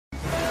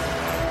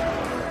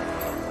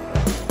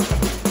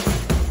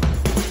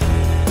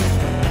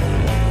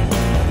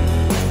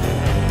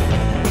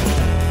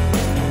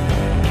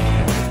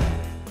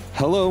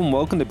Hello and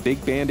welcome to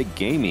Big Bandit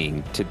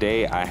Gaming.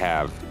 Today I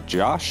have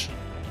Josh.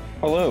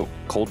 Hello.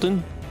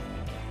 Colton.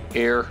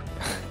 Here.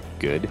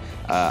 Good.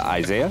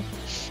 Isaiah.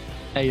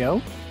 Hey,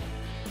 yo.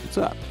 What's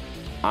up?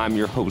 I'm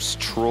your host,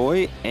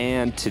 Troy,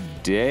 and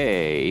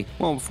today,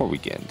 well, before we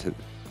get into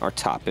our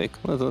topic,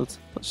 let's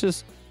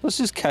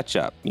just catch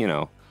up. You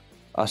know,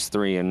 us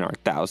three and our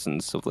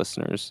thousands of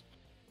listeners.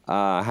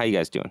 How you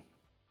guys doing?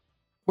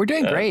 We're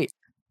doing great.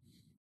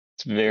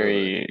 It's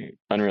very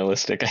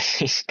unrealistic, I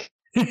think.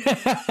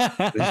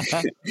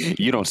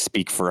 You don't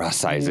speak for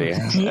us, Isaiah.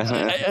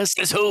 Yes,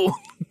 that's who.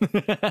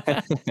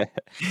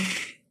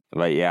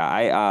 But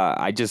yeah,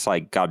 I just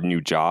got a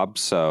new job,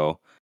 so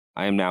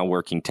I am now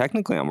working.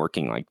 Technically, I'm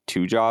working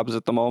 2 jobs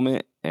at the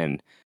moment,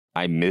 and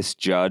I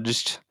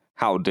misjudged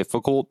how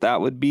difficult that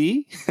would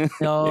be.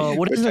 No,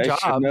 what is the job?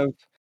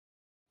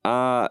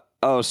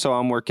 So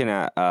I'm working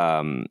at.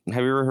 Have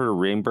you ever heard of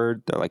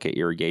Rainbird? They're like an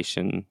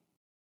irrigation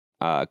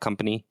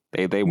company.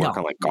 They work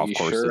on golf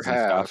courses and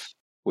stuff.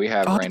 We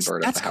have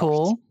Rainbird. That's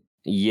cool.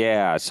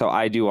 Yeah, so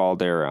I do all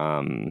their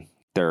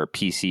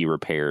PC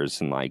repairs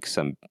and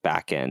some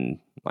back end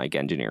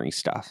engineering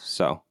stuff.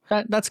 So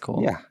that's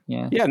cool.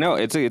 Yeah. No,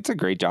 it's a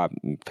great job.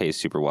 It pays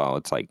super well.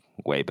 It's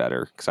way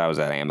better because I was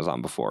at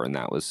Amazon before and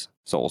that was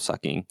soul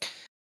sucking.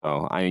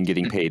 So I am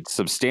getting paid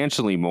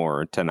substantially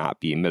more to not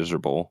be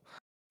miserable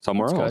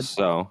somewhere else.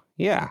 Good. So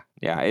yeah,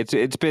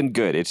 it's been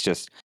good. It's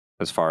just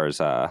as far as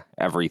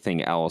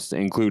everything else,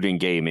 including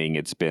gaming,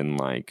 it's been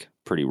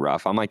pretty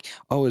rough. I'm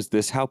oh, is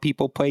this how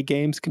people play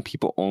games? Can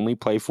people only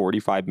play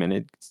 45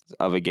 minutes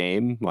of a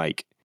game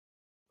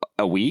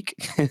a week?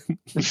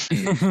 This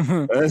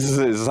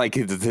is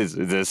is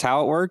this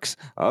how it works?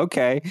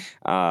 Okay.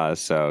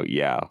 So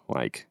yeah,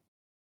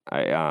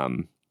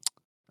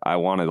 I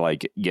want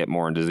to get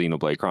more into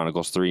Xenoblade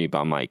Chronicles 3,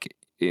 but I'm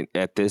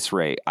at this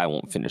rate, I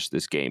won't finish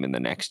this game in the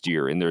next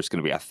year, and there's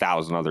going to be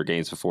 1,000 other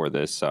games before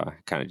this, so I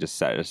kind of just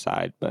set it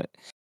aside. But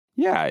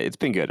yeah, it's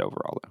been good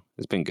overall, though.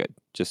 It's been good.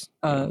 Just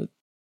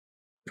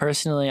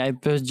personally,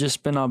 I've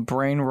just been on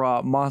brain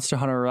rot Monster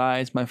Hunter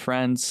Rise. My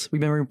friends, we've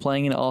been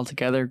replaying it all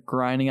together,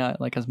 grinding out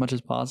as much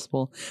as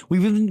possible.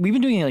 We've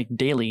been doing it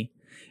daily,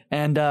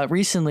 and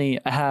recently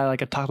I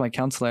had a talk with my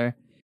counselor,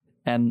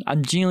 and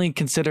I'm genuinely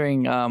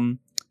considering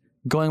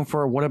going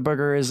for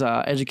Whataburger's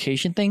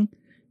education thing.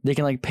 They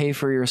can pay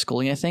for your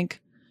schooling, I think.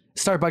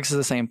 Starbucks is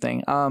the same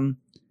thing.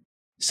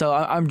 So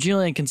I'm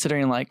genuinely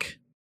considering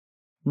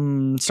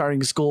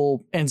starting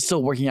school and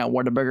still working at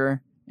Whataburger,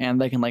 and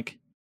they can I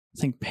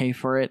think pay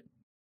for it.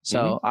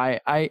 So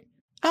I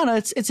don't know.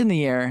 It's in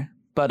the air,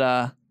 but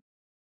I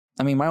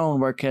mean, my own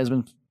work has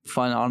been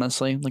fun,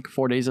 honestly.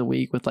 4 days a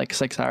week with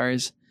 6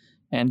 hours,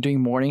 and doing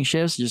morning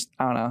shifts. Just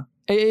I don't know.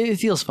 It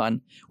feels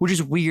fun, which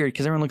is weird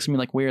because everyone looks at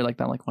me weird like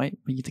that. I'm why?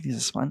 You think this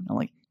is fun?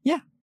 I'm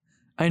yeah.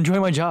 I enjoy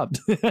my job.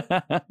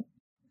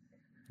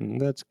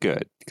 That's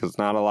good because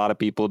not a lot of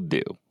people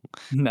do.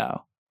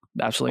 No,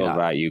 absolutely not.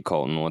 What about you,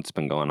 Colton? What's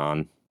been going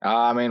on?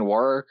 I mean,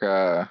 work.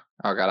 I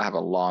gotta have a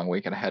long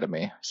weekend ahead of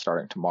me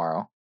starting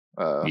tomorrow.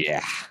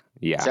 Yeah.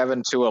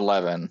 7 to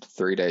 11,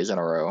 3 days in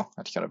a row.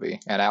 That's gonna be,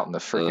 and out in the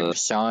freaking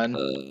sun.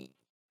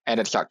 And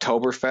it's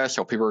Oktoberfest,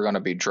 so people are gonna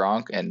be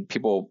drunk, and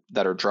people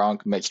that are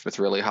drunk mixed with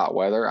really hot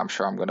weather. I'm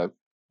sure I'm gonna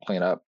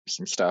clean up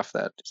some stuff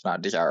that's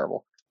not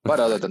desirable. But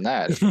other than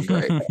that, it's been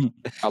great.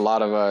 A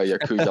lot of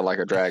Yakuza Like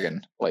a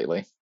Dragon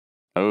lately.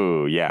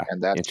 Oh, yeah.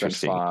 And that's been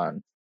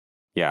fun.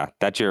 Yeah.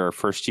 That's your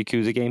first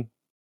Yakuza game?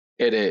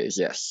 It is,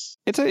 yes.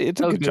 It's a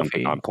good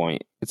jumping on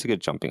point. It's a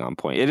good jumping on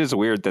point. It is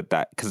weird that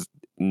because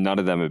none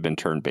of them have been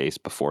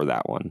turn-based before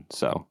that one.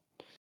 So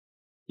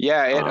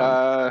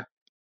yeah,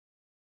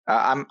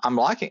 I'm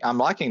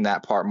liking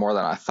that part more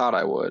than I thought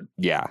I would.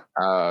 Yeah.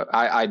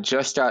 I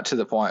just got to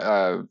the point.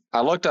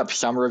 I looked up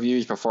some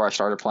reviews before I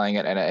started playing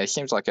it, and it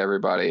seems like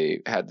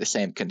everybody had the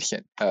same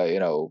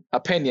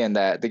opinion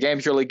that the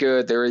game's really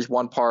good. There is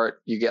one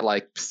part you get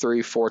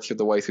 3/4 of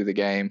the way through the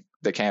game,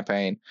 the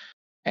campaign,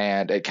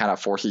 and it kind of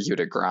forces you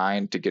to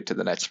grind to get to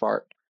the next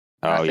part.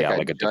 And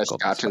I just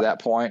got to that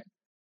point,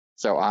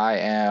 so I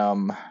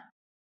am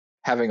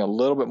having a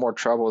little bit more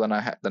trouble than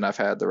I've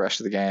had the rest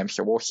of the game.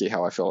 So we'll see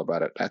how I feel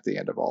about it at the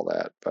end of all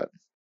that. But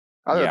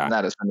other than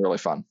that, it's been really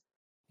fun.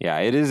 Yeah,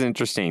 it is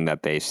interesting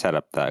that they set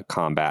up the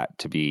combat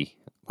to be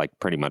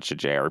pretty much a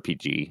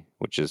JRPG,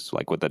 which is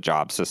with the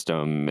job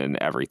system and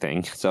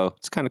everything. So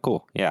it's kind of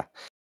cool. Yeah,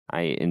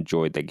 I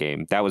enjoyed the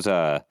game. That was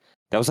the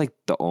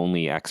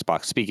only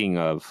Xbox. Speaking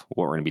of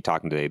what we're going to be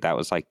talking today, that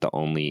was the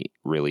only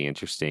really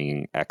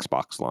interesting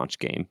Xbox launch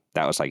game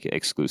that was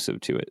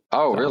exclusive to it.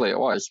 Oh, so. Really? It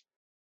was.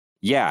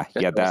 Yeah,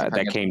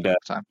 that came to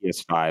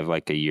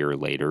PS5 a year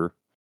later.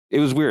 It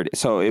was weird.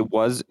 So it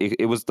was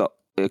the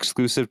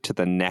exclusive to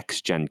the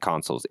next gen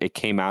consoles. It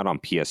came out on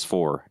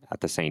PS4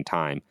 at the same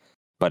time,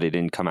 but it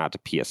didn't come out to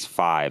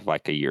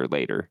PS5 a year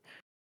later,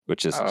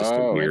 which is just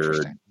a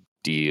weird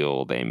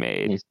deal they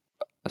made.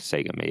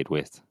 Sega made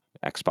with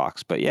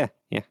Xbox. But yeah.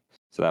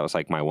 So that was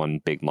my one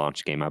big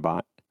launch game I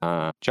bought.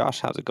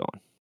 Josh, how's it going?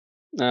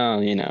 Oh,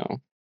 you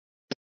know,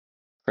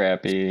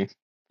 crappy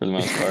for the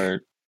most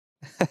part.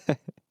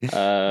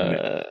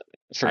 I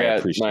Forgot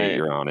appreciate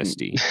your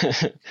honesty.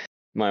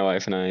 my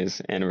wife and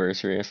I's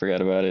anniversary. I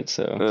forgot about it,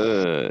 so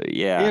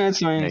Yeah. yeah, it's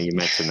fine. Yeah, you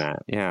mentioned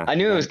that. Yeah. I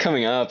knew it was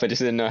coming up. I just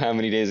didn't know how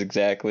many days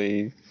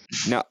exactly.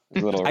 No,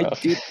 It was a little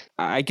rough.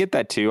 I get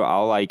that too.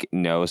 I'll like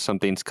know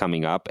something's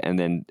coming up, and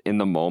then in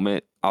the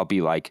moment, I'll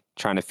be like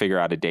trying to figure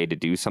out a day to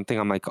do something.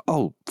 I'm like,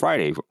 oh,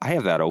 Friday, I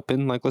have that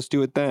open. Like, let's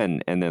do it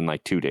then. And then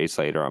like 2 days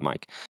later, I'm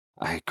like,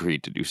 I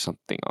agreed to do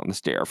something on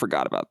this day. I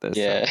forgot about this.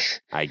 Yeah. So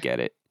I get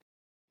it.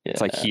 Yeah.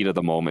 It's like heat of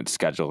the moment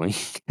scheduling.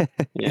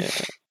 Yeah.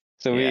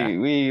 So Yeah.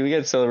 we got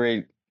to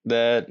celebrate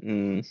that,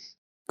 and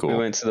Cool. we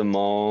went to the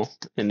mall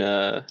in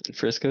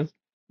Frisco.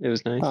 It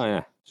was nice. Oh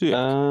yeah. So,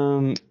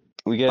 yeah.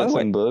 We By got the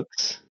way- some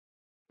books.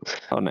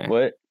 Oh no.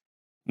 What?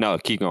 No,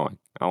 keep going.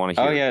 I want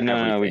to hear. Oh yeah,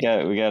 no, we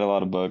everything. got a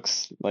lot of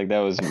books. Like that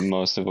was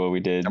most of what we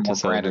did Some to more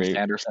Brandon celebrate.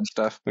 Sanderson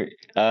stuff.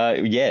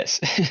 Yes,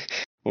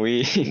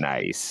 we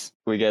Nice.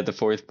 we got the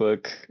 4th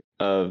book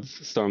of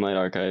Stormlight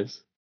Archives.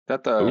 Is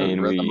that the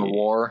And Rhythm of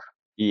War?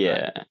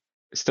 Yeah,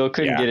 still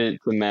couldn't Yeah. get it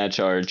to match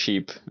our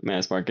cheap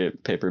mass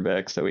market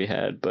paperbacks that we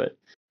had, but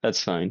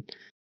that's fine.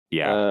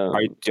 Yeah.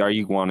 Are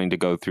you wanting to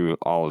go through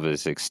all of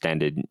his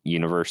extended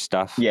universe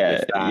stuff? Yeah,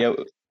 with that? yeah.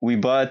 We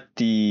bought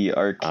the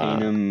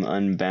Arcanum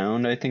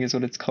Unbound, I think is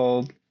what it's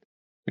called,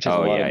 which has a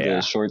Oh, lot yeah, of yeah.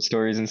 the short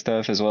stories and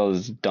stuff, as well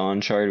as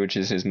Dawn Shard, which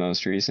is his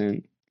most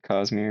recent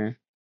Cosmere.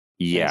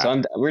 Yeah.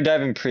 So we're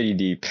diving pretty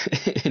deep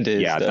into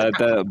his Yeah, stuff.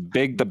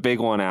 the big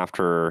one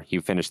after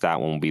you finish that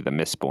one will be the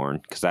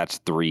Mistborn, because that's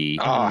 3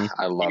 Oh,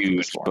 I love huge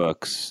this one.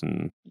 books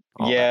and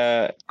all that.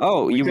 Yeah,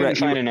 Oh, we you couldn't read?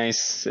 find a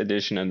nice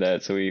edition of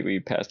that, so we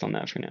passed on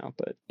that for now.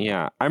 But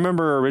Yeah, I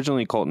remember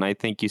originally, Colton. I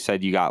think you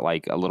said you got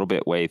like a little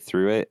bit way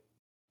through it,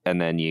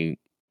 and then you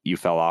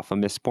fell off of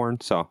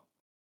Mistborn. So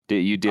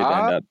did end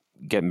up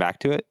getting back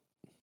to it?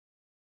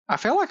 I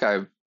feel like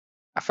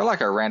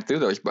I ran through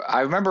those, but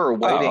I remember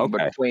waiting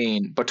okay.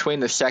 between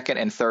the 2nd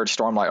and 3rd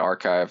Stormlight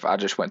Archive. I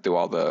just went through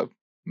all the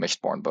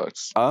Mistborn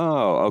books.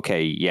 Oh,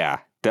 okay, yeah.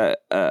 The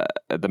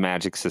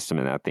magic system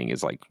in that thing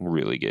is like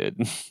really good.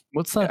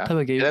 What's that Yeah. type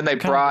of game? And then they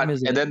What kind of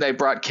game is it?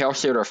 brought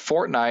Kelsier to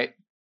Fortnite,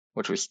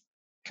 which was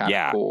kind of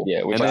Yeah. cool. yeah,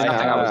 which And Which is then,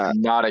 something I was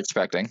not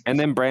expecting. And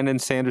then Brandon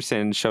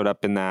Sanderson showed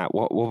up in that.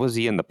 What was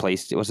he in the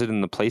Was it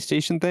in the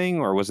PlayStation thing,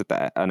 or was it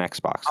an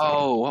Xbox thing?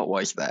 Oh, what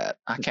was that?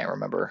 I can't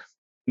remember.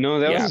 no,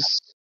 that Yeah.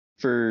 was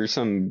for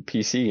some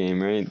PC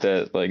game, right?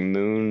 That like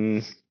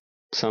Moon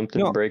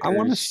something No, breakers. I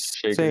want to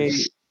shakers. say,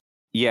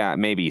 yeah,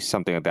 maybe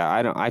something like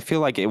that. I feel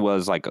like it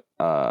was like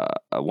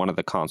one of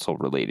the console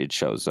related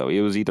shows though.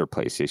 It was either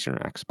PlayStation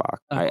or Xbox.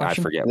 I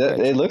Question? forget. That,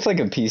 which. it looks like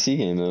a PC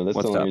game though. That's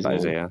What's the only up,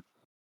 reason. Isaiah?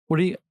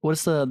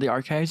 What's the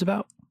archives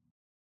about?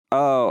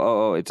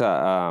 Oh,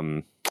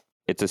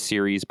 it's a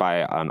series by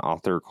an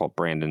author called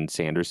Brandon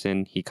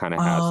Sanderson. He kind of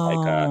has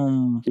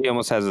he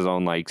almost has his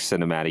own like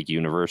cinematic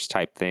universe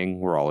type thing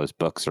where all his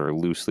books are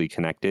loosely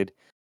connected,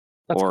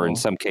 That's or in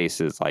cool. some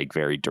cases like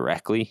very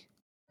directly.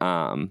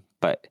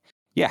 But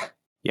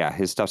yeah,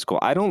 his stuff's cool.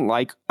 I don't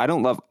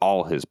love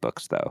all his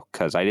books though,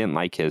 because I didn't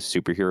like his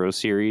superhero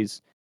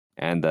series,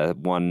 and the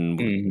one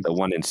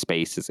in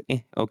space is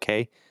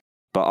okay.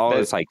 But all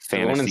his like the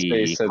one in fantasy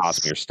space, that's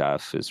Cosmere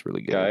stuff is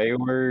really good.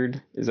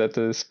 Skyward, is that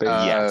the space?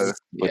 Yes,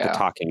 with yeah. the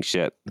talking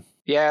ship.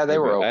 Yeah, they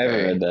were okay. I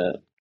haven't read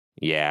that.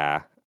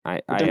 Yeah,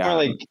 But they're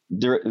more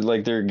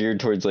like they're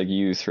geared towards like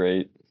youth,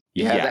 right?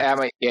 Yeah, yeah,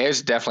 I mean, it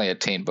was definitely a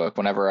teen book.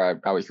 Whenever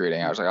I was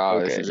reading, I was like, "Oh,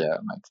 this Okay. is like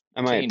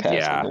I might teen pass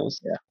Yeah. on those.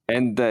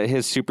 and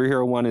his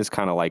superhero one is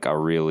kind of like a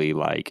really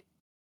like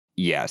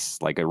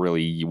like a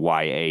really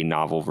YA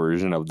novel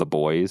version of The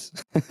Boys.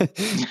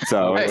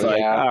 So it's like,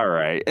 Yeah. all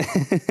right,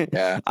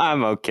 Yeah.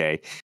 I'm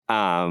okay.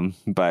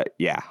 But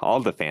yeah,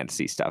 all the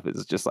fantasy stuff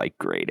is just like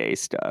grade A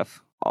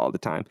stuff all the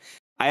time.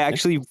 I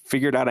actually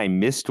figured out I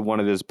missed one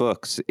of his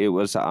books. It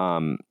was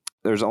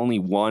there's only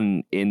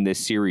one in this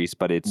series,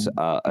 but it's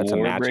a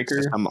magic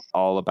Warbreaker? system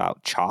all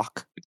about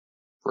chalk.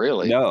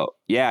 Really? No,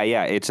 yeah,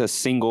 it's a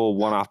single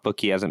one-off book.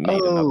 He hasn't made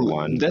another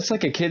one. That's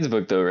like a kid's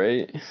book though,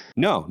 right?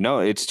 No,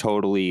 it's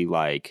totally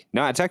like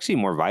it's actually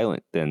more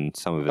violent than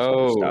some of his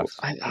other stuff.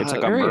 It's like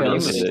a Very murder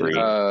interesting. mystery.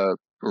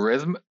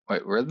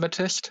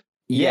 Rhythmatist?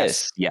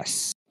 Yes.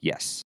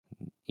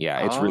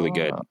 Yeah, it's really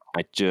good. Oh.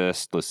 I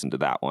just listened to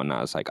that one. I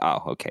was like,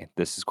 oh, okay,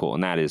 this is cool,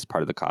 and that is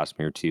part of the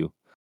Cosmere too.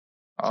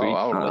 Oh, Sweet.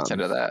 I would listen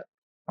to that.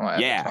 I might have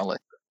to yeah. tell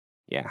it.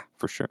 Yeah,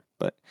 for sure.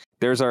 But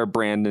there's our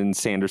Brandon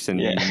Sanderson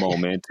Yeah.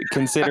 moment.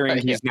 Considering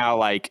Yeah. he's now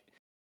like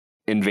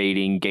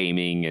invading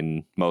gaming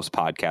and most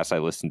podcasts I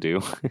listen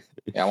to.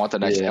 Yeah, I want the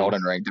next Yeah.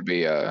 Elden Ring to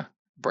be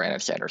Brandon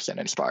Sanderson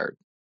inspired.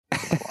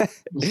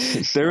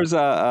 there's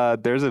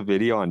a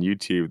video on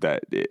YouTube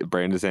that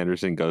Brandon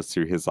Sanderson goes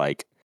through his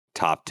like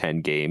top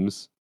 10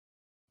 games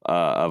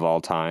of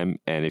all time,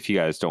 and if you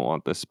guys don't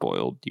want this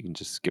spoiled, you can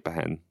just skip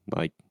ahead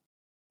like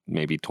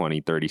maybe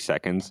 20-30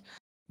 seconds.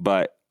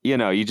 But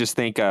you just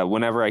think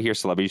whenever I hear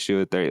celebrities do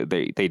it,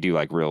 they do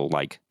like real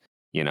like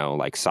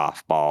like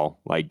softball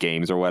like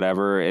games or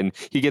whatever, and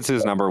he gets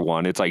his number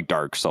one. It's like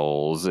Dark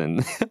Souls and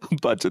a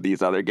bunch of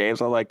these other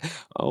games. I'm like,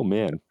 oh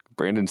man,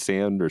 Brandon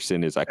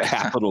Sanderson is a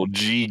capital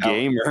G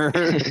gamer.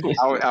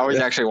 I was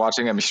actually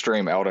watching him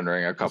stream Elden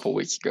Ring a couple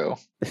weeks ago.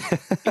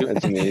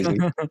 That's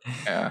amazing.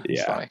 Yeah,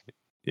 it's funny.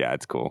 Yeah,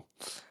 it's cool.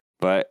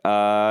 But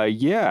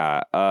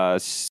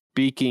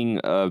speaking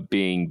of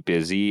being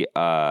busy,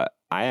 I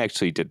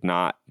actually did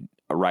not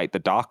write the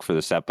doc for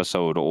this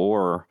episode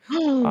or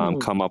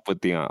come up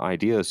with the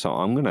ideas, so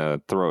I'm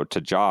gonna throw it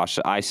to Josh.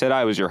 I said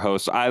I was your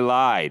host. I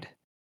lied.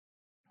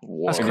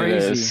 That's Whoa.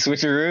 crazy.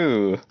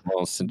 Switcheroo.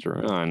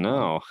 Well, I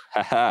know.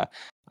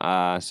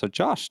 So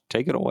Josh,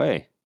 take it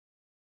away.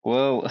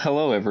 Well,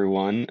 hello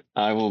everyone.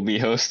 I will be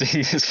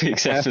hosting this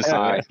week's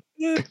episode.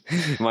 Am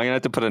I gonna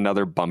have to put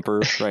another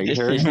bumper right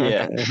here?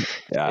 Yeah.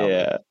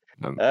 Yeah.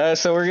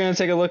 So we're going to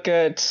take a look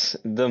at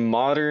the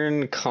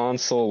modern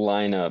console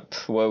lineup,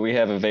 what we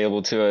have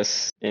available to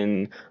us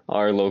in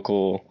our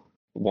local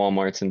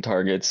Walmarts and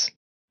Targets,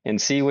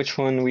 and see which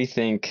one we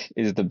think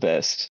is the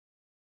best.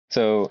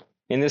 So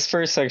in this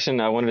first section,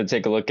 I wanted to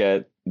take a look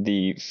at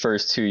the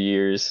first 2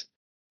 years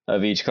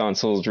of each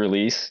console's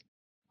release.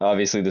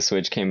 Obviously, the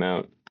Switch came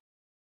out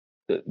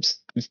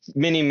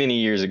many, many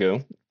years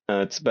ago.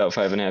 It's about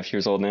 5.5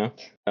 years old now.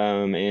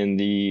 And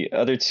the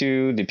other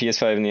two, the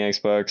PS5 and the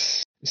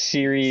Xbox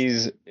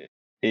Series,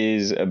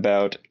 is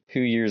about 2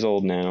 years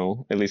old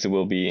now. At least it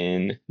will be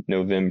in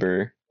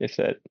November, if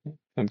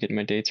I'm getting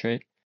my dates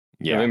right.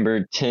 Yeah.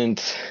 November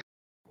 10th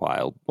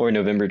Wild. or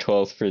November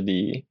 12th for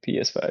the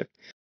PS5.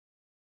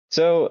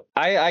 So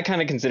I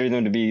kind of consider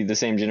them to be the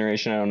same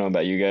generation. I don't know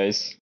about you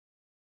guys.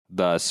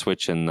 The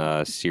Switch and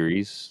the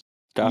Series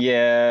stuff.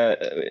 Yeah,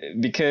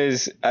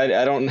 because I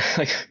don't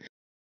like.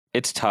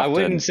 It's tough. I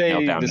wouldn't say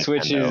nail down the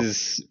Switch Nintendo.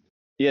 is.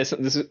 Yes,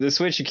 the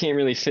Switch you can't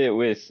really fit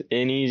with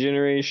any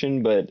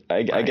generation, but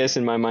I Right. guess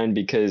in my mind,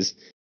 because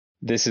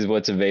this is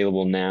what's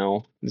available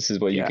now, this is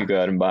what you Yeah. could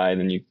go out and buy,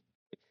 then you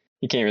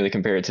can't really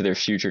compare it to their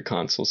future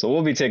console. So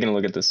we'll be taking a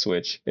look at the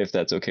Switch, if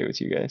that's okay with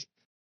you guys.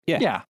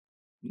 Yeah,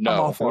 I'm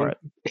all No. for it.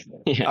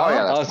 Yeah. Oh,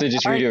 yeah, I'll that's also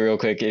just read it real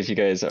quick if you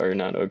guys are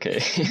not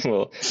okay.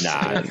 Well,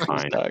 Nah, it's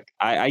fine.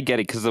 I get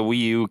it because the Wii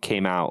U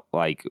came out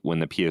like when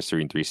the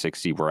PS3 and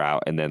 360 were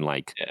out, and then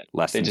like Yeah,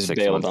 less they than just 6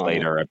 bailed months on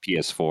later, a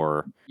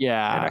PS4 and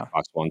Yeah,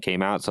 Xbox One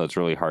came out. So it's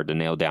really hard to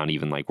nail down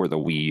even like where the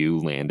Wii U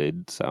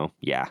landed. So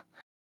yeah,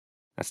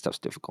 that stuff's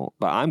difficult.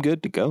 But I'm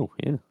good to go.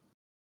 Yeah.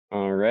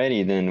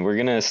 Alrighty, then we're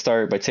gonna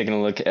start by taking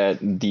a look at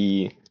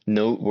the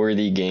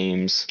noteworthy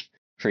games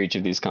for each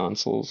of these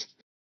consoles,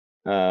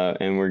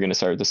 and we're gonna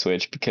start with the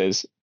Switch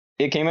because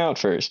it came out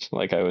first,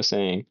 like I was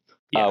saying.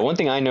 Yeah. One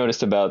thing I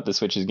noticed about the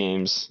Switch's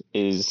games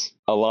is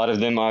a lot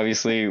of them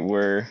obviously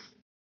were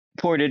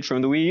ported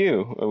from the Wii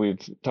U. We've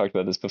talked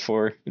about this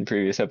before in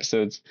previous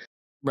episodes,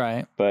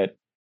 right. but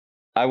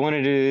I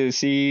wanted to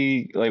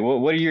see like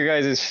what are your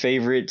guys'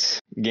 favorite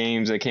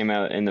games that came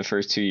out in the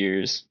first 2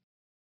 years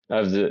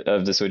of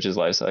the Switch's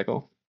life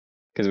cycle?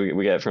 Because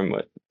we got from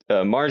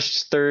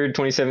March 3rd,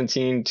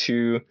 2017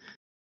 to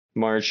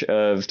March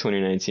of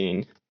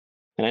 2019.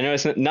 And I know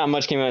it's not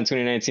much came out in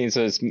 2019,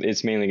 so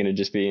it's mainly going to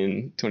just be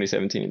in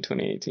 2017 and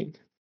 2018.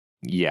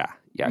 Yeah.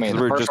 Yeah. I mean, Because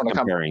the we're first just one to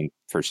come- comparing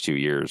first 2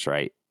 years,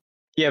 right?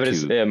 Yeah, but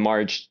it's To-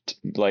 March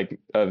like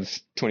of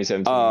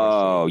 2017.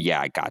 Oh,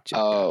 yeah. I gotcha.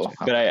 Oh, gotcha.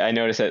 But I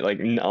noticed that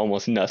like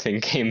almost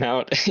nothing came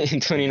out in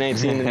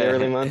 2019 in the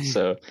early months,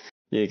 so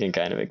you can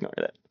kind of ignore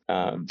that.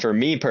 For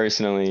me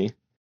personally,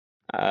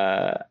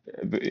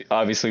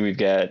 obviously we've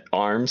got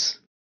ARMS,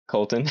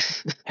 Colton,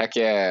 heck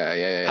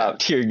yeah. top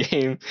tier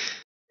game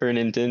for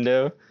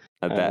Nintendo.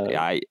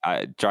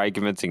 I try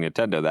convincing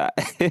Nintendo that.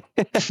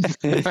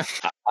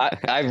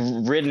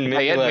 I've written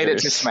many They admitted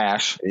letters. to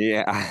Smash.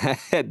 Yeah,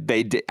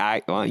 they did.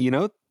 That's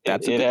a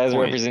it good has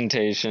point.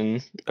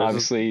 representation. a-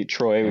 Obviously,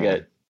 Troy, we yeah.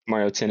 got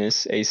Mario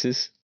Tennis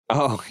Aces.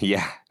 Oh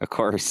yeah, of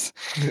course.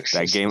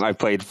 That game I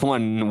played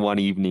one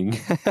evening.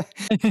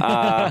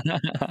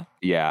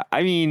 Yeah,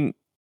 I mean,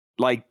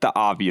 like the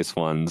obvious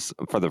ones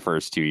for the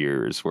first 2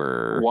 years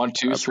were 1,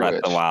 2, Breath Switch.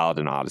 of the Wild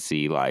and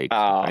Odyssey. Like,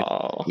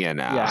 Oh,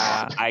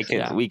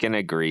 Yeah, we can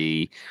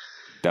agree.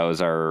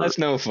 Those are that's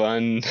no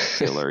fun.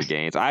 killer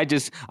games. I'm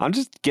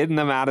just getting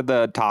them out of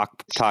the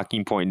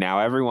talking point now.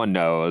 Everyone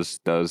knows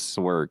those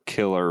were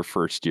killer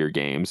first year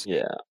games.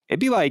 Yeah, It'd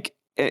be like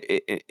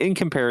in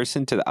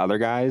comparison to the other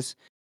guys,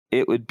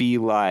 it would be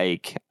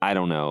like, I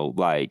don't know,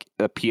 like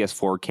the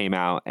PS4 came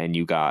out and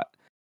you got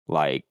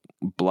like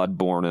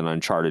Bloodborne and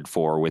Uncharted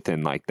 4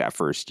 within like that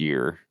first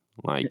year.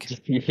 Like,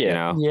 yeah. you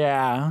know,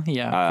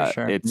 yeah, for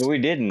sure. it's But we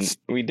didn't.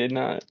 We did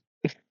not.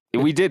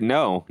 we did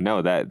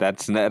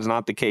that's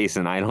not the case,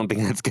 and I don't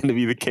think that's going to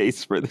be the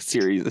case for the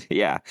series.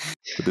 Yeah,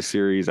 for the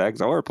Series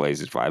X or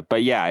PlayStation 5.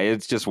 But yeah,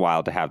 it's just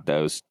wild to have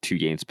those two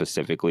games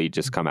specifically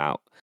just come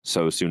out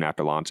so soon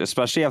after launch,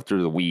 especially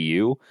after the Wii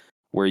U,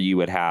 where you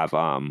would have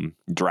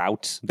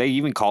droughts. They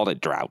even called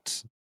it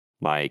droughts.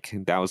 Like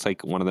that was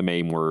like one of the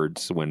main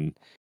words when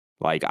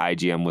like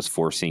IGN was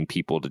forcing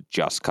people to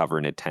just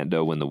cover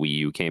Nintendo when the Wii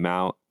U came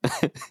out.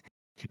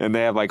 And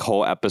they have like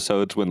whole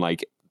episodes when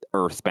like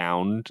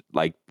Earthbound,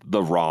 like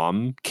the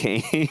ROM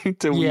came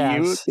to Wii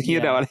U. Yes, You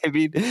know yeah. what I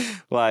mean?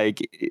 Like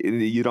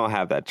you don't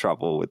have that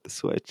trouble with the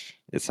Switch,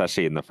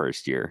 especially in the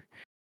first year.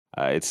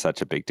 It's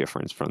such a big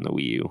difference from the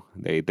Wii U.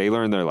 They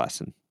learned their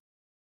lesson.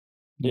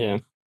 Yeah.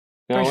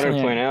 Now, I want to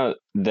Personally, point out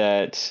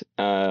that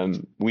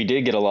we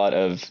did get a lot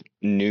of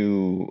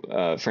new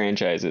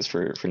franchises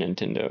for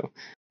Nintendo.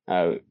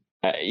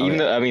 Even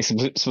though, I mean,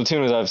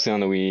 Splatoon was obviously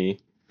on the Wii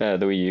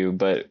U,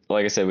 but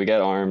like I said, we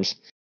got ARMS,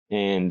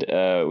 and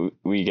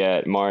we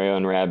got Mario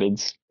and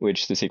Rabbids,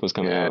 which the sequel's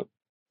coming out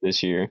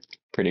this year.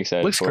 Pretty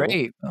excited looks for it.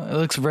 great. It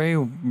looks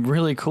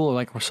really cool.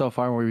 Like so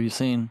far what we've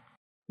seen.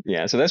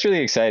 Yeah, so that's really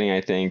exciting,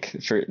 I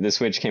think. For the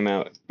Switch came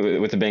out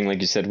with a bang, like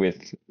you said,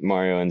 with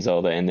Mario and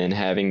Zelda, and then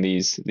having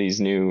these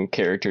new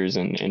characters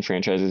and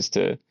franchises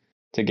to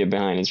get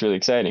behind is really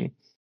exciting.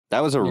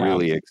 That was a Yeah.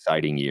 really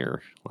exciting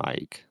year.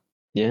 Like,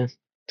 Yeah,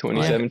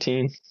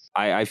 2017.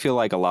 I feel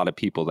like a lot of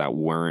people that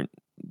weren't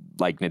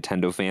like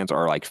Nintendo fans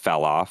or like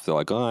fell off. They're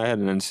like, oh, I had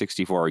an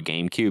N64 or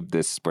GameCube.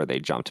 This is where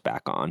they jumped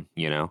back on,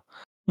 you know?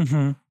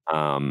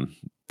 Mm-hmm.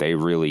 They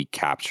really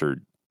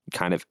captured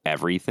kind of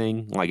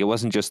everything. Like it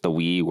wasn't just the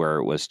Wii where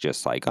it was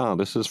just like, oh,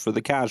 this is for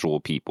the casual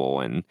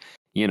people, and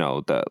you know,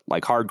 the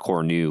like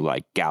hardcore knew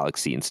like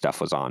Galaxy and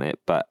stuff was on it,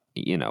 but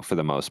you know, for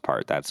the most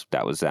part, that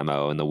was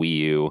Zemo, and the Wii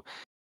U,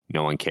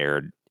 no one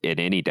cared in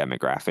any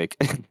demographic.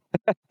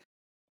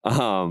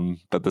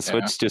 But the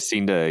Switch just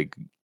seemed to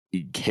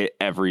hit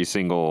every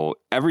single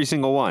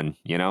one,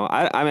 you know.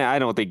 I mean, I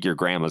don't think your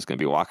grandma's gonna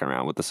be walking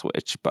around with the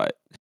Switch, but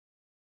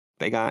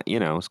they got, you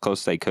know, as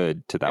close as they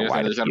could to that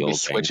wide There's going to appeal be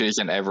thing. Switches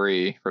in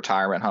every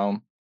retirement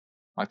home,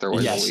 like there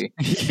was Yes. a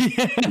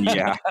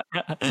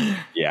Wii.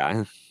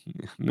 Yeah,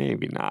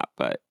 maybe not,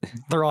 but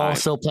They're all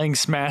still playing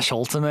Smash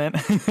Ultimate.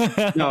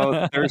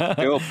 no, they're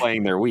still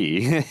playing their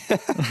Wii.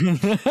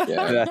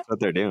 Yeah. That's what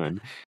they're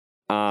doing.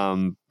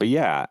 But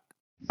yeah,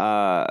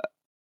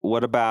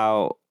 what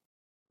about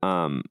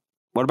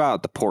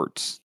the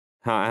ports?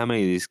 How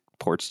many of these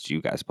ports do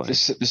you guys play?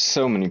 There's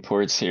so many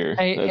ports here.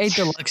 8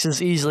 Deluxe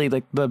is easily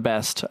like the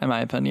best, in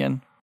my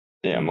opinion.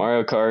 Yeah,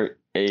 Mario Kart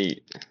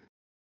 8,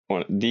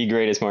 the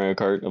greatest Mario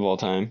Kart of all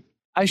time.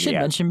 I should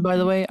mention, by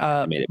the way,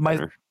 I made it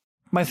better.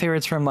 my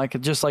favorites from like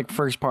just like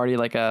first party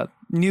like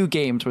new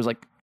games was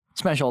like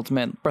Smash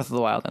Ultimate, Breath of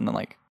the Wild, and then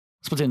like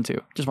Splatoon 2.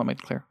 Just want to make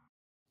it clear.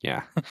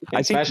 Yeah,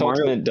 I think Smash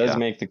Ultimate does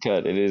make the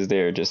cut. It is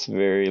there, just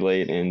very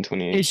late in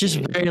 2018. It's just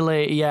very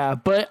late, yeah.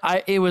 But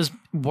it was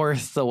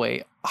worth the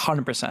wait,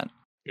 100%.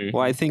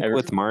 Well, I think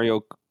with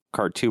Mario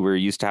Kart 2, we're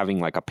used to having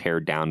like a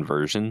pared down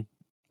version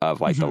of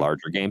like the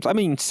larger games. I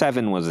mean,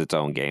 7 was its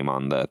own game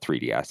on the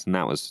 3DS, and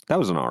that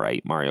was an all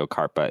right Mario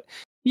Kart. But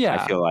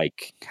yeah, I feel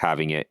like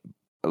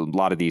a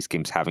lot of these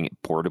games having it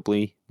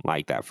portably,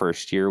 like that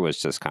first year, was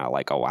just kind of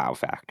like a wow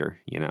factor,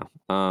 you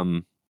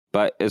know.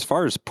 But as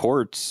far as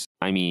ports,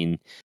 I mean,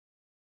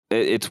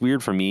 it's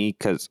weird for me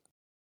because,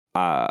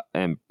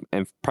 and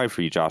probably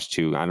for you, Josh,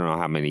 too. I don't know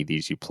how many of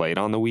these you played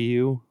on the Wii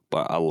U,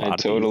 but a lot. I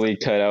totally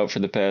cut out for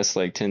the past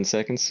like 10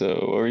 seconds. So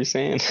what were you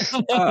saying?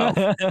 Oh,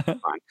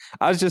 fine.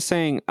 I was just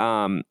saying,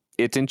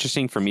 it's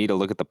interesting for me to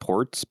look at the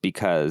ports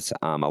because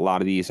a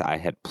lot of these I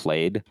had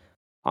played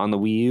on the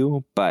Wii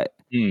U, but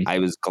I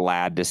was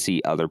glad to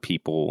see other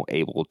people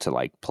able to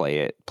like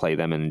play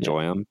them and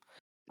enjoy them.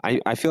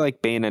 I feel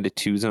like Bayonetta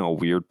 2 is in a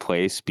weird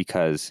place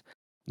because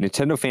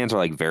Nintendo fans are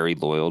like very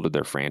loyal to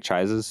their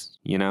franchises,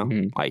 you know?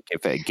 Like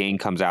if a game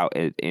comes out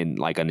in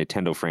like a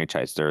Nintendo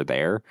franchise, they're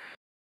there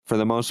for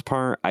the most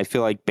part. I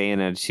feel like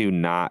Bayonetta 2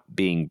 not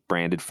being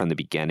branded from the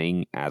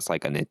beginning as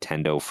like a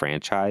Nintendo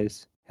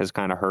franchise has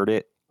kind of hurt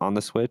it on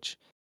the Switch.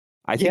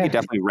 I think it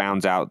definitely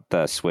rounds out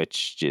the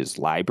Switch's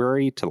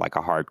library to like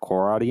a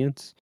hardcore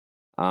audience.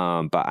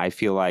 But I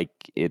feel like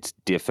it's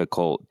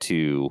difficult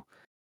to,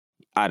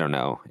 I don't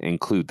know,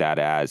 include that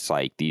as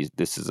like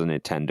this is a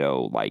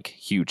Nintendo, like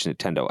huge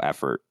Nintendo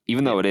effort.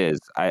 Even though it is,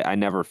 I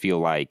never feel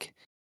like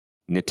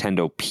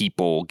Nintendo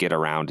people get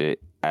around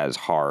it as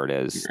hard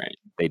as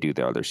they do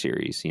their other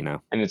series, you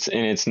know. And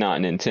it's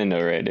not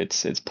Nintendo, right?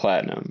 It's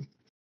Platinum.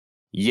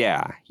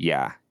 Yeah.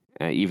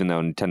 Even though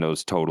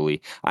Nintendo's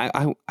totally,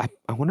 I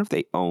wonder if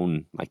they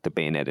own like the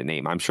Bayonetta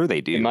name. I'm sure they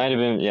do. It might have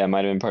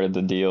been part of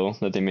the deal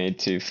that they made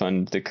to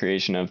fund the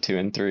creation of 2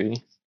 and 3.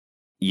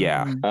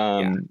 Yeah.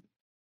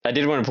 I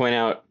did want to point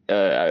out,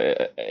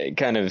 I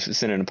kind of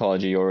send an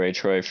apology your way,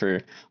 Troy,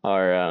 for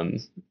our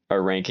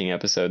ranking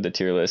episode, the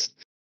tier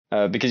list,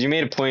 because you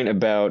made a point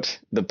about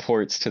the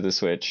ports to the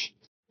Switch,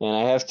 and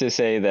I have to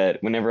say that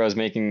whenever I was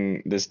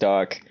making this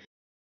doc,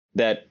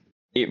 that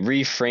it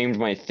reframed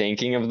my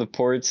thinking of the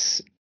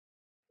ports,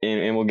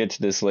 and we'll get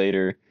to this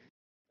later.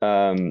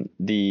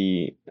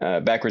 The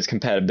backwards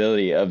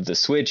compatibility of the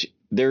Switch,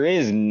 there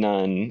is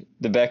none.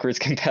 The backwards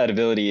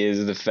compatibility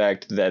is the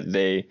fact that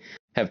they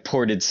have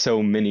ported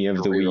so many of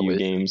the Wii U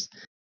games.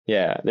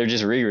 Yeah, they're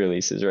just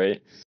re-releases,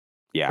 right?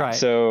 Yeah. Right.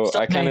 So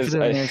Stop I kind paying of, for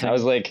the I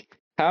was like,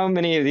 how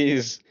many of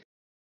these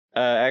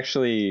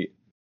actually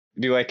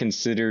do I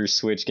consider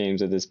Switch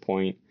games at this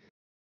point?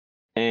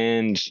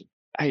 And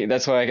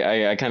that's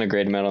why I kind of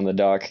grade them out on the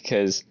dock,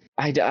 because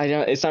I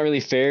don't. It's not really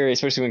fair,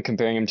 especially when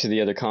comparing them to the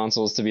other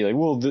consoles. To be like,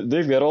 well,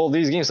 they've got all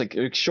these games. Like,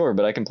 sure,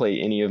 but I can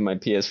play any of my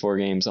PS4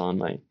 games on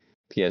my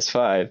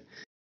PS5.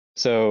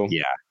 So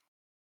Yeah.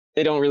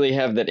 they don't really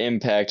have that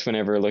impact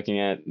whenever looking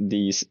at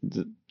the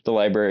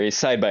library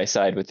side by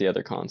side with the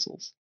other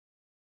consoles.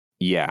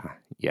 Yeah,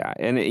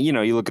 and you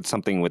know, you look at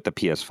something with the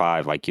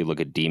PS5, like you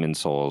look at Demon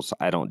Souls.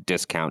 I don't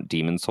discount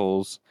Demon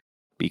Souls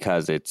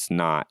because it's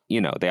not,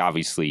 you know, they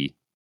obviously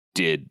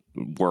did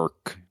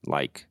work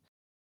like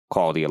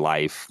quality of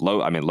life,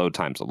 load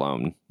times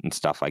alone and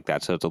stuff like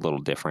that. So it's a little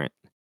different.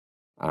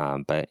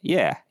 But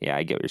yeah,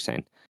 I get what you're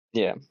saying.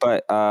 Yeah.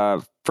 But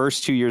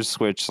first 2 years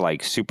Switch,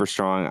 like super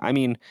strong. I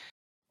mean,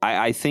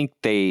 I think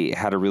they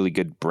had a really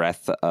good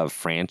breadth of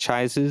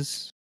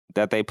franchises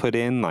that they put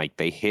in. Like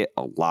they hit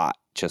a lot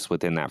just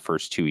within that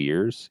first 2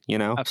 years, you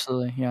know?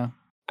 Absolutely, yeah.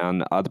 On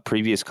the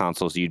previous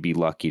consoles, you'd be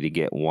lucky to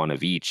get one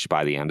of each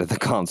by the end of the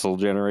console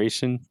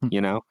generation,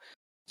 you know?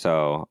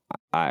 So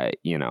I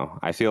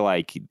feel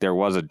like there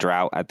was a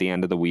drought at the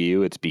end of the Wii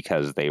U. It's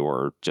because they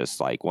were just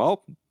like,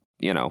 well,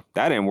 you know,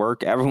 that didn't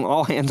work. Everyone,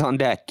 all hands on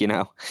deck, you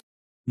know?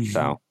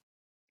 So,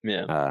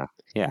 yeah.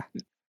 Yeah.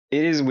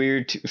 It is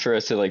weird for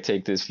us to like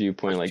take this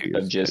viewpoint like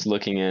of just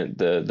looking at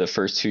the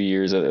first 2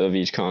 years of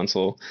each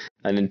console.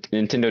 And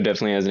Nintendo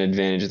definitely has an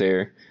advantage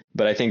there,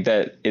 but I think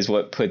that is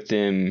what put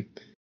them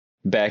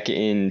back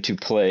into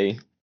play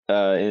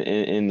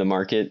in the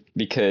market,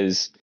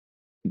 because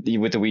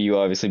with the Wii U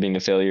obviously being a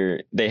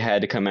failure, they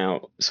had to come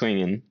out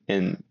swinging,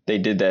 and they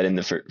did that in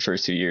the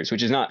first 2 years,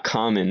 which is not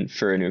common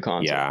for a new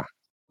console. Yeah.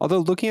 Although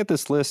looking at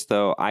this list,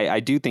 though, I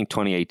do think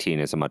 2018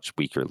 is a much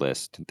weaker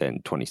list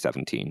than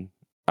 2017.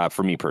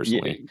 For me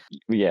personally.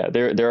 Yeah,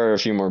 there are a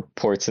few more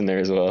ports in there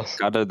as well.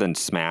 Other than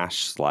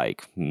Smash,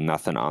 like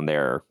nothing on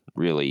there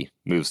really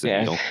moves the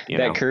needle.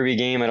 That Kirby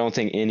game, I don't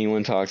think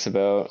anyone talks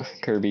about.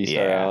 Kirby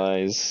Star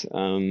Allies.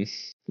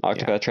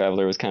 Octopath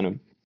Traveler was kind of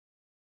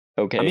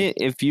okay. I mean,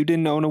 if you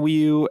didn't own a Wii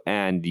U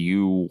and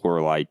you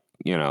were like,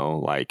 you know,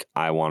 like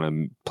I want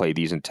to play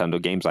these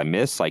Nintendo games I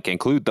miss, like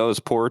include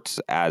those ports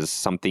as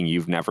something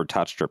you've never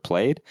touched or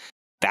played.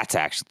 That's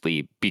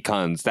actually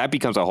becomes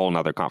a whole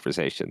nother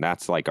conversation.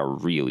 That's like a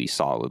really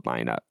solid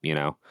lineup, you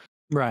know?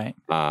 Right.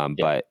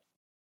 But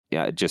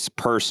yeah, just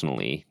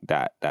personally,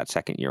 that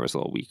second year was a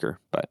little weaker,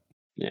 but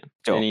yeah.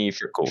 Any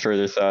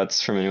further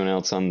thoughts from anyone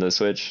else on the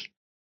Switch?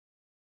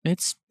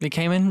 It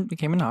came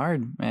in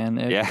hard, man.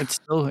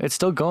 It's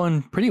still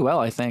going pretty well,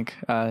 I think.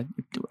 Do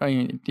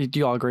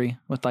you all agree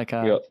with like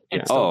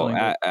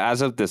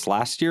as of this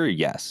last year,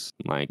 yes.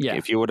 Like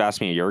if you would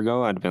ask me a year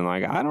ago, I'd been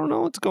like, I don't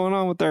know what's going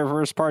on with their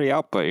first party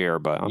output here,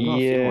 but I'm not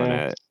feeling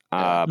it.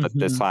 But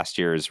this last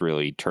year has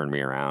really turned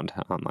me around.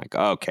 I'm like,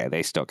 okay,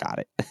 they still got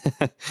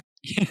it.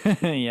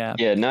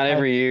 Yeah. Not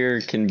every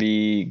year can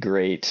be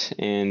great,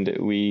 and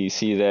we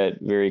see that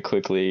very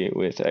quickly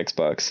with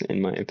Xbox, in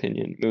my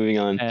opinion. Moving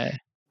on to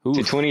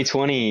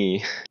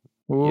 2020,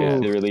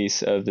 the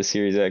release of the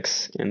Series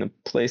X and the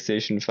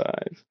PlayStation 5.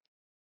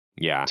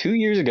 Yeah. 2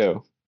 years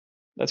ago.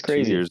 That's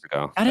crazy. 2 years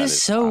ago. That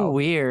is so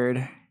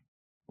weird.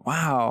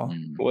 Wow.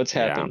 What's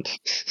happened?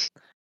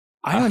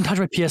 I haven't touched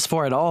my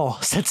PS4 at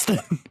all since then.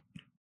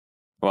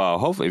 Well,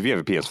 hopefully, if you have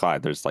a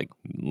PS5, there's like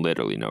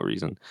literally no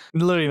reason.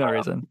 Literally no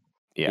reason.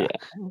 Yeah.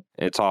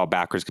 It's all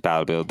backwards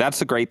compatibility. That's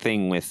the great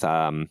thing with,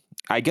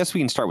 I guess we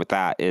can start with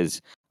that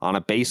is on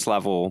a base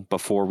level,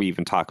 before we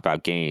even talk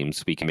about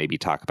games, we can maybe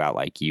talk about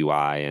like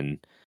UI and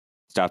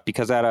stuff,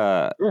 because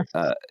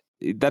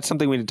that's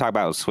something we didn't talk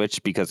about with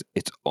Switch because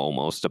it's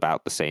almost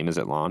about the same as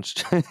it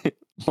launched.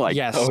 Like,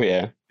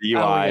 the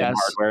UI and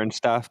hardware and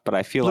stuff. But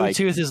I feel like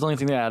Bluetooth is the only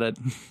thing they added.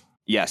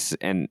 Yes,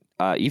 and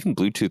even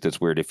Bluetooth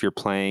is weird. If you're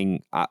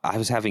playing, I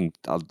was having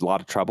a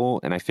lot of trouble,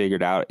 and I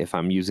figured out if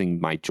I'm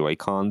using my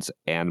Joy-Cons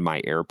and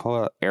my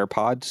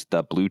AirPods,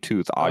 the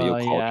Bluetooth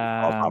audio quality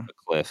falls off a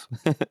cliff.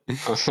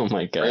 Oh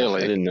my god!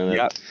 Really? I didn't know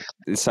that.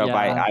 Yep. So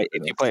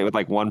if you play it with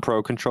like one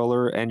Pro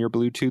controller and your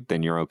Bluetooth,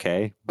 then you're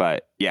okay.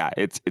 But yeah,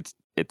 it's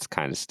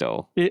kind of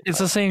still. It's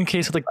the same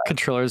case with like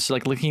controllers.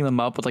 Like looking them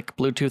up with like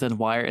Bluetooth and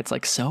wire, it's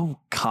like so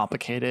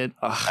complicated.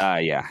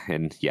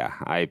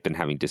 I've been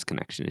having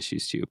disconnection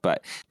issues too,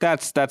 but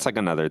that's like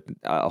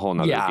a whole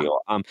nother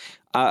deal.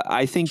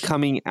 I think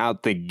coming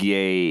out the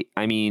gate,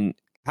 I mean,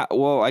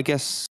 I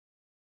guess,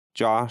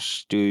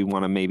 Josh, do you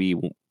want to maybe?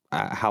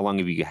 How long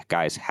have you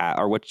guys had,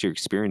 or what's your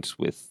experience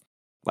with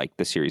like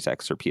the Series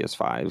X or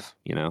PS5?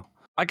 You know.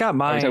 I got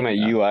mine. Are you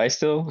talking about UI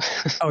still?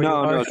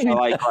 No. So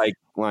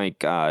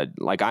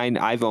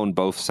I've owned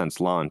both since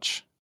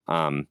launch,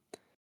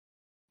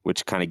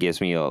 which kind of gives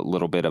me a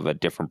little bit of a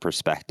different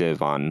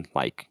perspective on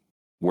like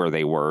where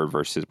they were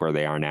versus where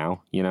they are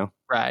now. You know?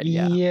 Right.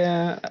 Yeah.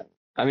 Yeah.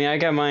 I mean, I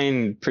got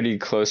mine pretty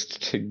close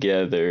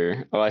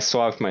together. Oh, I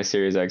swapped my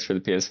Series X for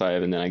the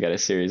PS5, and then I got a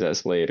Series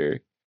S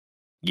later.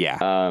 Yeah.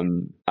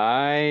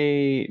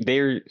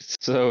 They're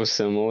so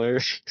similar.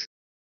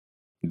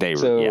 They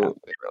really are.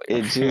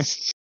 It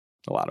just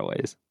a lot of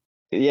ways.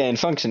 Yeah, and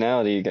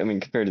functionality, I mean,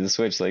 compared to the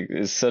Switch, like,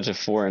 is such a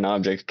foreign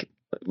object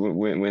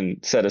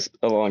when set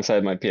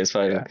alongside my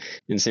PS5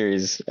 and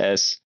Series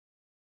S.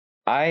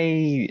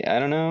 I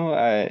don't know.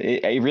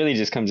 It really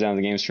just comes down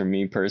to the games for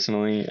me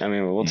personally. I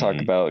mean, we'll talk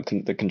Mhm. about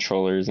the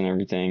controllers and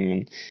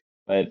everything,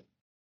 but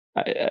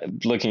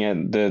looking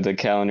at the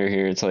calendar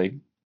here, it's like,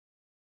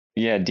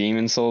 yeah,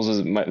 Demon Souls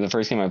was the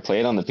first game I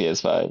played on the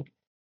PS5,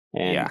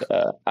 Yeah.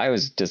 and I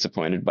was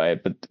disappointed by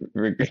it. But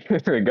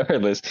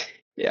regardless,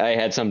 I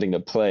had something to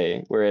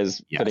play.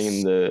 Whereas putting in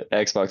Yes. the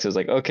Xbox, it was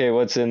like, okay,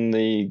 what's in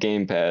the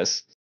Game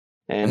Pass?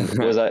 And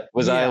was I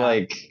Yeah.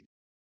 like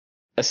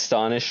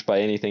astonished by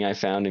anything I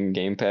found in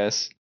Game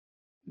Pass?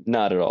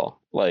 Not at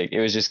all. Like it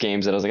was just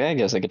games that I was like, I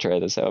guess I could try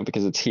this out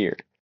because it's here.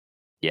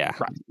 Yeah.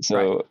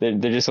 So there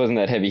just wasn't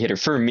that heavy hitter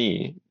for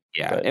me.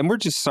 Yeah. But- And we're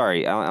just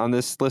sorry on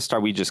this list. Are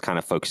we just kind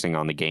of focusing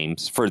on the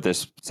games for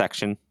this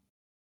section?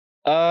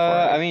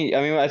 I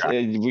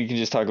mean, we can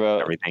just talk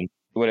about Everything.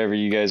 whatever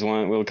you guys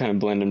want. We'll kind of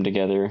blend them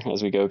together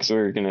as we go because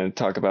we're gonna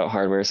talk about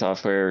hardware,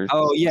 software,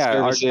 Oh yeah.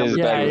 services,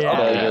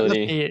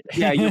 compatibility.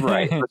 Yeah, you're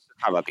right. Let's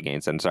talk about the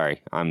games then.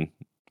 Sorry.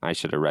 I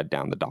should have read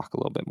down the doc a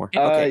little bit more.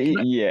 Okay.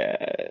 Yeah,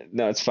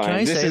 no, it's fine. Can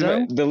I say,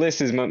 though? The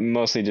list is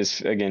mostly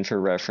just again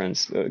for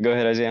reference. Go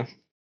ahead, Isaiah.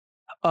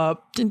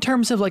 In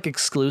terms of like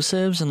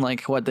exclusives and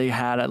like what they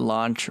had at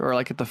launch or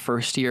like at the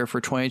first year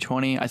for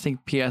 2020, I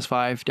think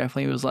PS5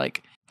 definitely was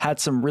like had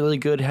some really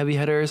good heavy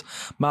hitters.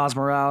 Miles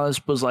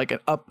Morales was like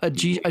a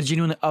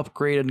genuine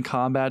upgrade in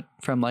combat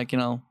from like, you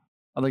know,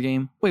 other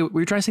game. Wait, were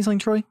you trying to say something,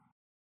 Troy?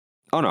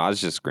 Oh no, I was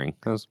just agreeing.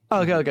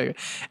 Okay.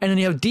 And then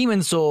you have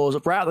Demon Souls.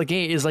 Right out the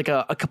gate is like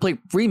a complete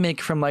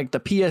remake from like the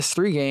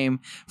PS3 game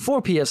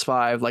for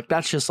PS5. Like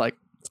that's just like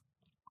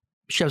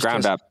chef's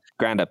kiss.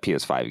 ground up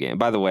PS5 game.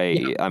 By the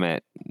way, I mean,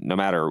 no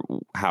matter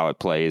how it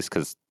plays,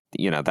 because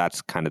you know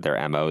that's kind of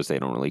their MOs. They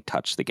don't really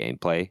touch the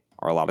gameplay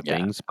or a lot of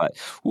things. But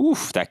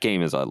oof, that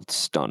game is a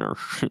stunner.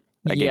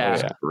 That game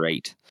is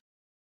great.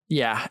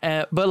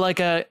 Yeah, but like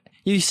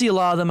you see a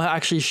lot of them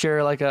actually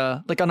share like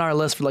on our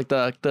list for like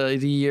the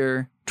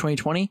year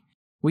 2020.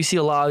 We see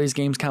a lot of these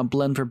games kind of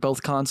blend for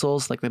both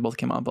consoles. Like they both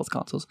came out on both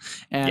consoles,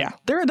 and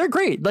they're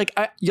great. Like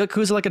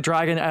Yakuza Like a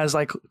Dragon, as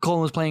like Colin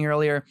was playing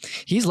earlier,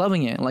 he's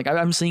loving it. Like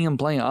I'm seeing him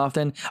playing it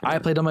often. I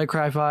played Devil May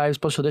Cry 5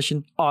 Special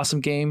Edition,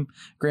 awesome game,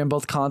 great on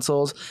both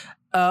consoles.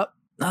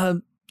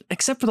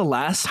 Except for the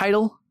last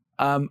title,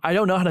 I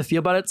don't know how to feel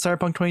about it.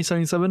 Cyberpunk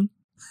 2077.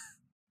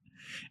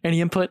 Any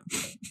input?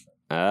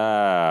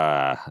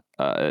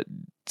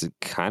 It's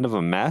kind of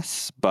a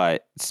mess,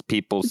 but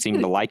people seem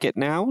to like it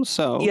now.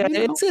 So yeah,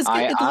 you know.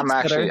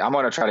 I'm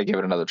going to try to give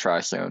it another try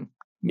soon.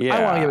 Yeah,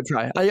 I want to give it a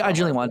try. I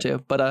genuinely want to,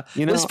 but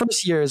this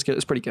first year is good.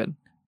 It's pretty good.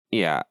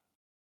 Yeah.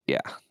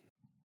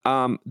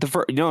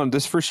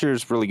 This first year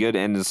is really good.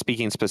 And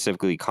speaking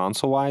specifically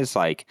console wise,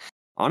 like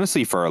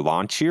honestly, for a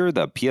launch year,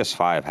 the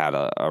PS5 had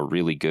a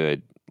really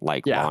good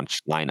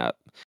launch lineup.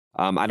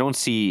 I don't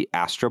see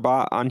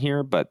Astrobot on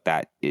here, but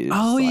that is.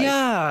 Oh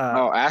yeah.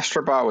 Oh,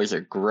 Astrobot was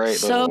a great.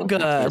 So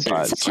good.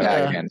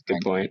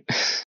 Good point.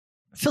 It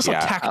feels so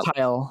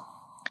tactile.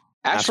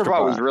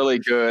 Astrobot was really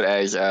good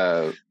as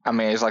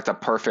it's like the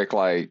perfect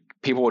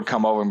people would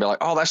come over and be like,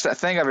 oh, that's that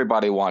thing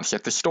everybody wants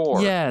at the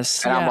store.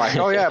 Yes. And I'm like,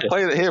 oh yeah,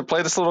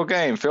 play this little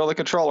game, feel the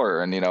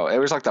controller, and it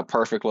was like the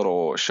perfect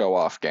little show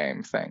off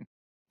game thing.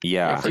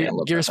 Yeah.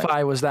 Gears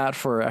 5 was that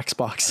for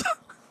Xbox.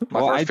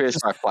 My first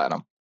PS5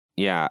 Platinum.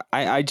 Yeah,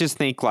 I just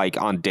think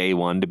on day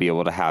one to be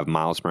able to have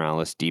Miles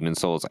Morales, Demon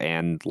Souls,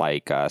 and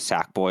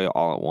Sackboy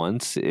all at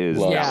once is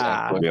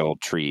a real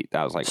treat.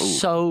 That was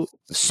ooh.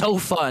 So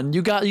fun.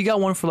 You got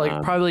one for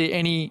probably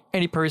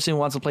any person who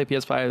wants to play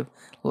PS5.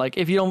 Like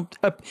if you don't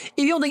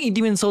think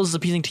Demon Souls is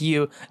appeasing to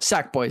you,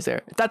 Sackboy's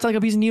there. If that's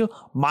appeasing to you,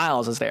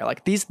 Miles is there.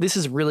 Like this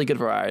is really good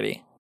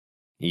variety.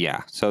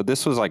 Yeah. So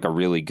this was a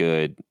really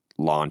good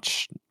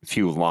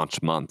few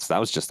launch months. That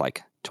was just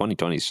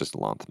 2020 is just a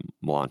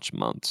launch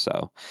month.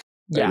 So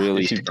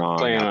really if you're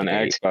playing on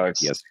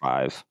Xbox,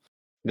 PS5.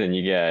 Then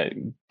you got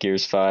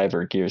Gears 5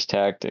 or Gears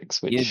Tactics.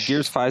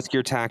 Gears 5's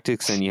Gear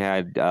Tactics, and you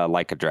had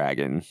Like a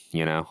Dragon.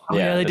 Oh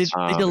yeah, they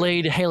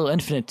delayed Halo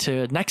Infinite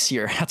to next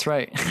year. That's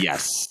right.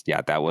 Yes,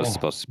 yeah, that was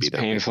supposed to be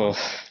painful.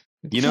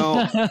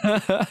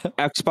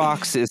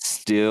 Xbox is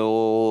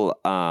still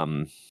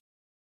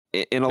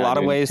in a lot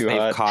of ways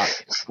they've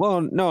caught. Well,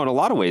 no, in a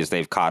lot of ways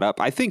they've caught up.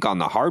 I think on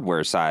the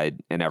hardware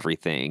side and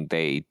everything,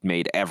 they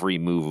made every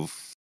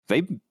move.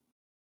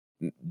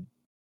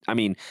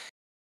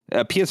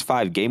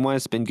 PS5 game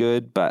wise has been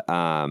good, but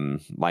on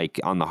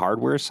the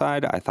hardware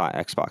side, I thought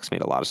Xbox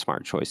made a lot of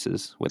smart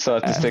choices with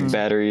the stick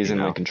batteries and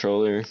my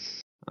controller.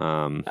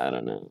 I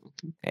don't know.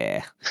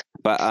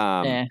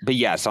 But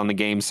yes, on the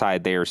game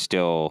side, they are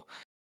still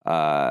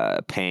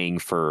paying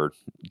for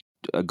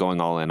going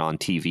all in on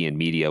TV and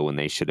media when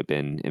they should have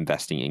been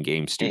investing in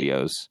game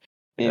studios.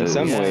 In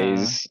some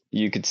ways,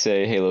 you could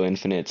say Halo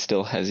Infinite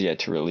still has yet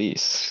to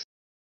release.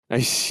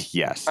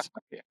 Yes,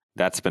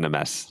 that's been a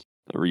mess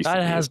recently.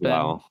 That has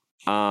been.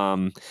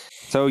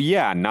 So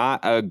yeah,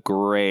 not a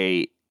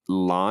great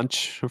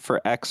launch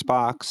for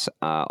Xbox.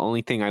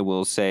 Only thing I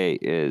will say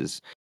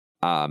is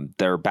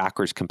their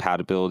backwards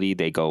compatibility,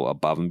 they go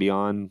above and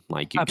beyond.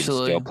 You can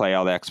still play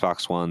all the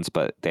Xbox ones,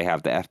 but they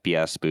have the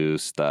FPS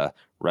boost, the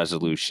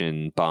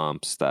resolution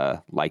bumps,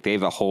 they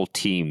have a whole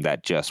team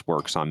that just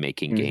works on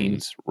making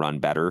games run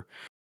better.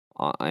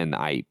 And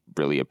I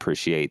really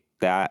appreciate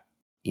that,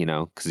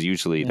 because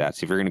usually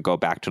that's, if you're going to go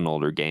back to an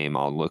older game,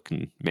 I'll look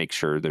and make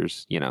sure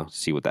there's,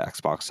 see what the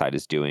Xbox side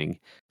is doing.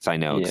 So I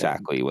know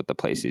exactly what the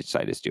PlayStation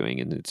side is doing.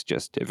 And it's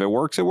just, if it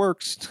works, it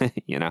works,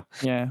 Yeah.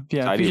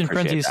 So Fusion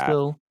Frenzy is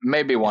still.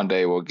 Maybe one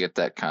day we'll get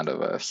that kind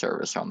of a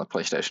service on the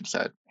PlayStation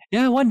side.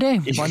 Yeah, one day.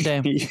 One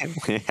day.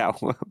 Yeah,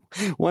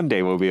 one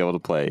day we'll be able to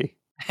play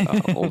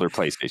older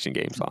PlayStation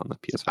games on the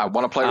PS5. I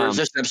want to play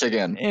Resistance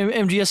again.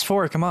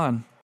 MGS4, come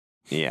on.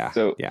 Yeah.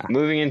 So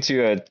moving into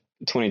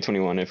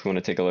 2021, if we want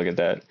to take a look at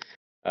that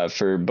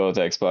for both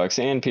Xbox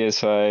and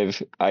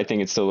PS5, I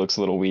think it still looks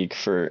a little weak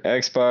for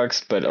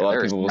Xbox, but a lot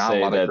of people will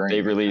say that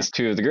they released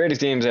two of the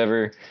greatest games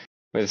ever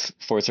with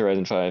Forza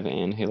Horizon 5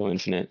 and Halo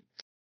Infinite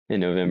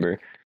in November.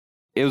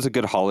 It was a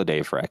good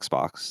holiday for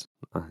Xbox.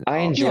 I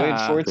enjoyed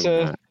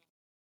Forza.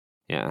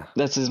 Yeah.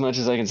 That's as much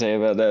as I can say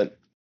about that.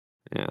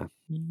 Yeah.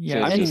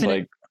 Yeah. So it's just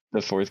like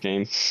the fourth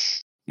game.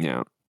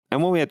 Yeah.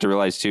 And what we have to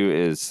realize too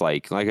is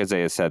like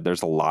Isaiah said,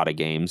 there's a lot of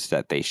games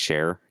that they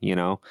share,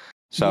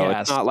 So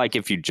it's not like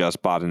if you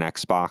just bought an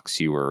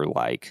Xbox, you were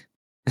like,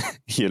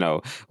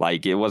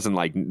 like it wasn't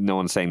like no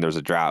one's saying there's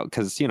a drought,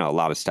 because, a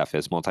lot of stuff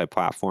is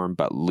multi-platform.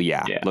 But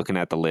looking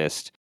at the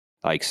list,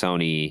 like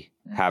Sony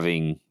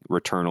having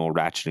Returnal,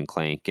 Ratchet and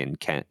Clank, and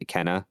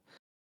Kena,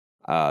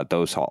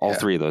 all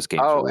three of those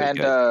games. Oh,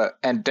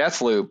 and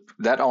Deathloop,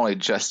 that only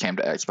just came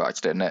to Xbox,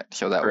 didn't it?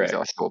 So that was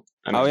also cool.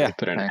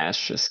 Put an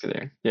asterisk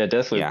there. Yeah,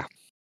 Deathloop. Yeah,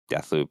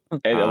 Deathloop.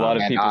 A lot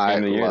of people's game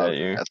of the year that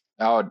year.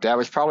 That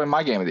was probably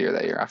my game of the year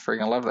that year. I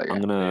freaking love that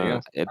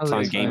game. It's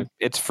on game.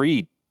 It's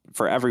free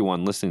for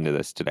everyone listening to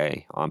this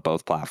today on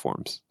both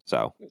platforms.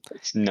 So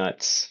it's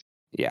nuts.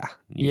 Yeah.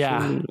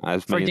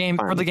 For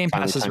the Game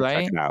Passes,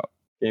 right?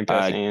 Game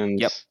Pass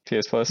and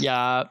PS Plus.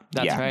 Yeah,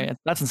 that's right.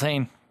 That's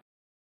insane.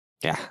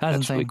 Yeah,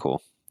 that's really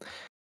cool.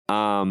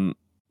 So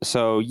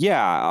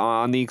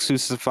on the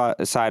exclusive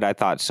side, I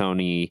thought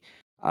Sony.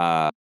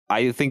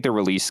 I think their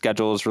release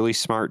schedule is really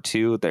smart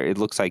too. It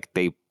looks like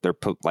they're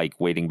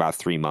waiting about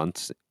 3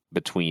 months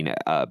between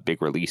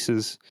big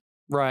releases.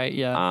 Right.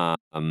 Yeah.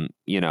 And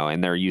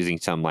they're using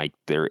some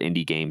their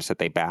indie games that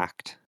they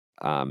backed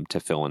to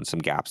fill in some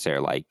gaps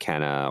there, like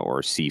Kena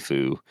or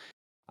Sifu.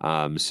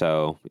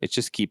 So it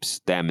just keeps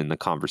them in the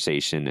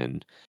conversation,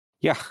 and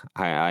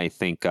I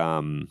think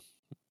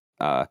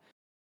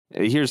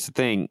here's the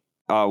thing.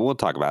 We'll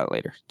talk about it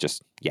later.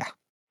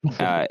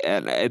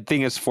 And the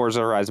thing is, Forza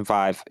Horizon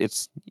 5,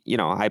 it's,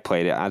 I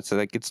played it.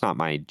 It's not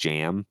my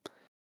jam.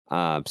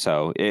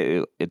 So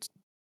it's,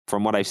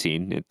 from what I've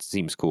seen, it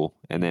seems cool.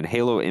 And then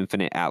Halo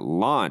Infinite at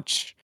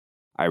launch,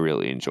 I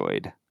really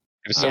enjoyed. It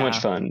was so much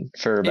fun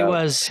for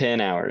about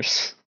 10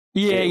 hours.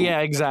 Yeah,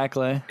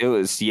 exactly. It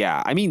was,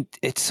 I mean,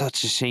 it's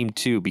such a shame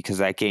too, because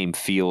that game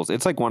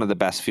it's like one of the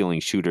best feeling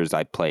shooters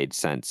I played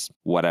since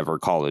whatever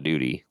Call of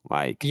Duty.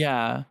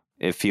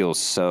 It feels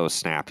so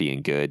snappy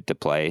and good to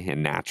play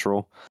and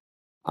natural.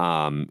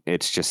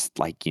 It's just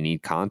like you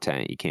need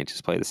content. You can't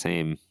just play the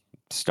same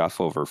stuff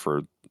over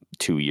for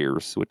 2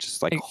 years, which is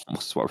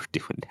almost what we're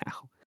doing now.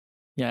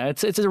 Yeah,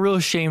 it's a real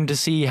shame to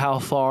see how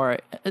far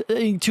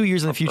 2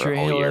 years in the future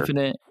Halo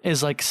Infinite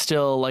is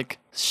still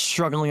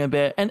struggling a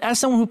bit. And as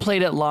someone who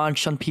played at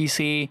launch on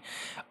PC,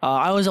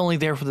 I was only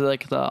there for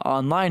the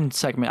online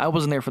segment. I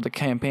wasn't there for the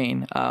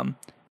campaign.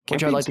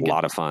 Which I'd like to a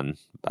lot of fun,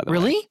 by the way.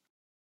 Really?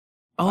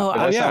 Oh,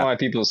 that's not why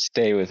people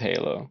stay with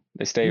Halo.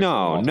 They stay.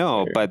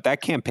 No, but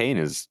that campaign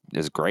is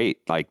great.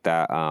 Like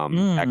that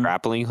that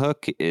grappling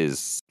hook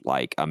is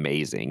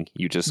amazing.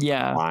 You just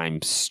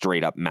climb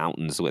straight up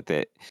mountains with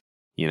it.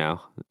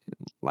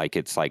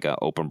 It's like an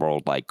open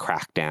world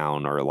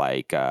Crackdown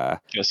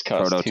or just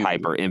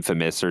Prototype or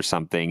Infamous or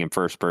something in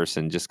first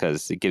person, just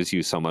because it gives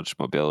you so much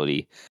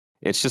mobility.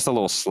 It's just a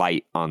little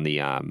slight on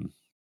the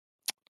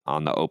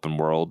open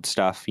world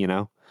stuff.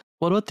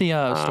 What about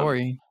the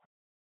story?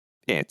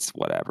 It's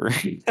whatever.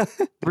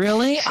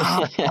 Really?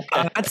 Oh,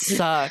 that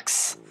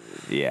sucks.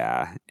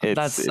 Yeah.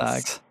 That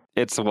sucks.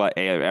 It's what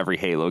every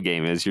Halo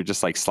game is. You're just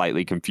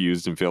slightly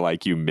confused and feel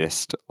like you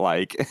missed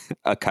a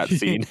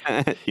cutscene,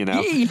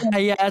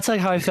 Yeah, that's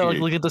how I felt.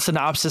 Look at the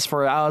synopsis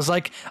for it. I was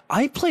like,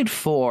 I played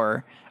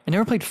 4. I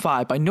never played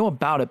 5. I know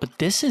about it, but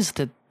this is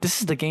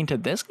the game to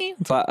this game?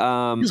 But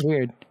it's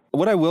weird.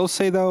 What I will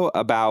say though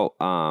about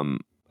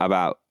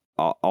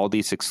all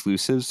these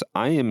exclusives,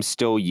 I am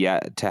still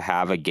yet to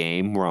have a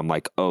game where I'm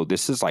like, oh,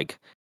 this is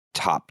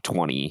top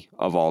 20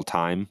 of all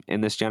time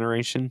in this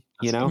generation,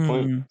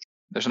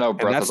 There's no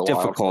Breath of the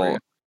difficult. Wild.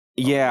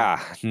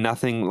 Yeah,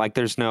 nothing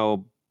there's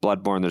no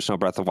Bloodborne, there's no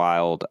Breath of the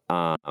Wild.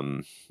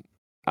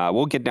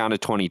 We'll get down to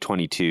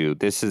 2022.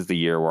 This is the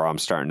year where I'm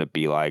starting to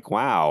be like,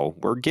 wow,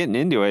 we're getting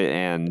into it,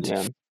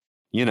 and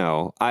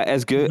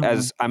as good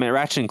as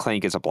Ratchet and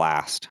Clank is a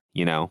blast,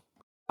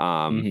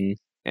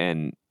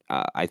 and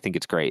I think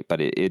it's great,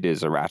 but it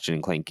is a Ratchet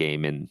and Clank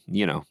game, and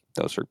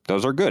those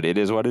are good. It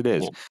is what it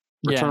is.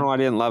 Returnal I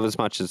didn't love as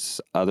much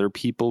as other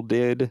people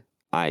did.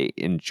 I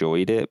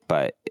enjoyed it,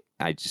 but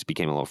I just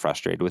became a little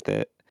frustrated with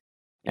it.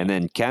 And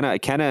then Kenna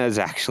is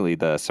actually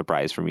the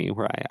surprise for me,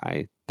 where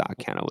I thought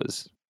Kenna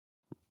was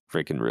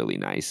freaking really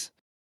nice.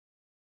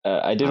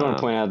 I did want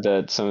to point out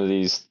that some of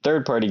these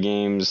third-party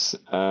games,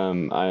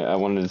 I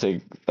wanted to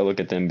take a look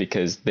at them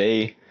because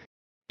they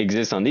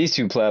exist on these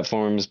two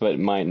platforms, but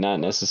might not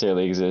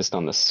necessarily exist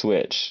on the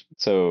Switch.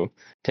 So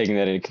taking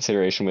that into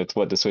consideration with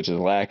what the Switch is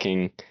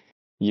lacking,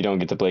 you don't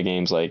get to play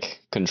games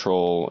like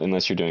Control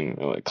unless you're doing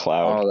like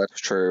Cloud. Oh, that's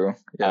true.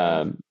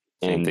 Yeah.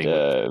 Same And thing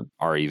with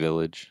RE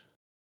Village.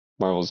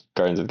 Marvel's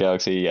Guardians of the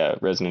Galaxy, yeah,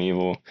 Resident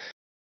Evil.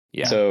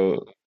 Yeah.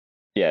 So,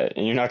 yeah,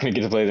 and you're not going to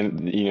get to play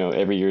them,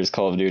 every year's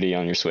Call of Duty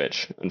on your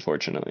Switch,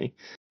 unfortunately.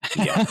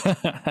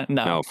 Yeah.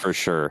 No, for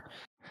sure.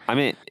 I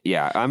mean,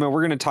 we're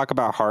going to talk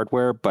about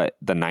hardware, but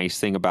the nice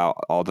thing about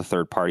all the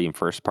third party and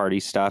first party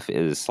stuff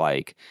is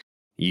like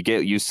you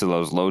get used to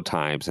those load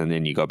times, and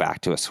then you go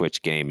back to a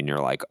Switch game and you're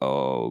like,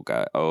 oh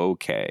god,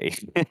 okay.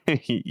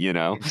 You're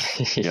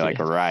like,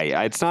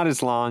 right. It's not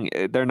as long.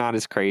 They're not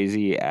as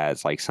crazy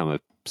as like some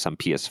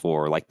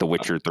PS4, like The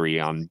Witcher 3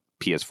 on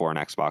PS4 and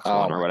Xbox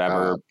One or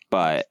whatever. God.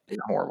 but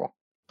Horrible.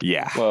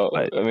 Yeah. Well,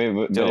 but I mean,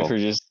 but if you're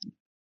just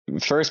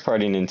first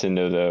party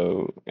Nintendo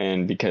though,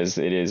 and because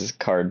it is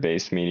card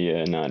based media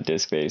and not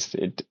disc based,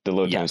 the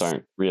load times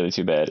aren't really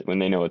too bad when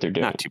they know what they're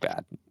doing. Not too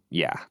bad.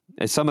 Yeah.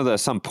 And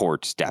some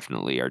ports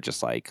definitely are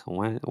just like,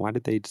 why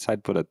did they decide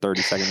to put a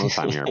 30-second load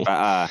time here?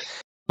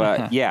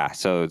 But yeah,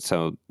 so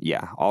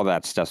yeah, all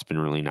that stuff's been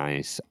really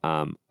nice.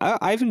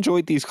 I've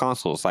enjoyed these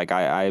consoles. Like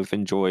I've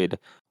enjoyed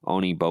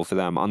owning both of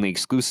them. On the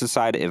exclusive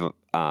side, if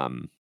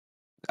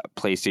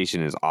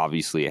PlayStation is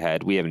obviously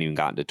ahead. We haven't even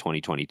gotten to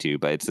 2022,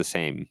 but it's the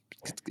same.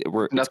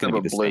 It's Nothing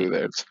but blue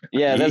there.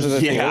 Yeah, that's the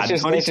thing. Yeah,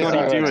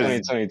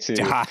 2022 is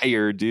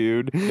dire,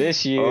 dude.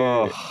 This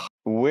year,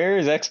 where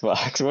is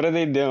Xbox? What are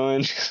they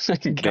doing?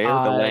 They're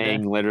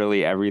delaying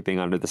literally everything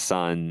under the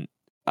sun.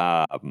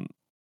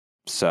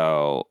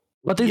 So,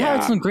 but they've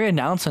had some great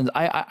announcements.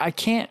 I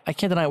can't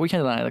deny. We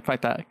can't deny the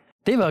fact that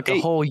they have like a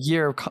whole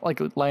year of like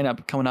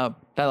lineup coming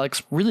up that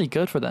looks really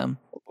good for them.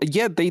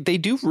 Yeah, they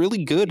do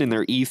really good in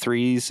their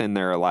E3s, and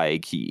they're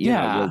like, you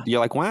know, you're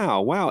like,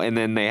 wow, and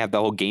then they have the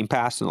whole Game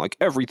Pass, and like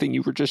everything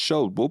you were just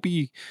showed will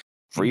be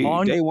free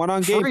day one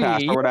on Game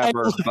Pass or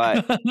whatever.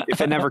 But if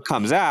it never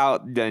comes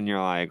out, then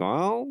you're like,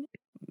 well,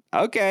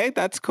 okay,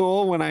 that's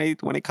cool when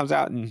it comes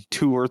out in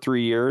 2 or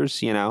 3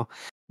 years, you know.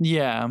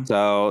 Yeah.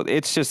 So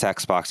it's just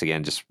Xbox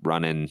again, just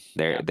running.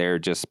 They're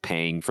just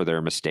paying for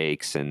their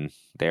mistakes, and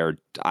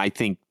I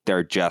think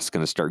they're just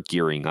going to start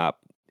gearing up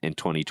in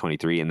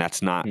 2023, and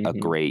that's not a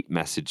great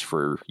message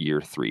for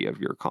year 3 of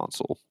your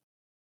console.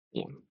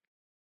 Yeah.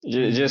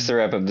 Just to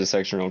wrap up this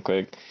section real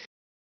quick,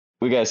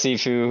 we got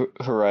Sifu,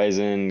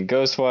 Horizon,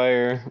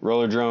 Ghostwire,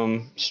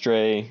 Rollerdrome,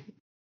 Stray.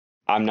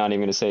 I'm not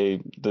even going to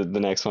say the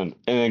next one,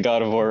 and then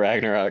God of War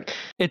Ragnarok.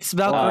 It's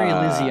Valkyrie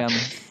Elysium.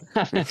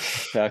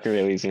 Valkyrie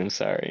Elysium.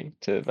 Sorry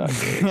to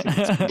Valkyrie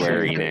Elysium.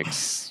 Square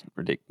Enix.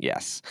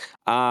 Yes.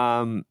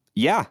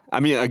 Yeah. I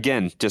mean,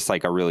 again, just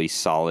like a really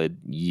solid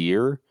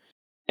year.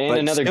 And but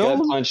another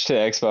gut punch to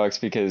Xbox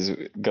because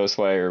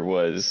Ghostwire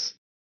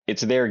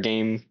it's their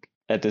game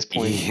at this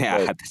point.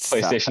 Yeah, but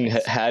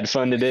PlayStation had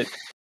funded it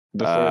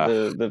before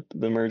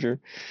the merger.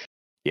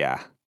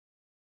 Yeah.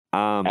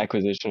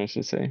 Acquisition, I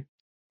should say.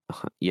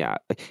 Yeah.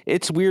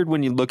 It's weird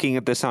when you're looking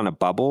at this on a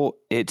bubble.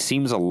 It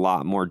seems a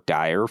lot more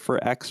dire for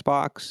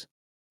Xbox,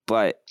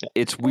 but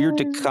it's weird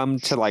to come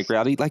to like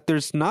reality. Like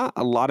there's not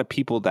a lot of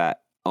people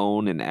that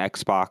own an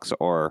Xbox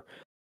or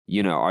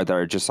are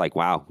there just like,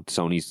 wow,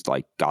 Sony's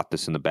like got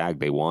this in the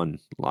bag. They won.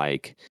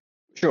 Like,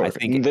 sure. I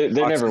think there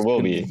never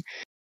will be.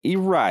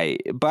 You're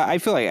right. But I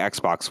feel like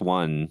Xbox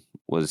One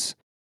was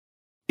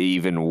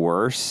even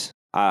worse.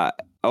 No,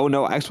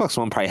 Xbox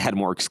One probably had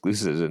more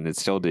exclusives and it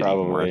still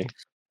didn't work.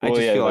 I just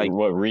feel like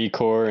what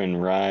Recore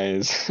and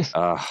Rise.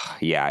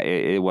 Yeah,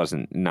 it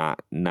wasn't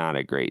not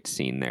a great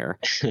scene there.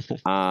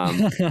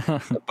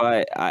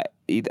 But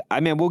I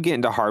mean, we'll get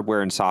into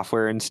hardware and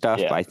software and stuff.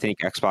 Yeah. But I think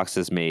Xbox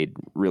has made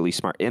really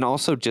smart, and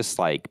also just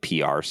like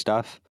PR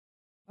stuff.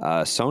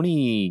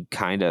 Sony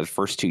kind of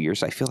first 2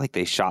 years, I feel like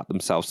they shot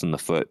themselves in the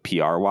foot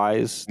PR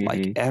wise,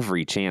 like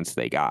every chance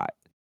they got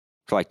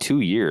for like 2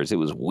 years. It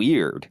was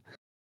weird.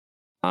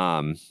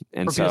 And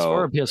for PS4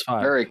 or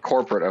PS5, very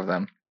corporate of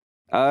them.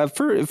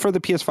 For the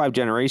PS5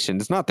 generation,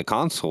 it's not the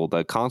console.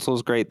 The console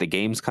is great. The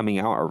games coming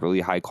out are really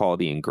high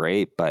quality and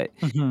great, but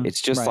it's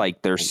just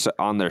like they're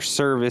on their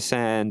service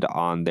end,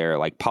 on their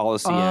like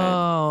policy end.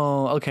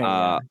 Oh, okay.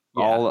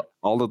 All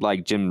of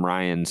like Jim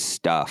Ryan's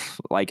stuff.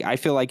 Like I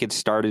feel like it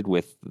started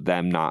with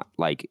them not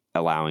like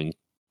allowing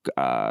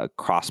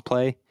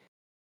crossplay,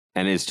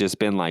 and it's just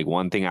been like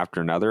one thing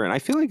after another. And I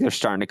feel like they're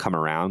starting to come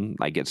around,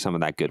 like get some of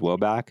that goodwill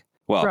back.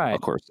 Well,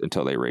 of course,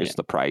 until they raise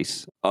the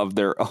price of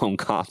their own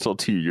console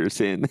 2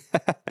 years in.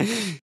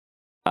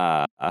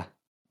 But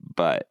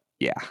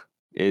yeah,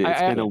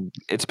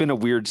 it's been a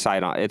weird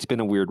side on. It's been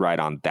a weird ride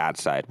on that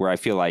side where I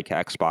feel like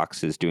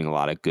Xbox is doing a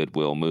lot of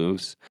goodwill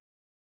moves.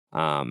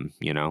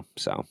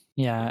 So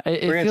Yeah,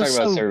 We're gonna talk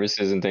about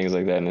services and things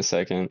like that in a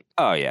second.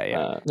 oh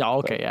yeah. Oh,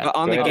 okay, yeah. But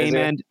on Go the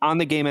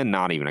ahead, game end,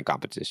 not even a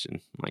competition.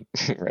 Like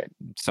Right.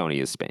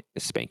 Sony is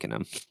spanking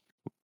them.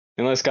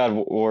 Unless God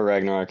War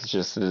Ragnarok is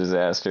just a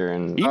disaster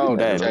and Even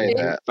then, don't say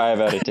that. 5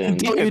 out of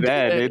 10. even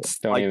then, it's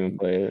Don't like even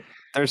play it.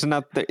 there's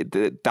enough.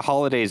 The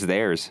holiday's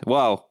theirs.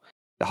 Well,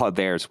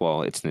 theirs.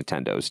 Well, it's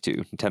Nintendo's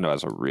too. Nintendo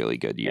has a really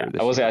good year. This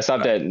I will say year. I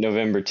stopped at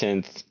November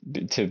 10th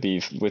to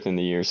be within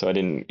the year, so I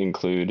didn't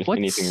include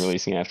anything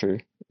releasing after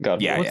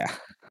God War. Yeah.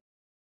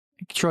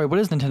 Troy, what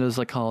is Nintendo's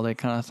like holiday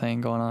kind of thing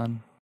going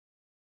on?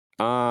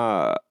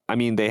 I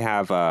mean, they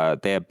have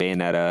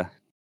Bayonetta.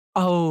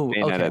 Oh,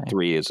 Bayonetta okay.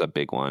 3 is a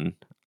big one.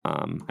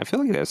 I feel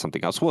like there's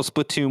something else. Well,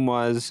 Splatoon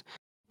was,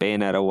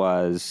 Bayonetta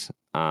was.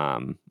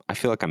 I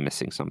feel like I'm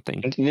missing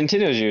something.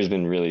 Nintendo's year has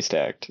been really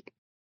stacked.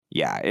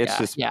 Yeah,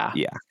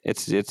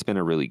 it's been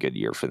a really good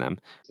year for them.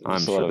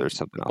 I'm sure there's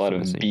something else. A lot of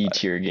missing, B but-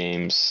 tier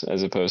games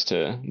as opposed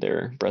to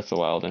their Breath of the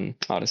Wild and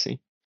Odyssey.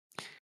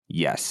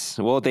 Yes.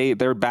 Well,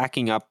 they're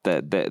backing up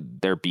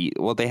their beat.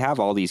 Well, they have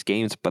all these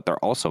games, but they're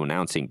also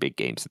announcing big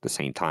games at the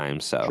same time.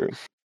 So True.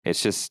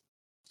 it's just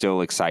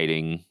still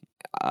exciting.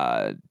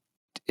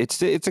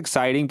 It's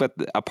exciting, but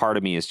a part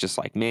of me is just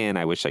like, man,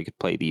 I wish I could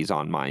play these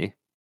on my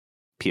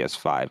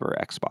PS5 or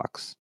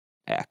Xbox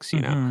X.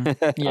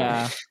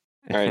 Yeah.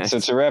 All right, so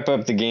to wrap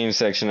up the game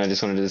section, I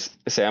just wanted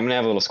to say I'm gonna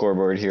have a little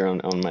scoreboard here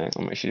on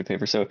my sheet of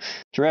paper. So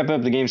to wrap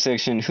up the game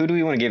section, who do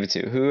we want to give it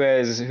to? Who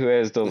has the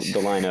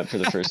lineup for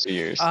the first 2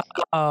 years? I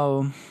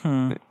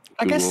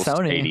guess Google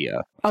Sony.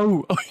 Stadia.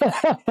 Oh.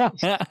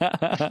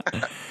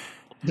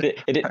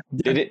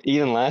 Did it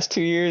even last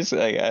 2 years?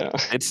 Like, I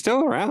don't. It's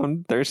still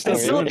around. They're still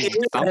It's doing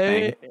still-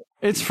 something.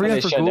 It's free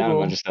They for shut down a Google.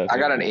 bunch of stuff. I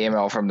got an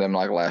email from them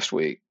like last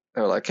week.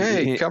 They were like,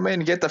 "Hey, come in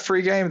and get the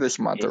free game this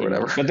month or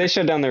whatever." But they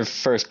shut down their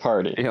first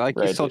party. You're like,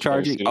 you're right? still Their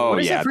charging? studio. Oh, What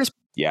is yeah. the first?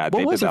 Yeah, What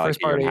they was did the that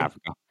first like a year and a party? half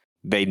ago.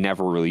 They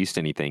never released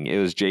anything. It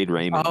was Jade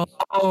Raymond,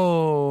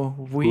 Oh,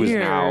 who is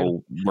weird.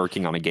 now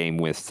working on a game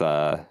with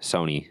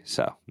Sony.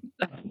 So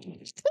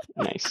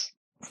Nice.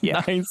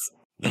 Yeah. Nice.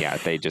 yeah,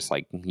 they just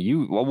like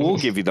we'll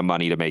give you the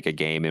money to make a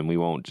game, and we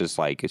won't just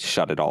like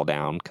shut it all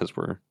down because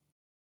we're All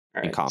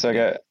right. So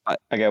incompetent.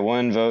 I got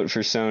one vote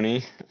for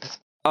Sony.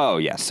 Oh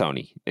yeah,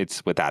 Sony.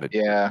 It's without it.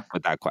 Yeah.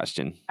 Without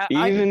question.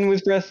 Even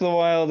with Breath of the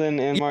Wild and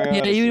Mario Yeah,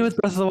 Odyssey. even with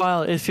Breath of the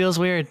Wild, it feels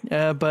weird.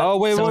 But Oh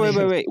wait.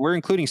 Sony- We're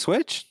including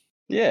Switch.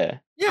 Yeah.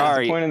 Yeah.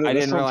 Sorry, Point of the, I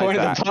that's didn't the realize point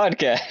that. of the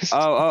podcast.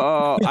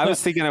 Oh! I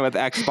was thinking of with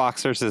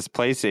Xbox versus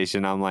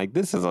PlayStation. I'm like,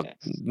 this is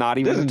not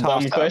even This is a a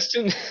dumb toss-up.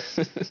 question.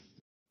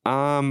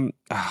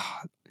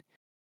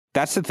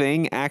 That's the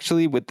thing.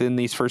 Actually, within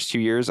these first 2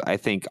 years, I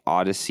think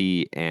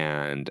Odyssey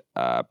and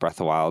Breath of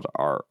the Wild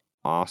are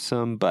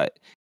awesome, but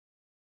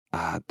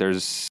I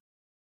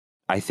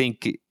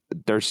think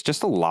there's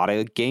just a lot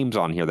of games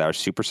on here that are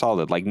super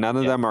solid. Like none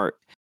of them are.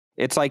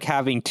 It's like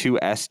having 2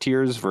 S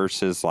tiers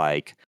versus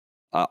like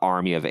an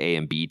army of A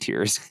and B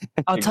tiers.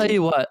 I'll tell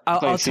you what. I'll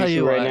tell Sifu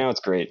you right what. now.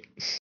 It's great.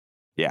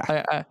 Yeah,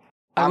 I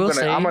I'm will gonna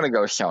say,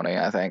 go Sony.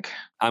 I think.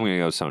 I'm gonna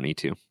go Sony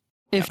too.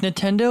 if I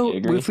Nintendo,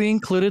 agree. if we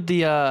included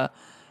the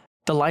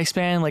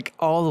lifespan like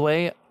all the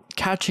way,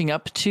 catching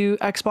up to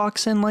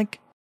Xbox and like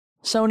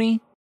Sony,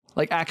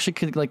 like actually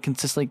could like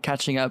consistently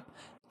catching up,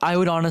 I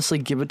would honestly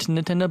give it to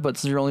Nintendo. But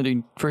since you're only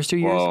doing first 2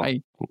 years, Well,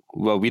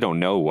 Well, we don't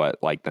know what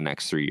like the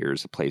next 3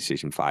 years of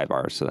PlayStation 5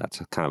 are, so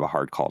that's kind of a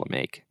hard call to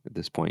make at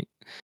this point.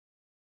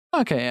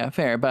 okay, yeah,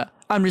 fair. But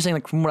I'm just saying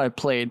like from what I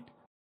played.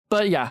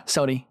 But yeah,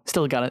 Sony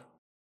still got it.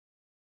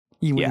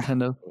 You Yeah.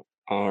 Nintendo.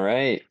 All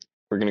right.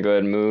 We're going to go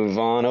ahead and move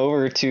on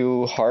over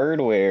to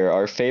hardware,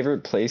 our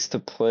favorite place to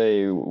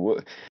play.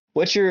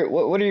 What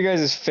are your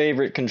guys'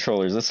 favorite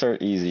controllers? Let's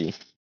start easy.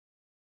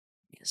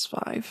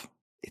 PS5.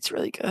 It's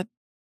really good.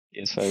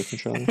 PS5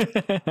 controller.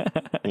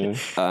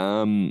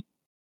 Yeah.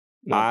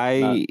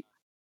 No,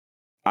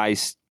 I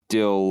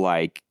still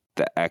like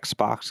the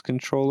Xbox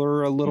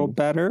controller a little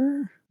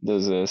better.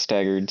 those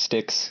staggered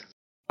sticks.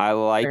 I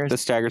like There's- the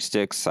stagger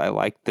sticks. I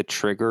like the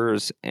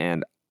triggers,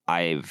 and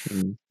I've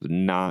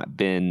not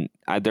been.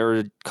 There are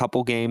a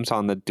couple games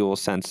on the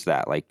DualSense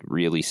that like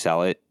really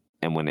sell it,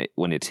 and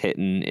when it's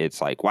hitting,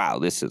 it's like, wow,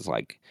 this is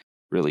like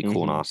really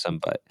cool and Mhm. awesome.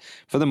 But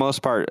for the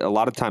most part, a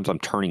lot of times I'm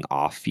turning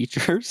off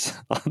features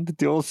on the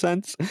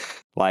DualSense.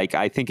 Like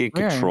I think in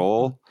Yeah.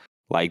 Control,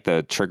 like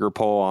the trigger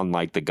pull on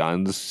like the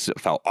guns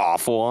felt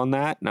awful on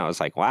that, and I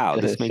was like, wow,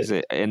 this makes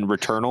it. In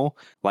Returnal,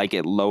 like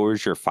it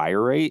lowers your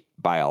fire rate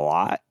by a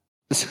lot.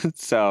 So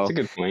That's a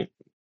good point.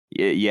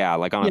 yeah,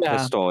 like on a Yeah.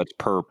 pistol, it's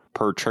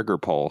per trigger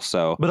pull.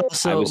 So But I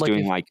also, was like,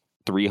 doing if- like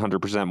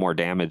 300% more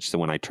damage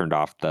than when I turned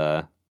off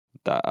the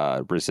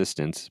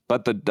resistance.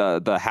 But the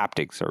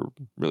haptics are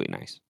really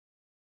nice.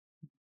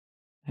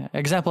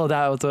 example of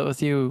that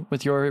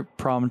with your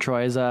problem,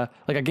 Troy, is like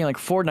a game like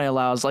Fortnite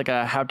allows like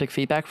a haptic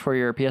feedback for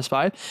your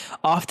PS5.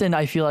 Often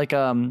I feel like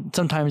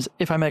sometimes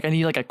if I'm like I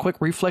need like a quick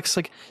reflex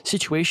like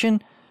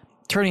situation,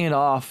 turning it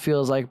off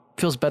feels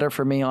better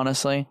for me,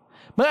 honestly.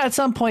 But at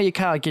some point you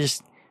kind of like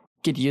just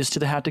get used to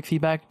the haptic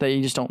feedback that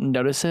you just don't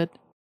notice it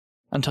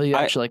until you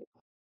I- actually like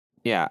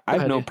Yeah, I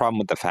have ahead, no dude. problem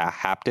with the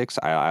haptics.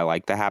 I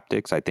like the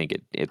haptics. I think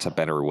it's a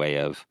better way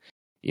of,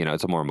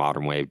 it's a more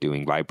modern way of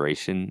doing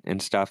vibration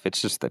and stuff.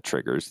 It's just the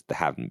triggers that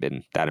haven't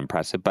been that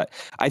impressive. But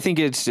I think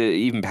it's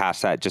even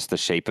past that, just the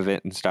shape of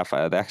it and stuff.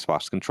 The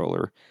Xbox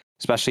controller,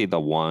 especially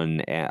the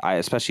one,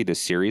 especially the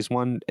Series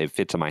one, it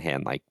fits in my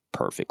hand like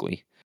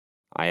perfectly.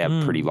 I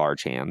have pretty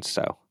large hands,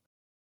 so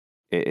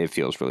it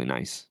feels really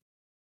nice.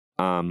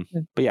 But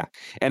yeah,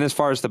 and as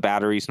far as the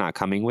batteries not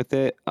coming with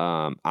it,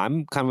 I'm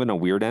kind of in a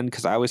weird end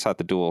because I always thought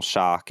the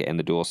DualShock and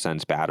the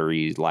DualSense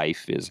battery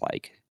life is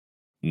like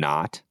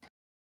not.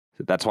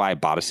 That's why I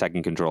bought a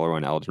second controller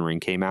when Elden Ring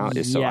came out,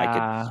 is so I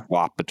could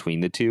swap between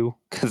the two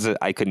because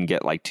I couldn't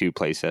get like 2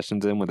 play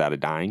sessions in without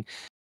it dying.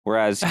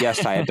 Whereas,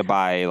 yes, I had to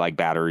buy like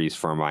batteries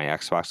for my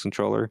Xbox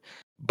controller,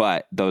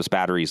 but those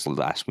batteries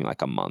last me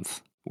like a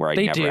month where I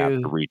never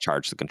have to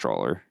recharge the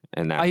controller.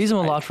 And I use them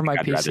a lot for my I'd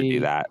PC. rather do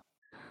that.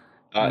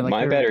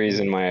 My batteries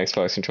in my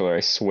Xbox controller,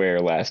 I swear,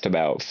 last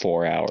about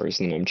 4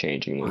 hours, and I'm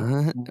changing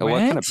them.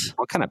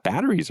 What kind of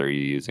batteries are you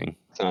using?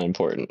 It's not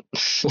important.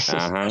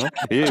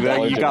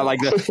 Yeah,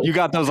 you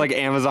got those like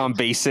Amazon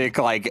Basic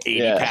like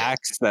 80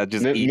 packs that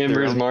just eat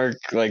Members through. Mark,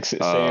 like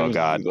Sam's,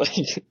 God, like,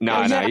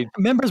 no.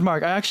 Members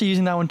Mark. I'm actually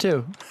using that one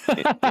too.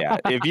 Yeah,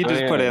 if you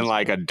just put in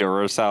like a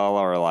Duracell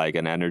or like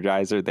an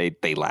Energizer,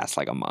 they last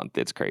like a month.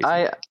 It's crazy.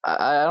 I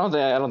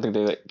don't think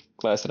they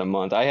lasted a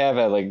month. I have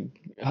like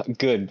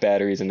good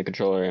batteries in the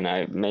controller, and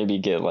I maybe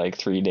get like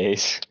 3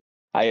 days.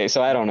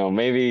 So I don't know.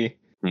 Maybe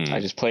I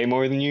just play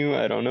more than you.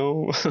 I don't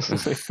know.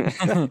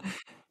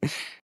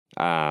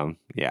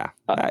 Yeah.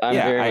 I'm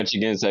very much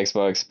against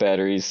Xbox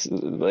batteries.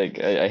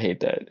 Like I hate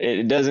that.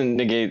 It doesn't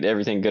negate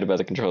everything good about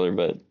the controller,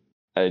 but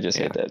I just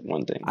hate that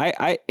one thing.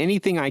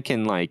 Anything I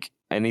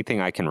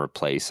can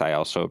replace, I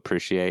also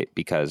appreciate,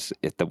 because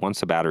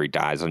once the battery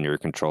dies on your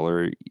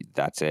controller,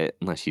 that's it,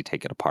 unless you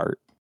take it apart.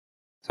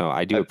 So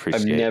I do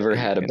appreciate. I've never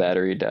had a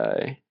battery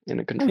die in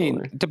a controller. I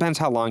mean, it depends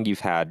how long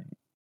you've had.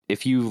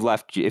 If you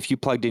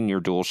plugged in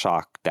your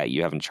DualShock that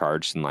you haven't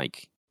charged in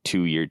like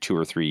 2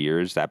 or 3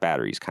 years, that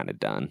battery's kind of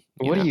done.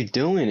 What are you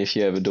doing if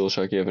you have a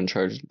DualShock you haven't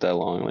charged that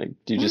long? Like,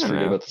 do you just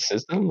forget about the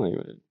system? Like,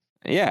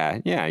 yeah.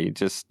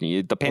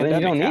 The pandemic.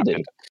 You don't need happened.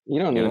 it. You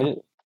don't need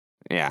it.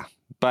 Yeah,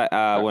 but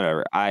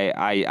whatever.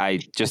 I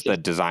just the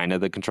design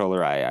of the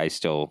controller. I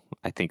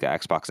think the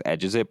Xbox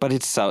edges it, but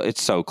it's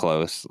so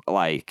close.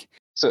 Like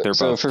they're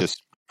both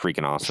just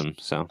freaking awesome.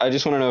 So I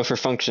just want to know, for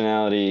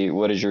functionality,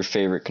 what is your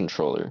favorite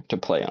controller to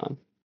play on?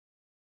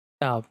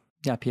 Oh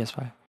yeah,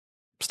 PS5.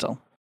 Still.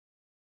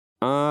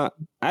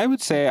 I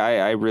would say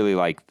I really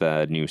like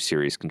the new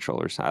Series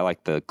controllers. I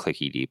like the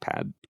clicky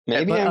D-pad.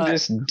 Maybe I'm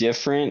just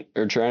different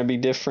or trying to be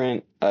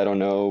different. I don't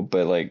know,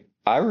 but like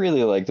I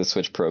really like the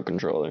Switch Pro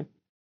controller.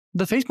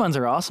 The face buttons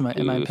are awesome,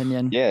 in my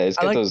opinion. Yeah, it's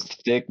got those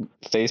thick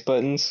face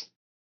buttons.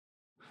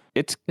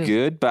 It's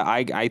good, but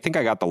I think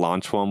I got the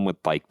launch one with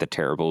like the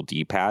terrible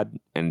D-pad,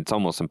 and it's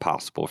almost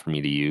impossible for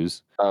me to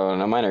use. Oh,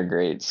 no, mine are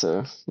great.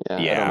 So yeah.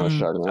 I don't know what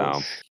you're talking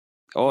about.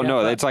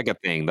 No, it's like a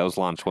thing. Those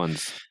launch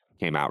ones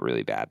came out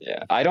really bad.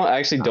 Yeah, I don't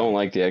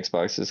like the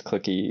Xbox's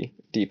clicky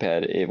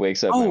D-pad. It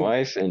wakes up my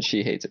wife, and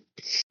she hates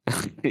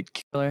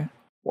it.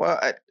 Well,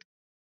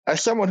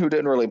 as someone who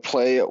didn't really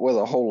play with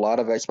a whole lot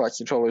of Xbox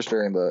controllers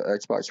during the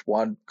Xbox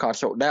One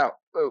console, now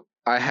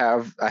I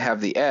have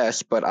the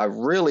S, but I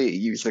really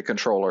use the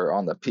controller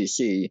on the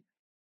PC.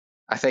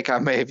 I think I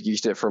may have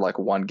used it for like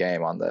one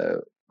game on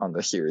the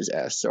Series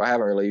S, so I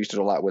haven't really used it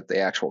a lot with the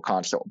actual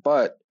console.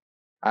 But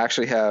I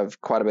actually have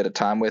quite a bit of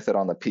time with it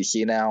on the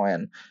PC now,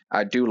 and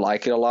I do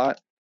like it a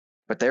lot.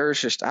 But there's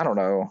just, I don't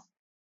know.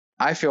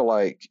 I feel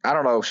like, I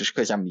don't know, it's just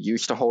because I'm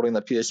used to holding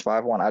the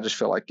PS5 one. I just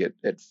feel like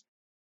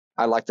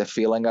I like the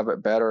feeling of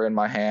it better in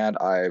my hand.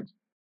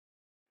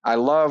 I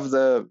love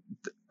the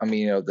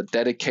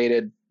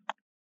dedicated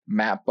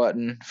map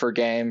button for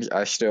games.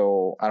 I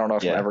don't know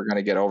if I'm ever going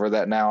to get over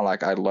that now.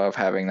 Like, I love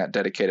having that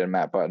dedicated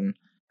map button.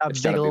 It's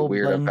going to be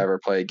weird if I ever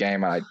play a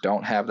game and I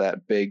don't have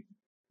that big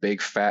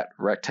fat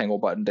rectangle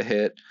button to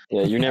hit.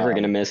 Yeah, you're never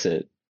going to miss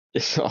it.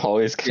 It's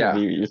always going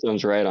to be, your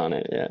thumb's right on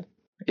it. Yeah.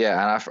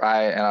 Yeah,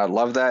 and I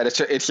love that.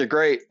 It's a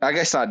great, I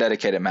guess, not a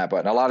dedicated map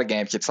button. A lot of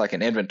games it's like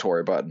an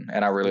inventory button,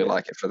 and I really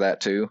like it for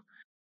that too.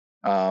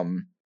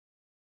 And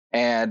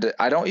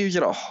I don't use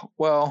it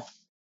I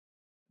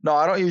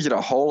don't use it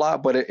a whole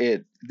lot, but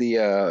the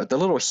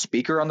little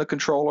speaker on the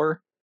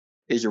controller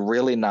is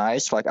really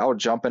nice. Like, I'll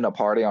jump in a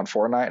party on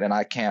Fortnite and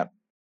I can't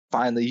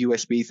find the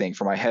USB thing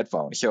for my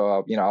headphones.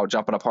 So I'll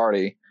jump in a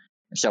party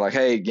and say like,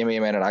 "Hey, give me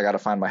a minute, I got to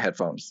find my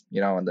headphones,"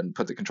 and then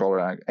put the controller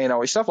on.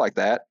 Stuff like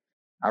that.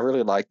 I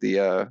really like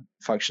the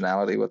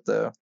functionality with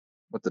the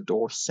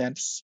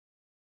DualSense.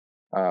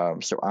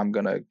 So I'm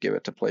gonna give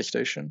it to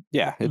PlayStation.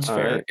 Yeah, it's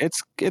fair. Right.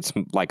 It's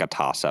like a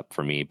toss up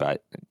for me,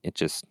 but it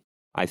just,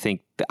 I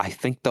think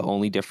the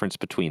only difference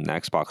between the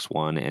Xbox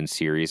One and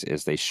Series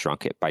is they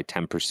shrunk it by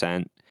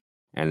 10%,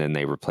 and then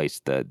they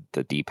replaced the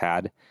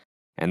D-pad.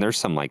 And there's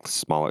some like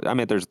smaller,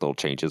 there's little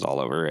changes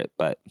all over it,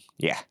 but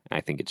yeah,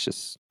 I think it's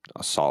just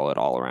a solid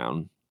all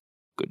around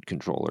good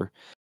controller.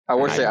 I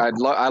will And say I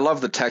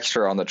love the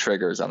texture on the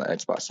triggers on the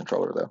Xbox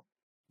controller though.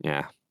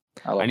 Yeah.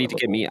 I need to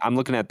get me. I'm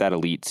looking at that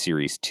Elite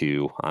Series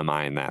 2. I'm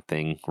eyeing that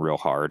thing real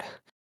hard.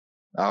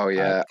 Oh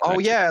yeah. That just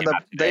And came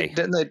out today.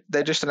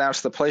 they just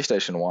announced the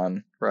PlayStation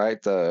one, right?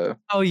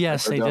 Oh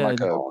yes, they're they doing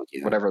did. like a Oh,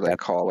 yeah. whatever they That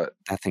call it.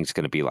 that thing's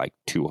gonna be like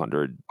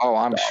 $200. Oh,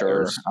 I'm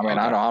sure. I mean,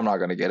 Oh, I know I'm not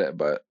gonna get it,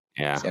 but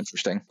Yeah, it's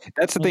interesting.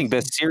 that's the thing.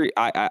 The series,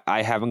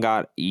 I haven't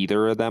got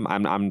either of them.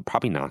 I'm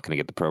probably not gonna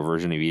get the pro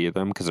version of either of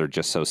them because they're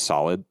just so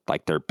solid,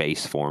 like their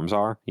base forms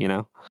are. You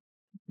know.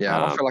 Yeah, I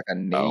don't feel like I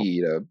so-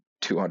 need a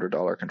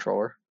 $200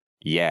 controller.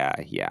 Yeah,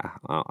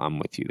 I'm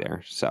with you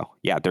there. So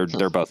yeah, they're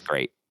both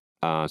great.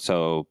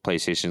 So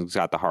PlayStation's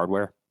got the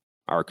hardware,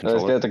 our It's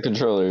controller. got the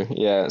controller.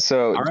 Yeah.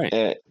 So All right.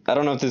 I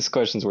don't know if this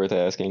question's worth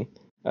asking.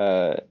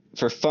 For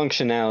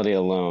functionality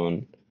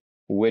alone,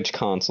 which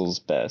console's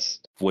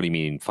best? What do you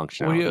mean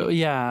functionality?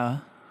 Yeah.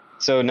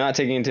 So not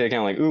taking into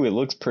account like, ooh, it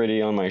looks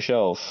pretty on my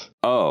shelf.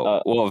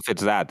 Oh, well, if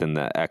it's that, then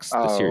the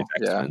Series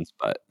X yeah. wins.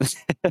 But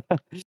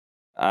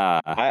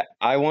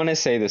I want to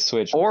say the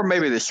Switch Or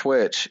maybe the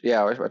Switch.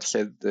 Yeah, I was about to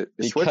say the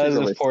Switch is because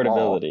really of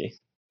portability.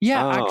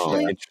 Yeah, oh,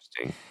 actually,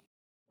 interesting.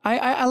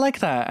 I like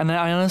that, and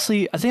I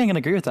honestly, I think I can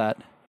agree with that.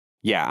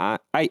 Yeah,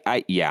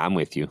 I'm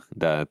with you.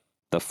 The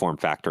form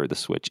factor of the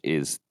Switch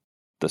is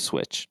the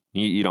Switch.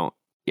 You don't.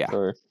 Yeah.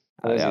 Or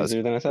that was Yeah,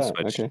 easier than I the thought.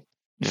 Switch. Okay.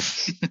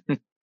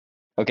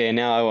 Okay,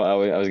 now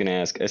I was going to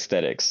ask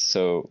aesthetics.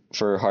 So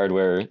for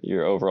hardware,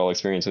 your overall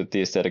experience with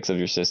the aesthetics of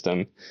your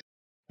system,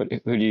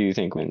 who do you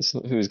think wins?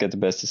 Who's got the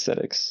best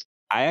aesthetics?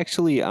 I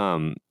actually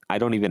I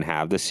don't even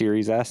have the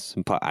Series S,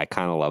 but I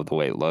kind of love the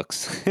way it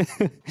looks.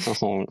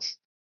 Oh,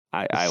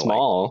 I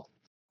small.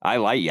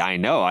 I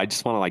know. I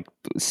just want to like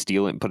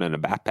steal it and put it in a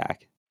backpack.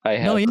 I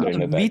have No, yeah, put it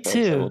in a me backpack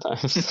too. several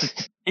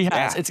times.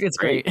 Yeah, it's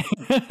great.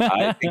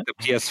 I think the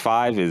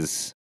PS5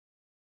 is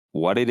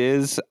what it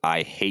is.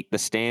 I hate the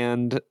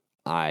stand.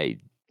 I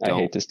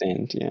hate the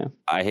stand. Yeah.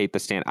 I hate the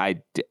stand.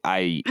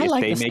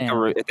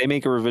 If they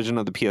make a revision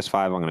of the PS5,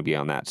 I'm going to be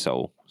on that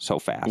so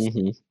fast.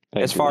 Mm-hmm.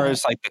 As far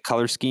as like the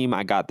color scheme,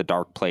 I got the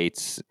dark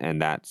plates,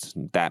 and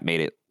that made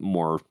it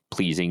more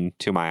pleasing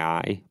to my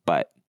eye.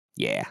 But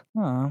yeah,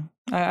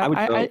 I would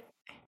go.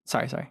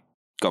 Sorry.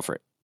 Go for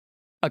it.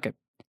 Okay,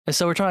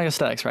 so we're talking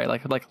aesthetics, right?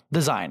 Like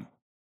design.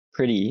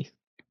 Pretty.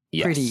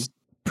 Yes.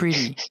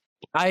 Pretty.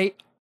 I'm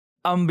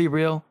gonna be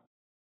real.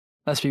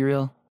 Let's be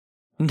real.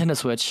 Nintendo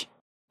Switch.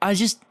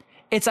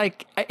 It's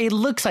like it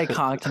looks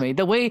iconic to me.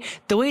 The way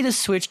the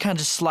Switch kind of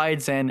just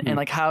slides in and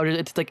like how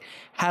it's like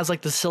has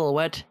like the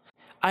silhouette.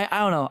 I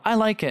don't know. I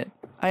like it.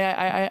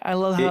 I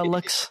love how it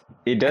looks.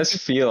 It does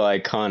feel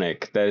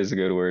iconic. That is a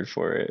good word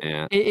for it.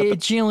 Yeah.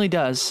 It genuinely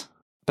does.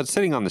 But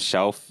sitting on the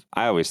shelf,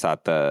 I always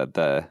thought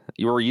the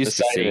you were used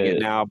to seeing it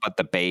now, but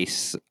the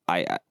base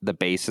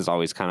is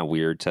always kind of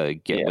weird to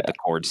get with the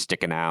cord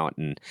sticking out,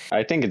 and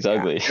I think it's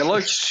ugly. It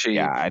looks cheap.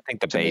 Yeah, I think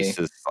the base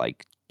is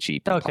like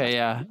cheap. Okay,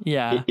 yeah.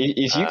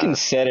 If you can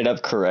set it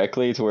up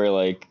correctly to where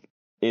like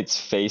it's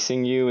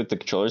facing you with the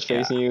controllers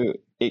facing you,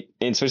 and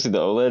especially the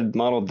OLED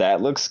model,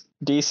 that looks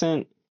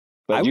decent.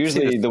 But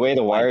usually the way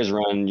the wires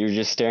run, you're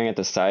just staring at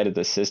the side of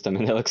the system,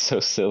 and it looks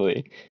so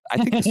silly. I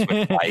think the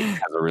Switch Lite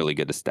has a really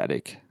good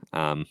aesthetic.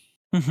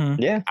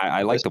 Yeah,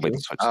 I like the way the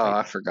Switch. Oh, Lite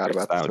I forgot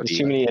about that. There's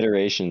too many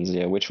iterations.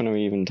 Yeah, which one are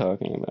we even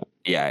talking about?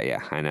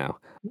 Yeah, I know.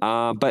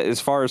 But as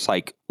far as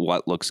like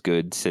what looks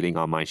good sitting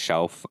on my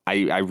shelf,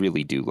 I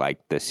really do like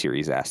the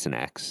Series S and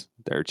X.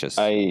 They're just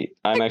I'm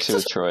actually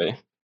with Troy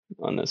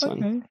on this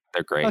one.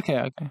 They're great.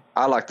 Okay.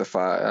 I like the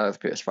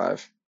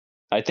PS5.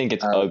 I think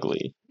it's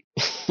ugly.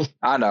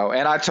 I know,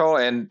 and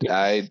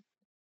I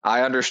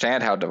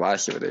understand how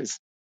divisive it is.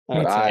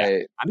 But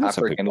I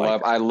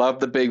freaking I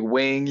love the big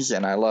wings,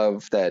 and I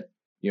love that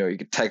you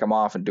can take them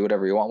off and do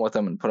whatever you want with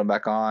them and put them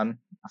back on.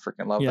 I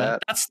freaking love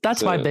that.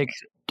 That's my big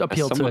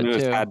appeal to it someone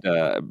who's too. had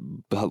to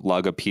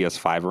lug a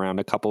PS5 around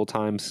a couple of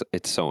times,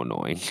 it's so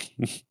annoying.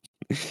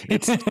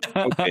 It's so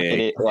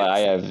big.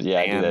 I do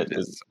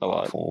that a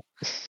lot. Awful.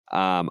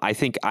 I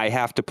think I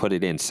have to put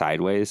it in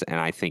sideways, and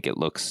I think it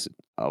looks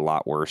a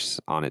lot worse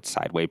on its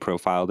sideways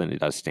profile than it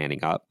does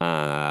standing up.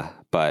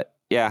 But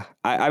yeah,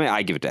 I mean,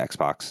 I give it to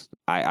Xbox.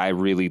 I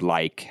really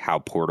like how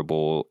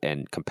portable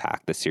and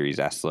compact the Series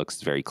S looks.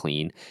 It's very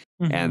clean.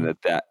 And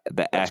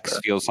the X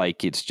feels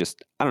like it's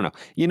just, I don't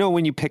know.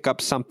 When you pick up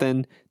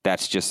something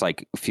that's just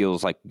like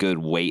feels like good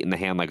weight in the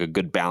hand, like a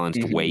good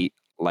balanced weight,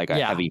 like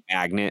a heavy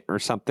magnet or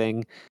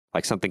something,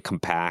 like something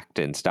compact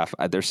and stuff.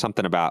 There's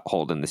something about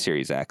holding the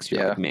Series X.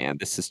 You're like, man,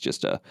 this is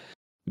just a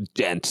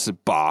dense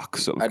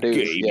box of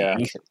gaming. Yeah.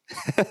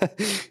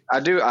 I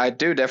do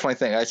definitely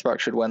think Xbox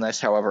should win this.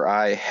 However,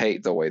 I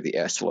hate the way the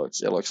S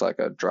looks. It looks like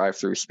a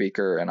drive-through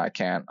speaker, and I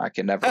can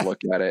never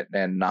look at it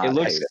and not hate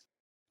it.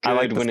 I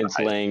like when it's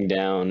laying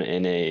down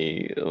in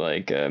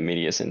a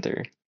media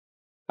center.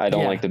 I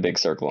don't like the big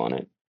circle on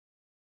it.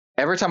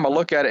 Every time I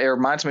look at it, it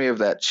reminds me of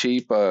that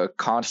cheap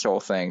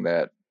console thing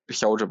that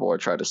Soulja Boy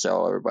tried to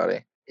sell everybody.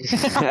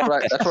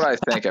 That's what I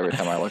think every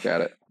time I look at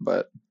it,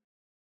 but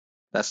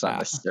that's not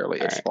necessarily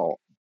its fault.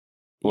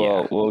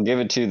 Well, we'll give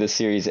it to the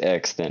Series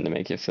X then to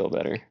make you feel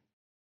better.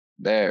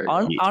 There you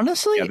go.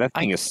 Honestly, Yeah, that I,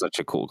 thing is such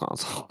a cool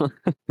console.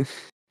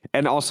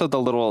 And also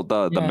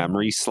the Yeah.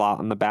 memory slot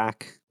on the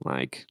back.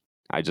 Like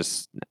I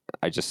just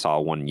saw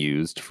one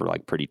used for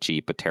like pretty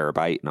cheap, a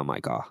terabyte, and I'm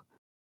like, oh,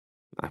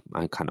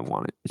 I kind of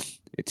want it.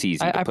 It's easy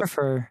to I put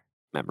prefer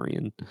memory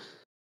in.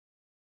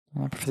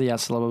 the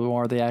S a little bit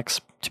more, the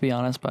X, to be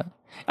honest. But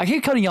I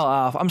keep cutting y'all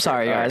off. I'm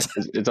sorry, All right, guys.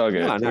 it's all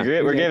good. No, no,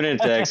 we're you're giving it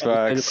to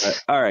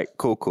Xbox. All right,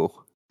 cool.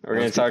 We're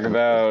gonna talk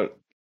about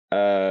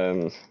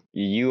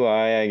UI,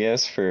 I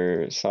guess,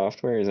 for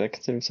software. Is that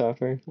considered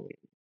software?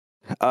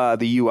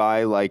 The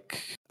UI,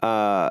 like,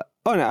 oh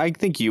no, I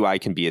think UI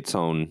can be its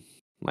own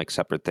like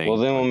separate thing. Well,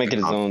 then we'll like make the it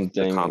its own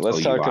the thing. console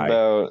Let's talk UI.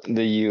 about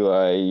the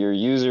UI, your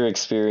user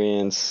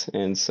experience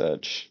and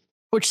such.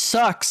 Which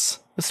sucks.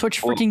 The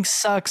Switch Well- freaking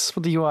sucks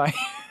with the UI.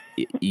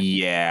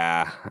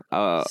 Yeah.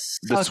 The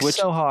Sucks Switch,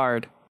 so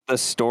hard. the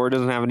store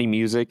doesn't have any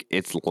music.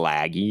 It's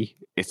laggy.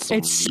 It's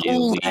It's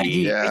really so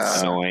laggy. Yeah.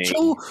 It's annoying.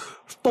 2,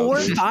 4,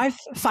 Okay. 5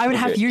 and a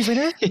half Okay. years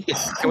later.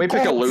 Can we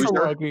pick a Oh, loser? so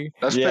laggy.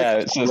 Let's Yeah,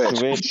 pick it's a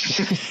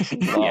Switch.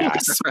 Yeah.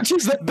 Switch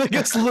is the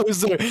biggest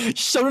loser.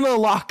 Showed in a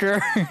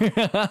locker.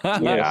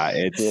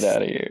 Yeah, Get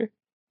out of here.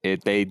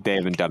 they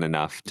haven't done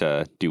enough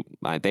to do.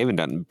 They haven't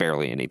done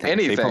barely anything. They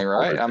Anything, put right?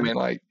 forward I to- mean,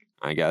 like,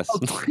 I guess.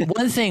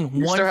 One thing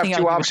you still have I'll two give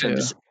it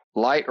options: to.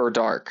 light or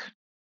dark.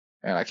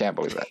 And I can't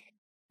believe that.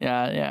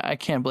 Yeah, I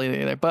can't believe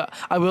it either. But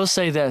I will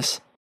say this: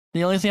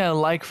 the only thing I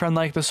like from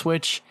like the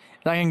Switch,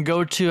 is I can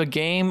go to a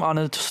game on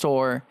a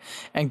store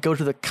and go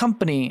to the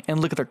company and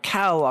look at their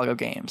catalog of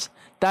games.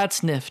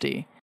 That's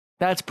nifty.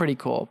 That's pretty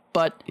cool.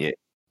 But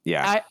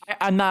Yeah.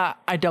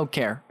 I don't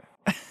care.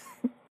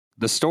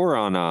 The store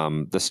on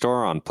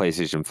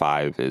PlayStation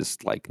 5 is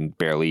like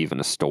barely even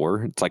a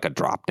store. It's like a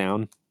drop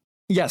down.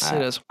 Yes,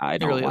 it is. I It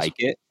don't really is. like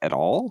it at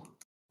all.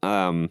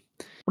 What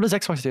does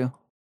Xbox do?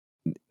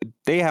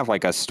 They have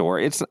like a store.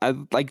 It's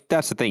like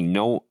that's the thing.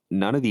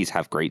 None of these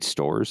have great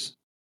stores.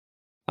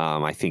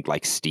 I think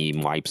like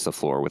Steam wipes the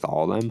floor with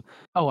all of them.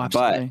 Oh,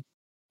 absolutely.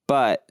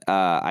 But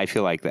I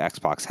feel like the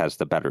Xbox has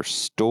the better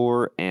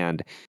store.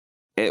 And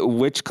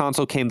which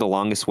console came the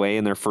longest way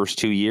in their first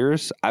 2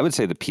 years? I would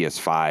say the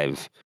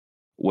PS5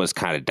 was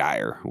kind of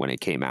dire when it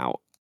came out.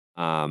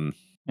 Yeah,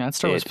 that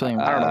store was playing.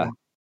 I don't know.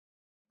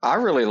 I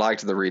really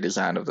liked the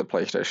redesign of the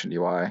PlayStation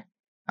UI.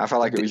 I felt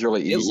like it was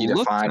really It easy to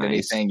looked find nice.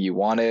 anything you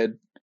wanted.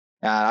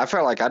 And I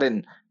felt like I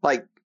didn't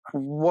like.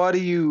 What do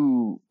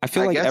you? I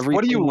feel like guess, what are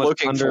everything you was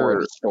looking for under- at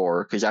the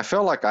store? Because I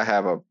feel like I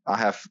have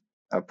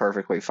a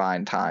perfectly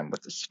fine time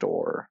with the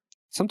store.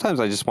 Sometimes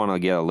I just want to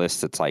get a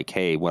list that's like,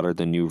 hey, what are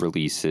the new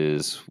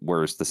releases?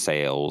 Where's the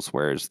sales?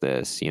 Where's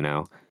this? You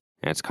know,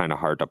 and it's kind of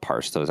hard to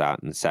parse those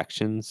out in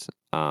sections.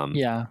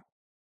 Yeah.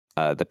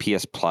 The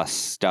PS Plus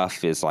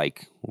stuff is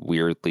like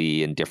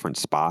weirdly in different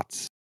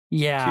spots.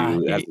 Yeah.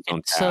 Too, as its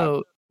own tab.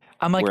 So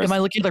I'm like, Whereas am I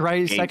looking at the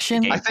right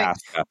section? Game I think- Pass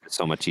stuff is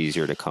so much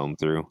easier to comb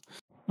through.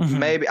 Mhm.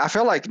 Maybe I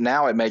feel like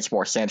now it makes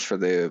more sense for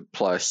the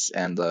Plus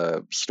and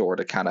the store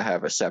to kind of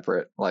have a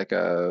separate, like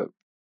a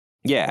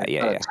Yeah.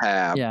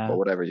 tab Yeah. or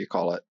whatever you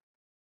call it.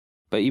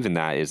 But even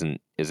that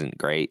isn't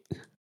great.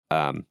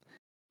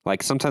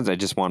 Like sometimes I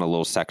just want a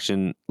little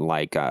section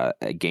like a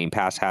Game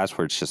Pass has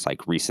where it's just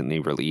like recently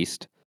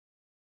released,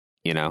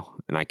 you know,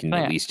 and I can Oh,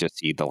 at yeah. least just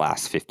see the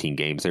last 15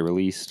 games they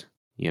released,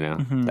 you know,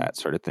 Mhm. that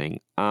sort of thing.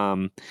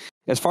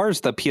 As far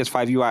as the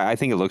PS5 UI, I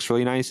think it looks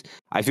really nice.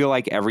 I feel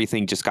like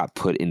everything just got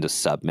put into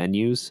sub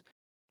menus,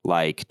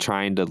 like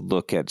trying to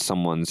look at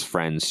someone's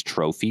friend's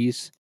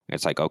trophies.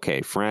 It's like,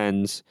 okay,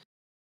 friends,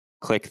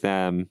 click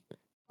them,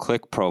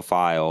 click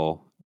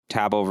profile,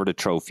 tab over to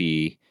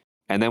trophy.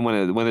 And then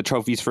when the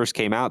trophies first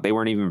came out, they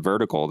weren't even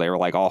vertical. They were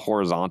like all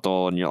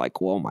horizontal, and you're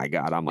like, "Oh my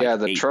god!" I'm like, Yeah,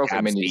 the 8 trophy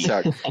tabs menu deep.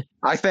 sucked.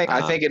 I think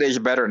it is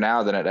better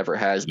now than it ever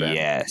has been.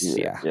 Yes,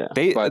 yeah. Yeah.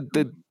 They've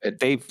It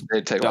they've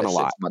take done like a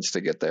lot. 6 months to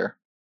get there.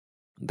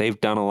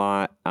 They've done a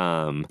lot.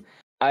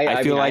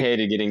 I feel like- I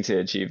hated getting to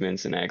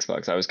achievements in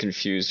Xbox. I was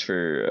confused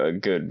for a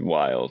good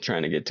while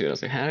trying to get to it. I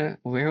was like,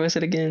 where was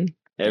it again?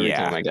 Every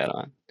Yeah. time I got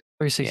on.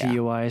 360 Yeah.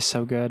 UI is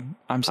so good.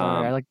 I'm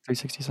sorry, I like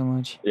 360 so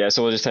much. Yeah,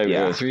 so we'll just type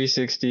Yeah.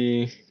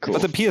 360. Cool.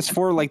 But the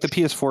PS4, like the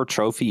PS4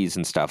 trophies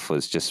and stuff,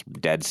 was just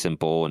dead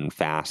simple and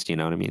fast. You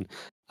know what I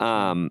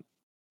mean?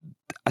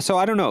 So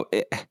I don't know.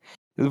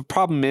 The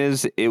problem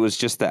is, it was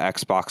just the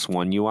Xbox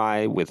One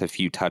UI with a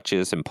few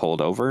touches and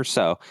pulled over.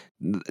 So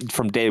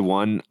from day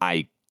one,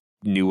 I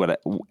knew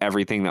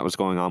everything that was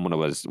going on when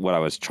what I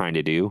was trying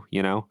to do.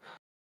 You know,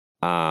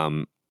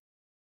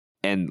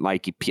 and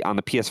like on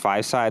the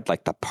PS5 side,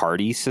 like the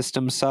party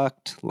system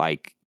sucked.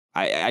 Like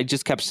I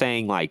just kept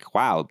saying like,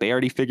 wow, they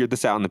already figured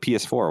this out on the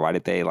PS4. Why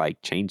did they like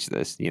change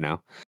this? You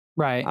know.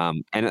 Right.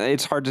 And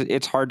it's hard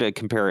to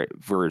compare it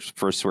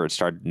versus where it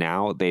started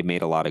now. They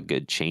made a lot of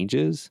good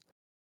changes.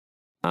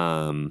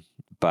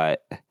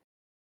 But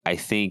I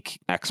think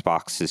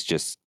Xbox has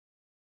just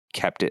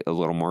kept it a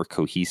little more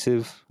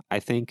cohesive, I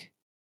think.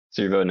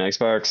 So you're voting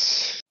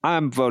Xbox?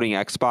 I'm voting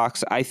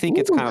Xbox. I think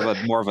it's kind of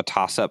more of a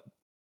toss up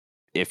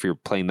if you're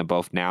playing them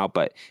both now,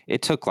 but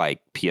it took like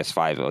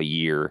PS5 a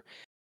year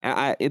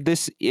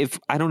If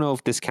I don't know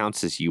if this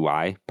counts as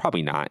UI,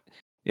 probably not.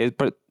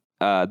 But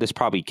this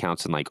probably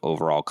counts in like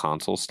overall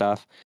console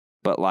stuff.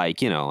 But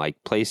like, like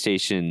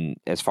PlayStation,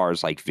 as far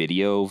as like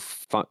video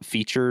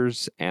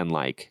features and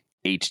like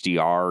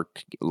HDR,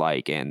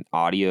 like, and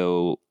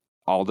audio,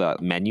 all the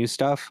menu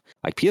stuff,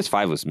 like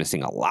PS5 was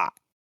missing a lot.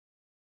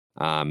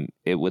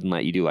 It wouldn't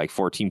let you do like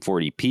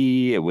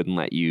 1440p. It wouldn't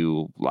let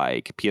you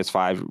like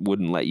PS5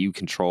 wouldn't let you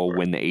control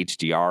when the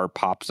HDR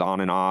pops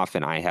on and off.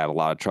 And I had a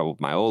lot of trouble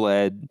with my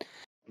OLED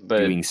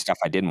doing stuff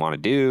I didn't want to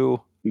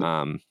do.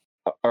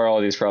 Are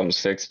all these problems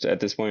fixed at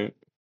this point?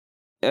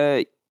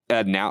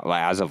 Now,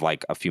 as of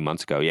like a few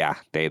months ago, yeah,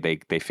 they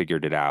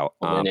figured it out.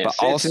 But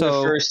also in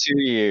the first 2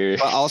 years.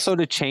 But also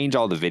to change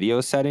all the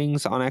video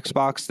settings on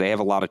Xbox, they have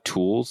a lot of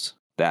tools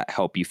that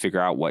help you figure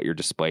out what your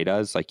display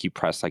does. Like you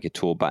press like a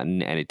tool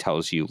button and it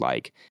tells you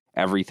like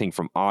everything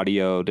from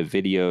audio to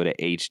video to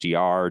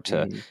HDR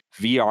to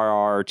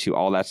VRR to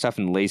all that stuff,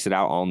 and lays it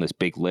out all in this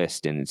big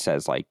list. And it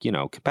says like,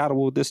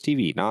 compatible with this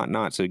TV,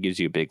 not. So it gives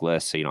you a big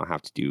list so you don't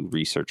have to do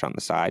research on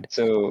the side.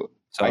 So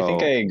I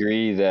think I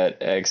agree that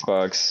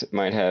Xbox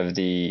might have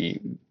the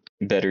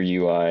better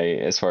UI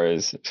as far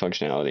as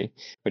functionality,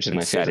 which is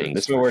my favorite.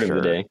 That's my word of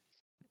the day.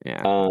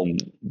 Yeah.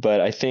 But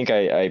I think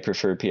I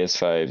prefer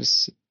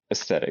PS5's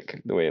aesthetic,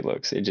 the way it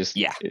looks. It looks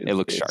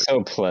sharp. It's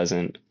so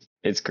pleasant.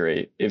 It's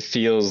great. It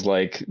feels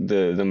like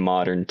the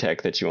modern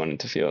tech that you want it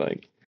to feel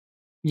like.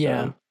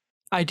 Yeah.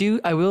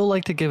 I will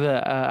like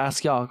to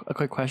ask y'all a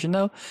quick question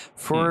though.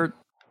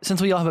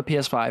 Since we all have a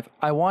PS5,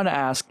 I want to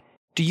ask,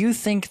 do you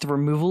think the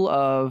removal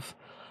of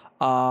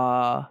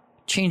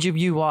change of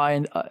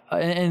UI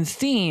and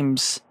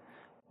themes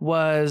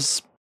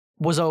was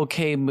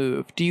okay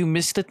move? Do you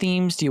miss the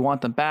themes? Do you want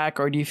them back,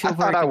 or do you feel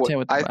very content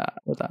with that?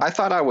 I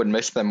thought I would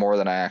miss them more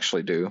than I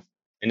actually do.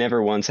 I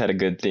never once had a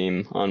good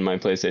theme on my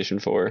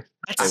PlayStation 4.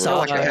 I feel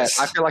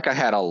like I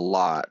had a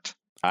lot.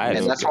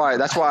 And that's why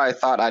I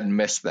thought I'd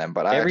miss them.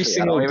 But every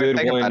single good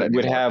one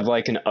would have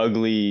like an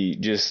ugly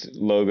just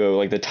logo,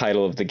 like the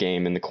title of the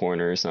game in the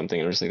corner or something.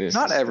 And just like,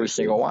 not every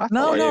single one.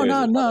 No.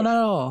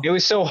 It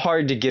was so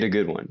hard to get a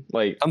good one.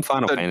 Like some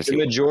Final Fantasy. The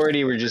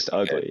majority were just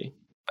ugly.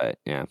 But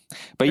on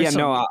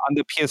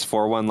the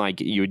PS4 one,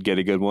 like you would get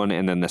a good one,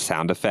 and then the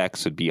sound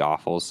effects would be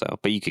awful. So,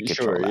 but you could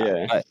control that.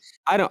 Yeah.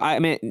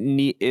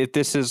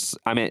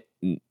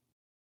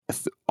 But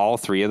all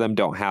three of them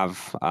don't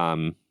have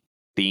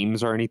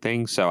themes or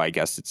anything, so I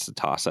guess it's a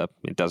toss up.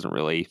 It doesn't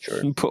really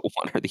put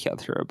one or the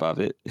other above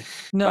it.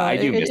 No, but I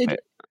do miss it.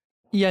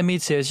 Yeah, me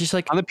too. It's just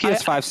like on the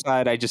PS5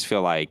 side, I just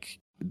feel like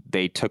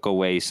they took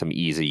away some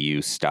easy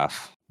use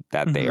stuff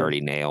that they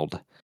already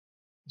nailed.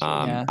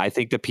 I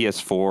think the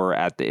PS4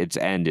 at its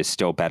end is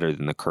still better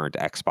than the current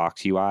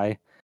Xbox UI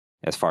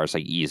as far as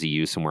like easy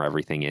use and where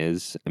everything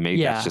is. And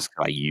maybe that's just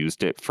I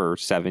used it for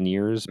 7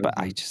 years, but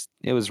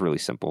it was really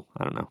simple.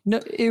 I don't know. No,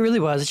 it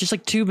really was. It's just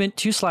like two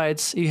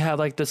slides. You have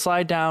like the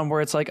slide down where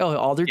it's like, oh,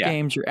 all their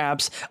games, your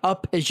apps.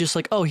 Up is just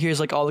like, oh,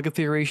 here's like all the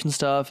configuration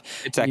stuff.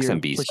 It's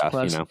XMB stuff,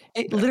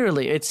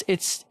 Literally,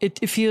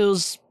 it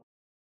feels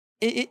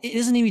it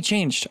isn't even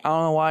changed. I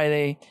don't know why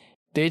they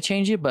did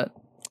change it, but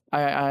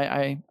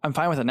I'm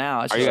fine with it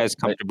now. Are you guys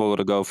comfortable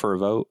to go for a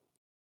vote?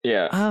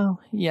 Yeah. Oh,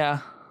 yeah.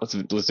 Let's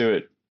do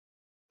it.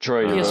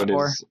 Troy, your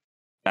vote is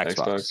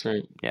Xbox,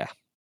 right? Yeah.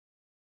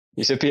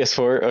 You said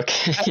PS4?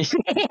 Okay. I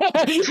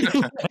thought you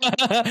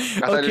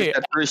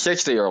said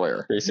 360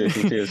 earlier.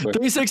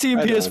 360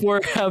 and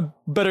PS4 have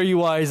better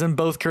UIs than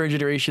both current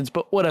generations,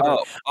 but whatever.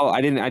 Oh, I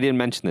didn't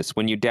mention this.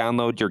 When you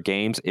download your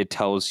games, it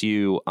tells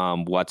you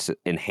what's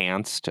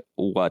enhanced,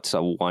 what's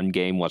a 1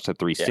 game, what's a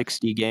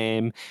 360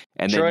 game,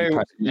 and Troy, then you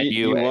press menu.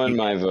 You won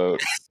my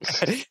vote.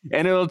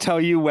 And it'll tell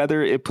you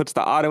whether it puts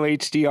the auto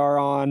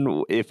HDR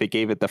on, if it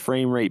gave it the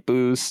frame rate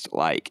boost.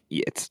 Like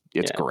it's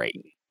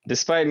great.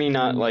 Despite me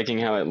not liking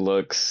how it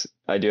looks,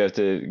 I do have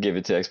to give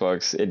it to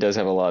Xbox. It does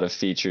have a lot of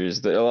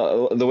features.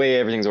 The way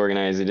everything's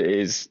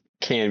organized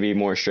can be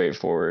more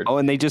straightforward. Oh,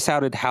 and they just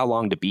added how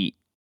long to beat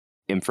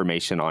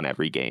information on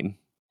every game.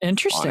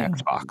 Interesting. On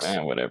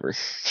Xbox. Whatever.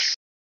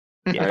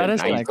 Yeah, that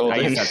is nice. I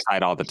use that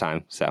site all the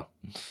time. So,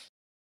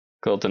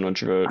 Colton,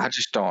 what's your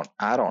vote?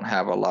 I don't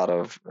have a lot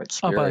of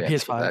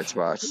experience with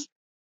Xbox.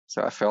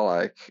 So I feel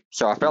like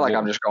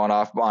I'm just going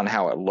off on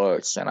how it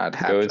looks, and I'd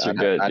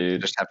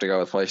just have to go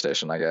with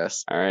PlayStation, I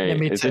guess. All right,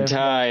 it's a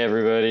tie,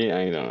 everybody.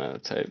 I don't know the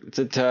type. It's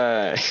a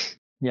tie.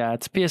 Yeah,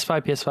 it's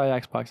PS5,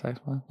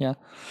 Xbox. Yeah.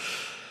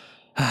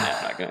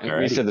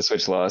 We said the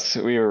Switch lost.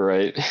 We were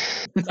right.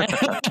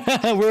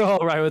 We're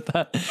all right with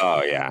that.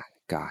 Oh yeah,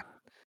 God.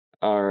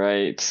 All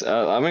right,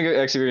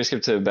 we're gonna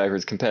skip to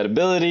backwards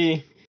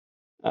compatibility.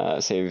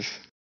 Save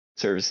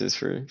services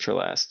for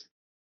last.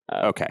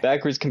 Okay.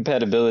 Backwards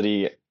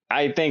compatibility.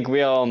 I think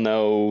we all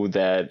know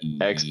that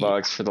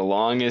Xbox for the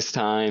longest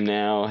time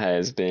now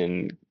has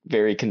been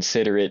very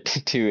considerate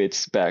to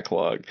its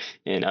backlog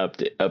and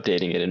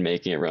updating it and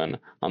making it run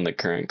on the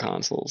current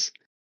consoles.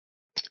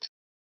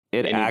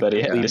 It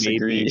actively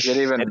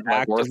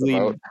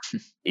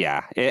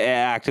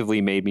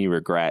made me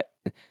regret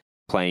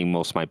playing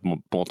most of my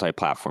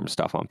multi-platform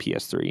stuff on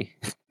PS3.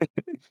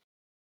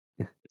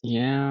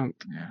 Yeah.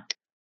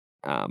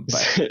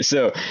 But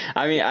So,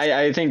 I mean,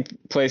 I think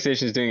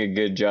PlayStation is doing a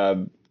good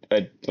job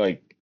at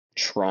like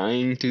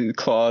trying to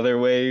claw their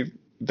way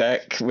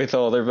back with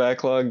all their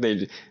backlog.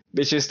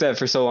 It's just that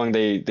for so long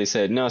they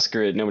said, no,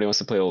 screw it, nobody wants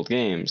to play old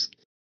games.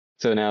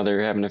 So now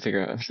they're having to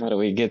figure out how do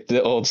we get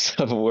the old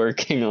stuff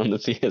working on the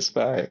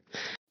PS5.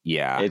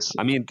 yeah, It's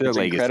I mean, their it's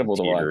legacy incredible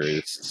to tier watch.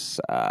 is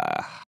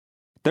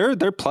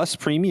their plus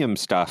premium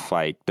stuff.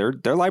 Like their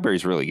library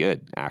is really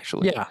good,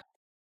 actually. Yeah.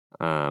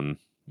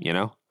 You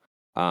know,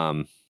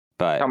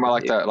 but Talking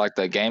about like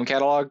the game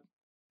catalog.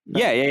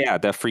 yeah,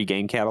 the free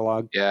game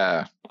catalog.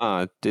 Yeah.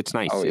 It's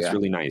nice. Oh, It's yeah.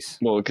 really nice.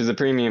 Well, because the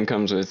premium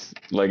comes with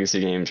legacy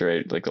games,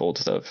 right? Like the old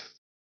stuff.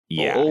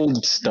 Yeah,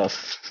 Old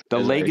stuff. the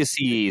as I-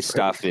 legacy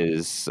stuff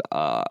is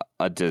a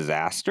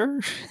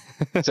disaster.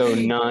 So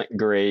not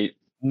great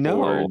no,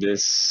 for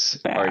this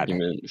bad.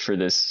 argument, for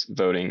this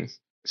voting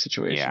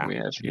situation Yeah, we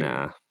have here.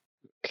 nah.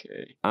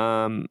 Okay.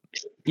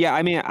 Yeah,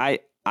 I mean,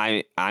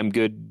 I'm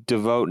good to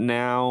vote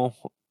now.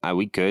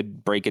 We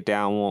could break it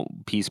down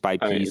piece by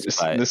I mean, piece,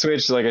 but the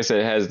Switch, like I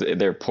said, has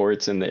their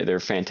ports, and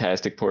they're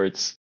fantastic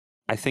ports.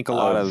 I think a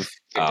lot of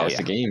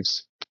fantastic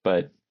games,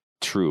 but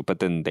true. But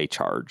then they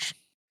charge.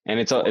 and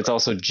it's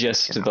also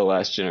just to the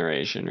last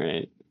generation,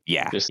 right?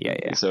 Yeah, Just,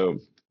 yeah. So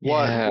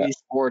What yeah,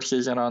 esports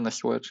isn't on the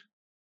Switch?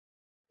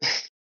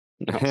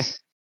 no.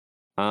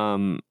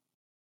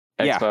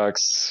 Yeah.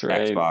 Xbox,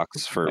 right?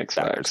 Xbox for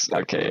Xbox,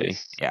 okay. definitely.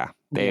 Yeah,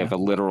 they Yeah. have a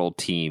literal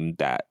team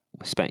that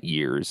spent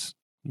years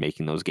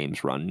making those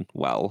games run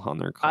well on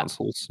their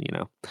consoles. You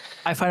know,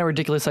 I find it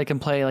ridiculous I can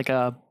play like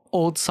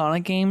old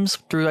Sonic games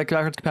through like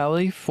backwards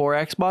compatibility for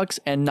Xbox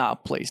and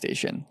not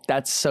PlayStation.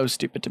 That's so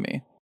stupid to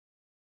me.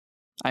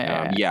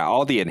 yeah,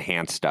 all the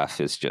enhanced stuff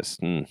is just.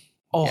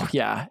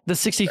 Yeah. The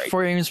 60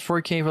 frames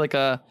 4K for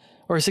like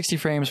or 60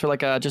 frames for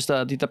like just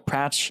the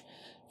patch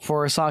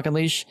for Sonic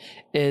Unleashed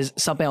is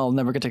something I'll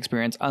never get to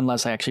experience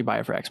unless I actually buy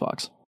it for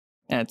Xbox,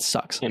 and it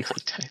sucks.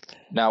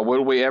 Now,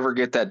 will we ever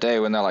get that day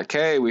when they're like,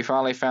 "Hey, we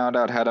finally found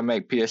out how to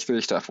make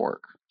PS3 stuff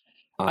work"?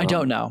 I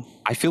don't know.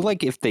 I feel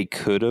like if they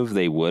could have,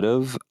 they would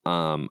have.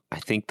 I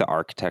think the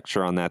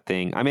architecture on that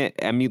thing. I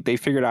mean, they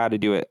figured out how to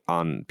do it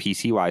on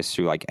PC wise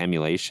through like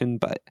emulation,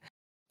 but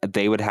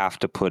they would have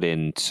to put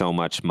in so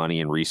much money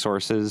and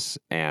resources,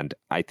 and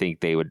I think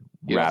they would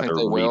You don't think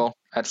they will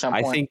at some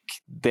point? I think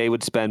they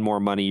would spend more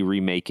money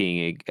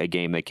remaking a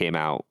game that came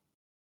out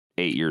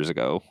 8 years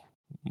ago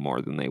more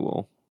than they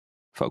will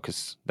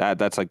focus.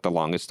 That's like the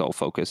longest they'll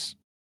focus.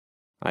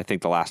 I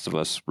think The Last of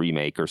Us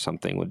remake or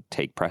something would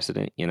take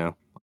precedent,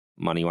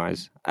 money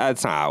wise.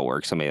 That's not how it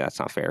works. I mean, that's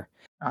not fair.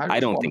 I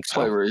don't think so.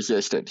 Play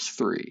Resistance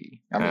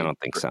 3. I don't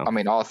think so. I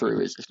mean, all 3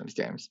 Resistance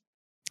games.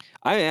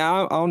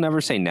 I'll never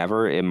say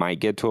never. It might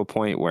get to a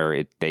point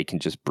where they can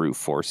just brute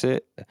force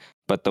it.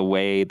 But the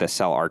way the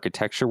cell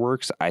architecture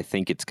works, I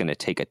think it's going to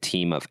take a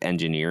team of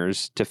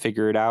engineers to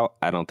figure it out.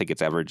 I don't think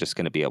it's ever just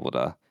going to be able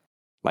to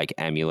like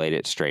emulate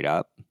it straight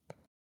up.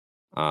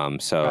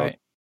 Right.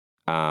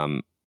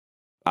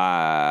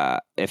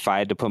 If I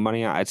had to put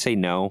money on, I'd say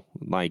no.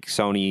 Like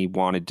Sony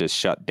wanted to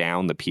shut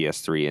down the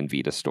PS3 and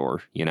Vita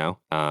store, Yeah,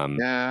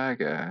 I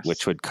guess.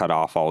 which would cut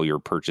off all your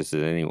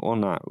purchases anyway.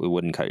 Well, it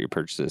wouldn't cut your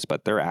purchases,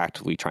 but they're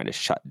actively trying to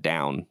shut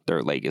down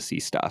their legacy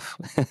stuff,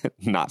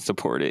 not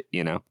support it,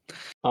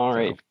 All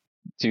right.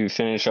 To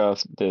finish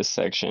off this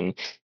section,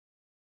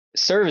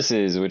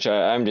 services, which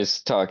I'm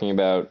just talking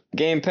about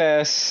Game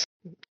Pass,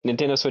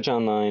 Nintendo Switch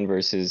Online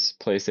versus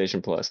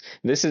PlayStation Plus.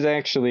 This is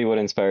actually what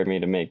inspired me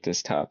to make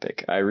this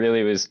topic. I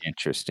really was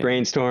Interesting.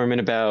 brainstorming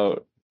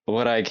about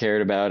what I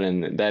cared about,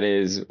 and that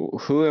is,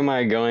 who am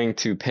I going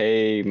to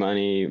pay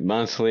money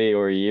monthly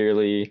or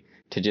yearly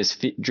to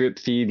just drip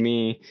feed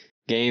me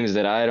games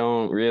that I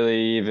don't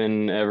really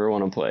even ever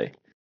want to play?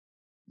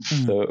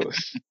 So,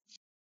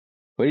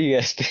 what do you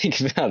guys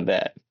think about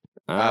that?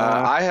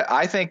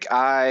 I think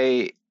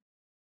I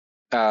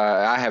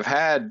have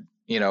had,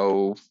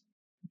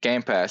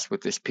 Game Pass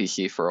with this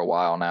PC for a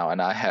while now, and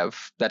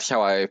that's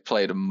how I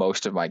played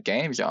most of my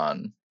games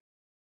on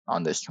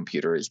this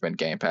computer. Has been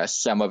Game Pass.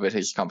 Some of it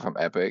has come from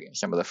Epic,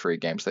 some of the free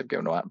games they've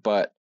given out,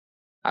 but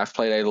I've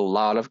played a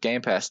lot of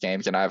Game Pass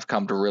games and I've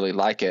come to really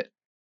like it.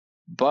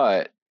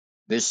 But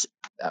this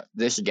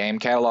game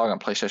catalog on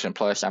PlayStation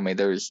Plus, I mean,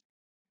 there's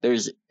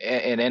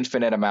an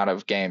infinite amount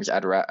of games I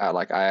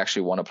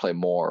actually want to play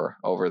more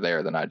over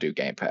there than I do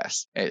Game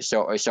Pass.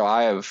 So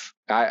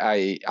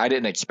I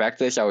didn't expect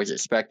this. I was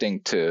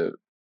expecting to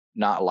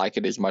not like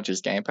it as much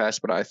as Game Pass,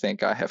 but I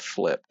think I have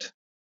flipped.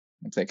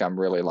 I think I'm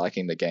really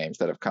liking the games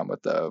that have come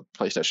with the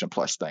PlayStation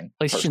Plus thing.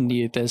 PlayStation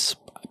needed this.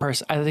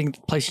 I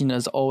think PlayStation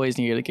has always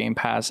needed a Game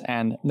Pass,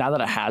 and now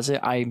that it has it,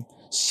 I'm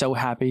so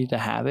happy to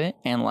have it,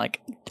 and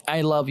like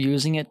I love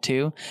using it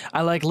too.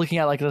 I like looking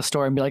at like the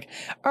store and be like,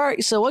 all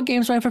right, so what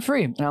games do I have for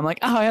free? And I'm like,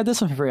 oh, I have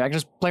this one for free. I can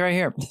just play right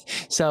here.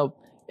 So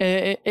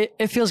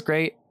it feels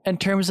great in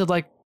terms of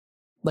like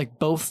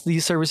both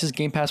these services,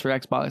 Game Pass for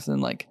Xbox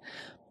and like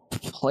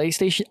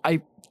PlayStation.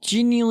 I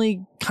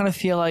genuinely kind of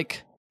feel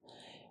like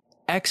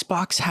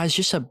Xbox has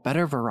just a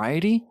better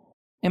variety,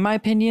 in my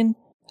opinion.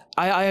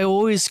 I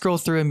always scroll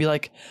through and be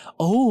like,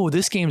 oh,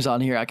 this game's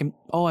on here. I've been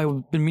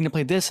meaning to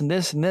play this and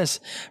this and this.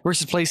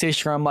 Versus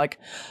PlayStation, where I'm like,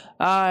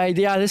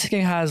 yeah, this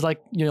game has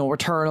like,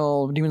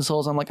 Returnal, Demon's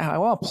Souls. I'm like, I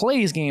want to play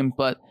these games,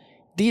 but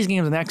these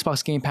games on the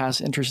Xbox Game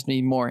Pass interest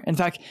me more. In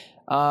fact,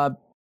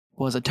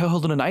 was it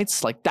Touhou Luna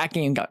Nights? Like that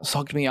game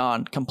sucked me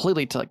on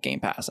completely to like Game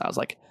Pass. I was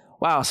like,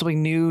 wow,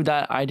 something new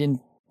that I didn't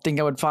think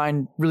I would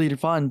find really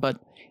fun, but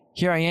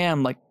here I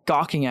am like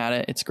gawking at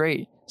it. It's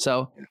great.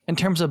 So in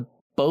terms of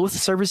both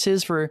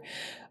services for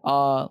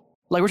like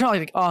we're talking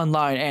like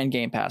online and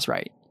Game Pass,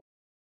 right?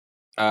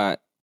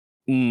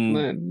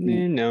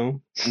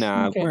 No.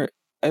 Nah, Okay.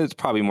 it's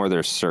probably more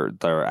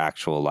their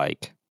actual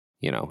like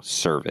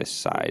service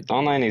side.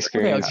 Online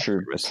experience Okay.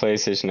 for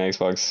PlayStation,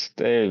 Xbox,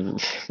 they're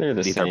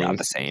the They're same. about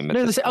the same. at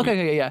They're the this same. point.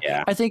 Okay, yeah.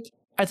 Yeah. I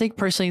think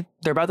personally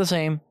they're about the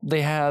same.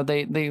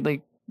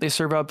 They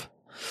serve up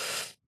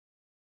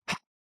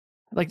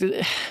like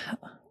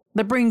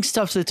they bring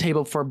stuff to the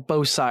table for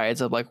both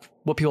sides of like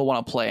what people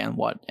want to play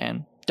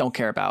and don't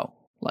care about.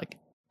 Like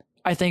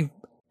I think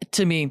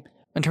to me,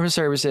 in terms of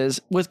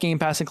services, with Game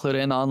Pass included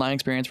in the online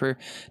experience for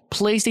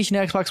PlayStation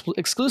and Xbox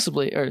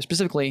exclusively or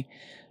specifically,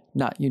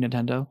 not you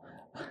Nintendo,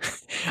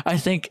 I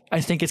think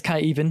it's kind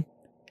of even.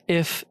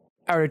 If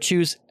I were to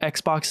choose,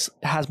 Xbox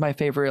has my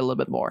favorite a little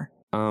bit more.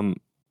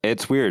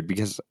 It's weird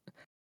because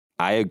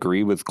I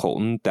agree with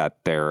Colton that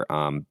they're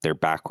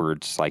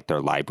backwards, like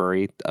their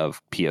library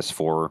of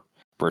PS4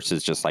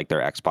 versus just like their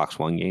Xbox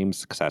One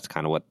games, because that's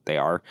kind of what they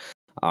are,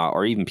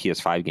 or even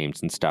PS5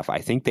 games and stuff. I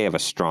think they have a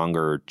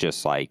stronger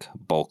just like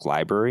bulk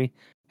library,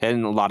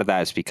 and a lot of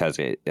that is because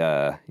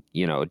Xbox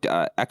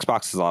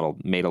has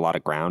made a lot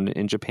of ground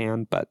in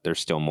Japan, but there's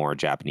still more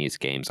Japanese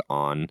games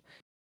on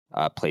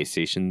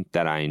PlayStation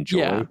that I enjoy.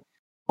 Yeah.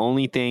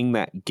 Only thing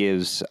that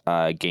gives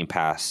Game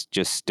Pass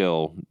just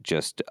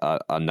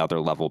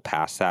another level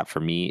past that for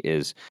me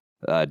is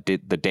the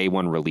day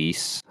one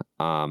release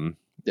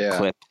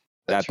clip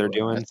that they're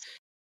doing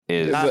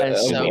is That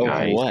is so really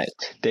nice. What?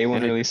 Day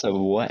one And release of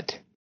what?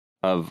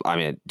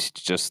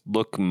 Just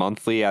look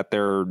monthly at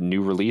their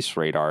new release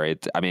radar.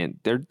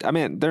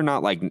 They're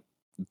not like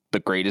the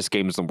greatest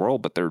games in the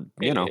world, but they're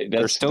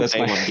they're still that's day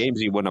my- one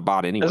games you wouldn't have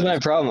bought anyway. That's my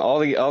problem. All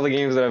the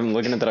games that I'm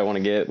looking at that I want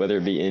to get, whether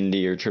it be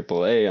indie or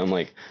AAA, I'm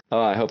like,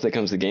 oh, I hope that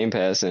comes to Game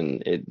Pass,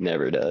 and it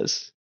never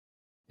does.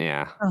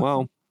 Yeah. Huh.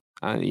 Well,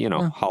 Huh.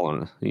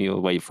 Hollow.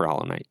 You'll wait for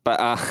Hollow Knight, but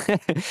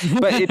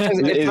but it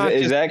doesn't.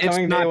 Is that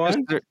coming day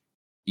one?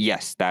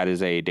 Yes, that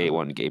is a day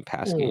one Game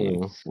Pass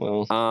game. Oh,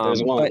 well,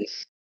 there's one. But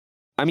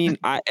I mean,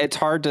 it's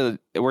hard to.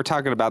 We're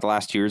talking about the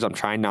last 2 years. I'm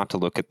trying not to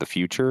look at the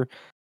future,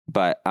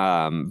 but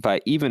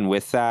even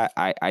with that,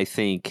 I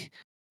think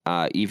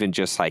even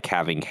just like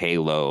having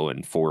Halo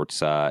and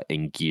Forza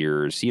and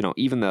Gears,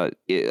 even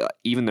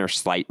their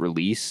slight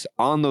release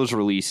on those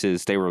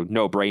releases, they were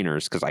no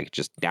brainers because I could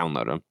just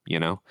download them.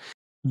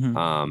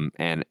 Mhm.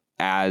 And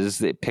as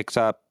it picks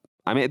up,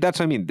 I mean, that's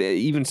what I mean.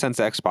 Even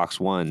since Xbox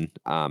One,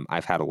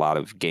 I've had a lot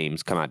of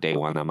games come out day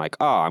one. I'm like,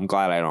 oh, I'm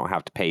glad I don't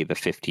have to pay the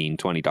 $15,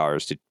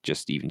 $20 to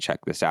just even check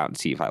this out and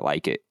see if I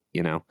like it,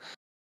 Yeah.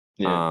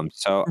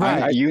 So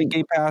Right. I think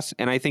Game Pass,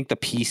 and I think the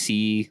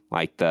PC,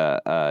 like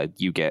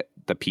you get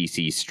the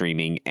PC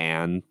streaming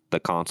and the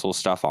console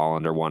stuff all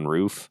under one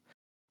roof.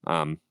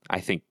 I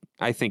think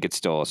it's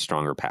still a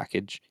stronger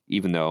package,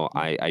 even though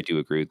I do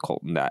agree with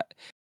Colton that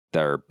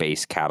their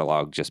base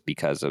catalog, just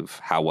because of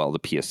how well the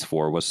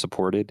PS4 was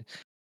supported,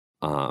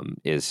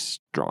 is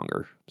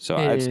stronger. So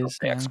It I'd still is,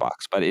 say yeah. Xbox,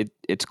 but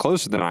it's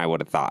closer than I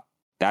would have thought.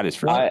 That is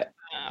for sure.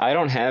 I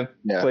don't have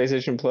Yeah.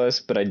 PlayStation Plus,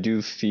 but I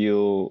do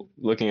feel,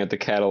 looking at the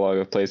catalog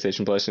of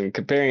PlayStation Plus and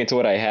comparing it to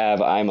what I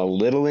have, I'm a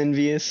little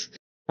envious.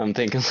 I'm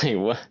thinking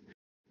like,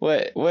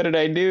 what did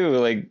I do?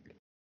 Like,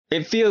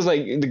 it feels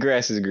like the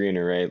grass is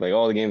greener, right? Like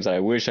all the games that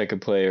I wish I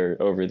could play are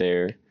over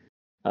there.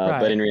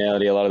 Right. But in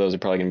reality, a lot of those are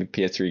probably going to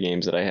be PS3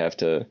 games that I have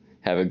to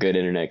have a good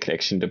internet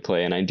connection to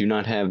play, and I do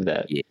not have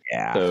that.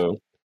 Yeah. So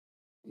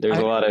there's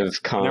a lot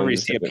of cons. Whenever you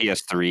see a that-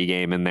 PS3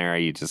 game in there,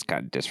 you just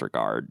kind of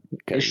disregard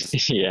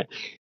because yeah.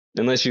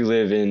 Unless you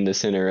live in the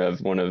center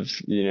of one of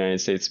the United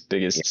States'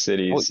 biggest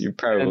cities, you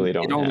probably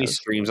don't it only have.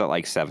 streams at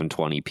like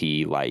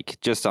 720p, like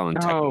just on the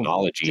Oh,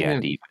 technology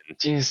end. damn. Even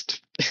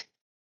Just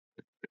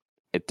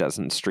it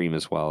doesn't stream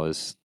as well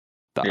as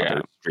the Yeah.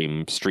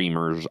 other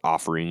streamers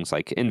offerings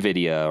like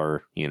Nvidia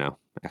or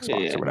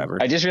Xbox Yeah. or whatever.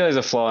 I just realized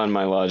a flaw in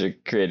my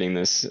logic creating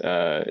this,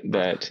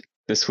 that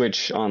the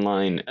Switch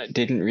Online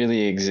didn't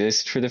really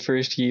exist for the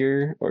first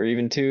year or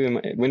even two.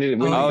 When did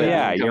Oh, that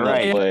yeah, come you're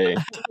into right.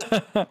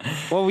 play?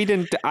 Well, we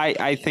didn't.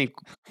 I think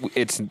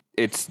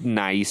it's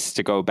nice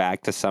to go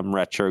back to some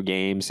retro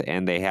games,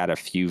 and they had a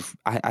few.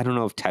 I don't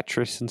know if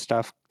Tetris and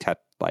stuff.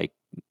 Like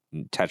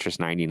Tetris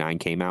 99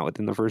 came out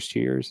within the first 2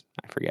 years.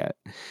 I forget.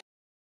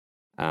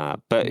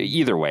 But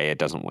either way, it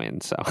doesn't win.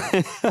 So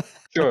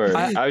Sure.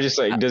 I- I was just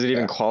like, does it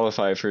even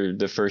qualify for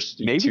the first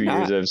maybe 2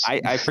 not. years of?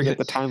 I forget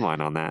the timeline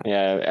on that.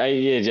 Yeah,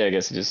 I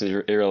guess it's just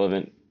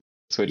irrelevant.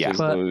 Switch Yeah. is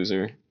the But-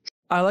 loser.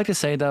 I like to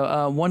say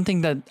though, one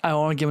thing that I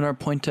want to give another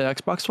point to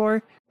Xbox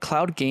for,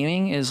 cloud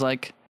gaming is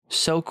like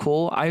so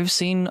cool. I've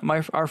seen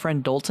our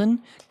friend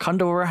Dalton come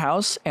to our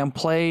house and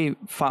play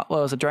what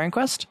was it, Dragon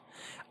Quest,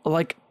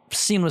 like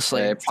seamlessly.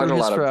 Yeah, he played through a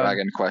his lot of phone.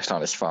 Dragon Quest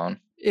on his phone.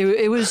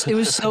 It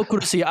was so cool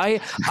to see. I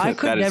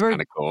could That is never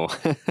kind of cool.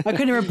 I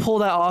could never pull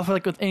that off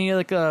like with any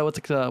like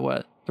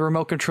the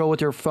remote control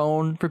with your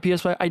phone for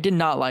PS5. I did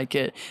not like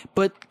it,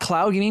 but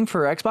cloud gaming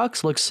for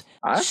Xbox looks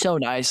so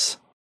nice.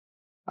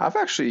 I've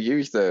actually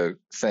used the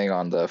thing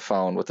on the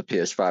phone with the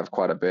PS5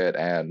 quite a bit,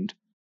 and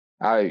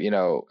I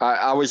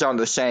was on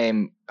the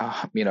same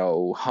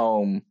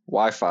home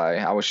Wi-Fi.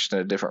 I was just in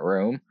a different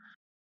room,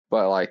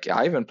 but like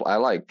I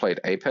played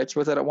Apex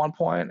with it at one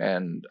point,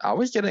 and I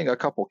was getting a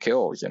couple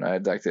kills.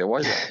 Like it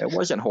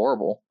wasn't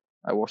horrible.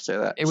 I will say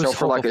that. It was so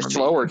for like a horrible for me.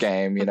 slower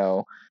game,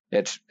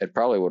 it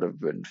probably would have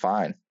been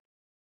fine.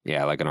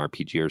 Yeah, like an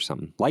RPG or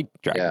something, like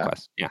Dragon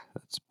Quest. Yeah,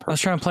 that's perfect. I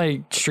was trying to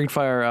play Street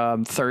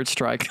Fighter Third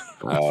Strike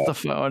off the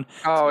phone.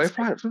 Oh, if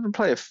I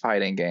play a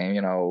fighting game,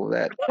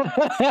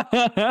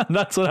 that.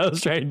 That's what I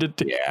was trying to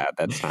do. Yeah,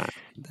 that's not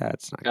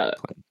good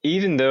play.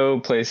 Even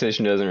though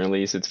PlayStation doesn't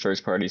release its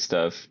first party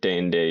stuff day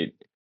and date,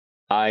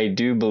 I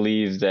do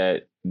believe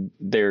that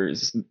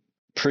there's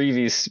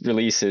previous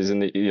releases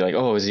and you're like,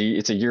 oh,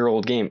 it's a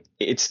year-old game.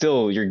 It's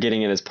still, you're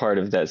getting it as part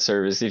of that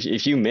service.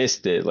 If you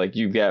missed it, like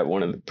you got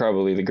one of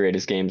probably the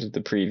greatest games of the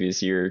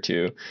previous year or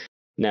two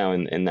now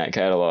in that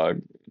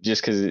catalog,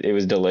 just because it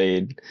was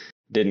delayed,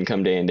 didn't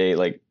come day and date.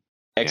 Like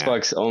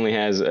Xbox only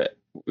has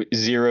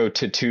 0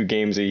 to 2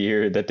 games a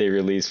year that they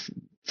release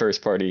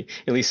first party,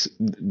 at least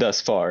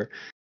thus far.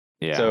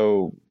 Yeah.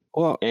 So,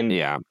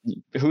 yeah,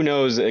 who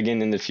knows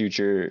again in the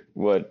future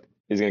what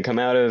is going to come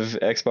out of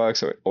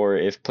Xbox or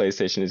if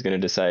PlayStation is going to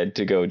decide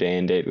to go day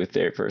and date with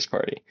their first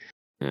party.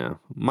 Yeah.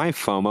 My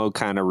FOMO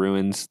kind of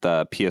ruins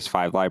the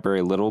PS5 library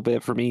a little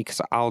bit for me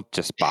because I'll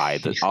just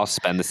I'll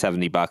spend the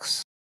 $70.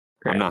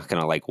 Right. I'm not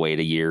going to like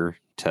wait a year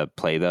to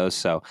play those.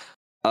 So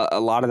a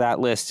lot of that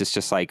list is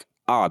just like,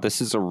 oh,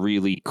 this is a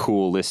really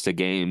cool list of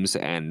games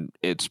and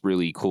it's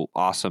really cool,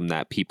 awesome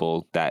that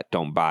people that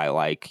don't buy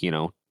like,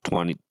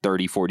 20,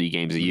 30, 40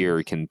 games a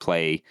year can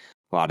play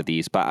a lot of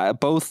these, but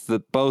both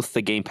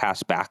the Game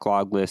Pass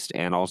backlog list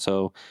and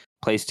also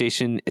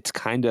PlayStation, it's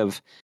kind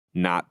of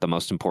not the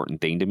most important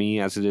thing to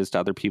me as it is to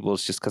other people.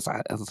 It's just because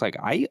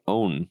I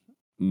own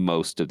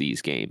most of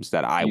these games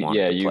that I want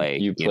to play.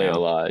 You play a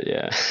lot,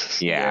 yeah.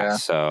 Yeah,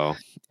 so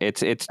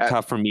it's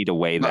tough for me to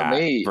weigh that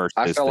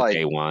versus the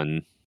day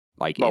one.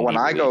 But when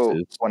I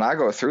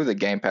go through the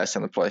Game Pass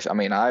in the place, I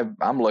mean,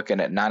 I'm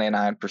looking at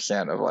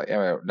 99% of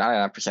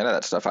 99% of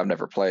that stuff I've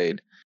never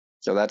played.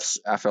 So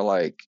I feel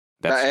like.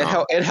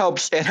 It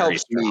helps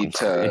me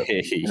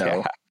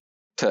to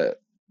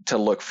to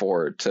look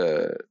forward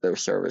to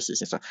those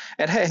services and stuff.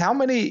 And hey,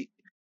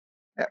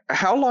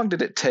 how long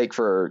did it take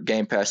for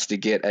Game Pass to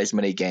get as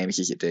many games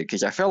as it did?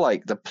 Because I feel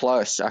like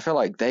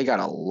they got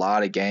a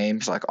lot of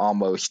games like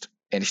almost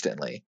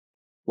instantly.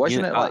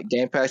 Wasn't it like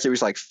Game Pass? It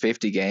was like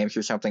 50 games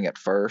or something at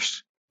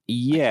first.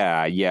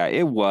 Yeah,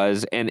 it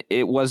was, and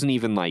it wasn't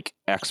even like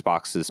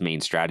Xbox's main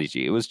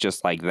strategy. It was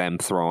just like them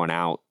throwing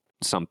out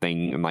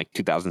something in like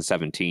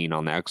 2017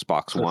 on the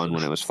Xbox One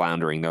when it was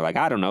floundering. They're like,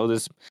 I don't know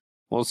this.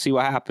 We'll see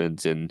what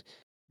happens, and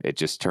it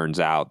just turns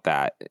out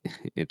that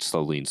it's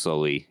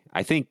slowly.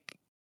 I think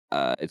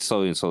it's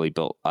slowly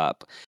built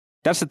up.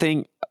 That's the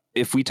thing.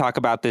 If we talk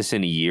about this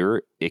in a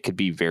year, it could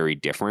be very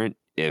different.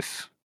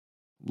 If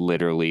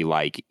literally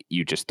like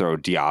you just throw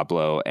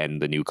Diablo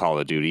and the new Call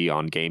of Duty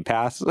on Game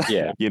Pass, and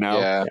it's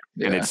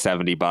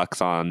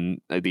 $70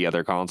 on the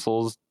other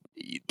consoles.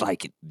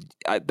 Like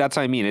that's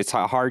what I mean. It's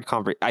a hard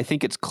conversation. I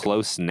think it's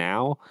close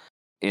now.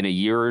 In a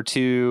year or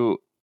two,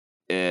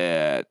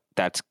 it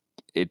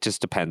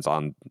just depends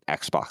on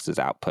Xbox's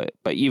output.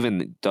 But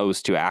even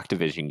those two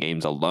Activision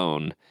games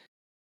alone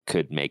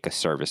could make a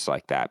service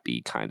like that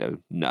be kind of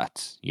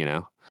nuts.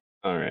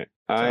 All right,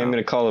 I'm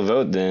gonna call a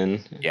vote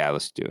then. Yeah,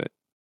 let's do it.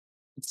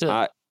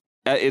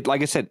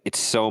 Like I said, it's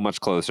so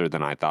much closer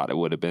than I thought it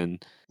would have been.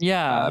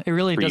 Yeah, it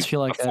really does feel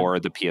like before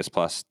the PS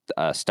Plus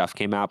stuff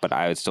came out, but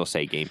I would still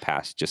say Game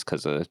Pass just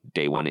because of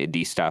day one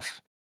indie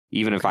stuff.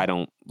 Even if I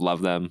don't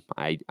love them,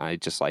 I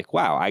just like,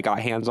 wow, I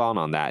got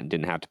hands-on that and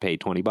didn't have to pay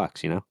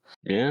 $20,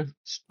 Yeah,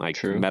 like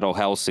true. Metal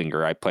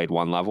Hellsinger, I played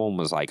one level and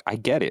was like, I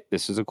get it.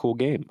 This is a cool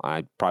game.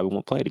 I probably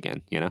won't play it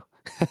again,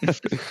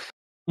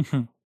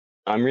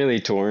 I'm really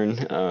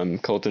torn.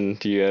 Colton,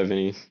 do you have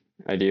any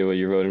idea what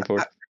you're voting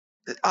for?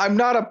 I'm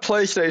not a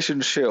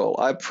PlayStation shill.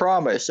 I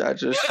promise. I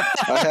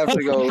have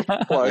to go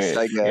plus.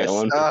 I guess.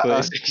 One for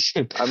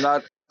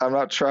PlayStation. I'm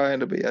not trying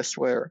to be. I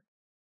swear.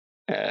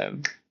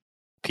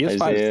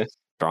 PS5 is a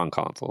strong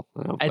console.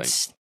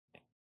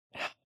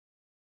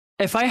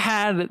 If I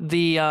had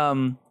the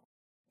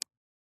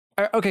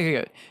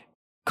okay,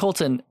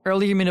 Colton,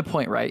 earlier you made a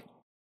point, right?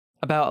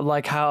 About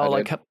like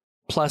how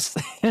plus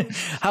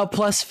how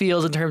plus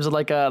feels in terms of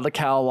like the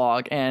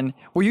catalog, and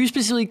were you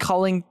specifically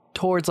calling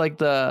towards like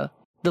the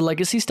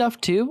legacy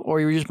stuff too, or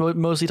you were just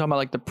mostly talking about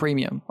like the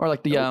premium or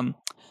like the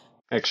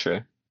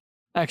extra?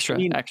 Extra.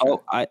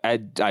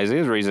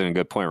 Isaiah's raising a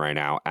good point right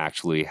now.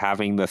 Actually,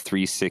 having the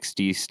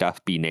 360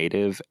 stuff be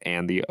native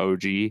and the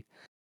OG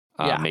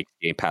makes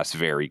Game Pass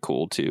very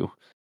cool too.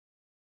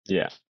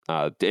 Yeah.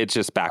 It's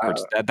just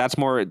backwards. That's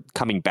more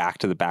coming back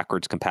to the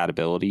backwards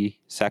compatibility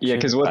section. Yeah,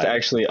 because what's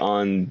actually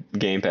on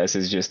Game Pass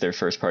is just their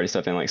first party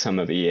stuff and like some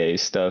of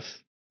EA's stuff.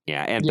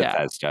 Yeah, and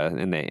Bethesda,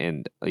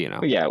 and you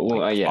know. Yeah, well,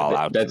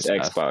 like that's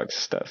Xbox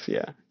stuff.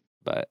 Yeah,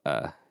 but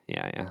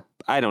yeah.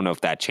 I don't know if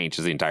that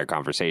changes the entire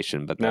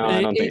conversation, but no,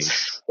 I don't think.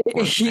 It's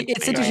interesting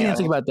to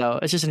think about, though.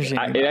 It's just interesting.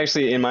 It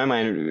actually, in my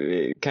mind,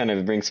 it kind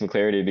of brings some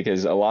clarity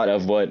because a lot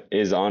of what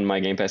is on my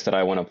Game Pass that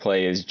I want to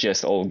play is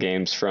just old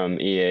games from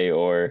EA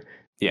or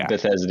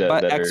Bethesda.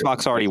 But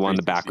Xbox already won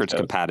the backwards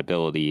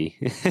compatibility.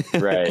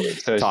 Right.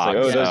 So it's like,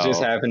 those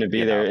just happen to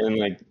be there. And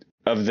like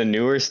of the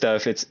newer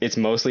stuff, it's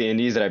mostly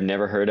indies that I've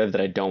never heard of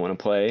that I don't want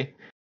to play.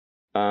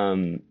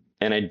 And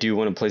I do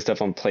want to play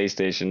stuff on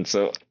PlayStation.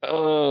 So,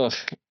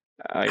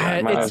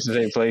 I might have to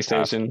say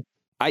PlayStation.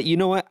 You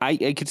know what?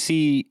 I could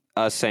see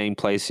us saying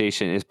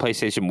PlayStation. Is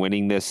PlayStation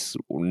winning this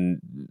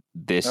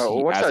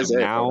as of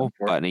now,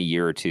 but in a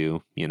year or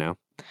two, you know?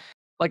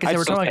 Like I said,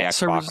 we're talking like Xbox,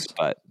 service,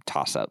 but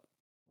toss up.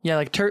 Yeah,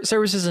 like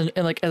services and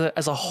like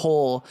as a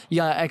whole, you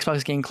got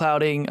Xbox game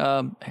clouding,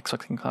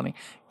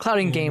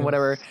 clouding game,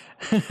 whatever,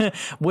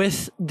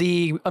 with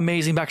the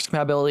amazing backwards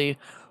compatibility,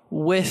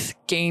 with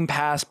Game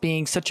Pass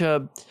being such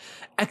a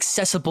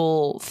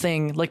accessible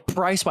thing, like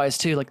price wise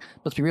too. Like,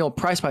 let's be real,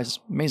 price wise is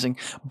amazing,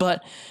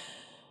 but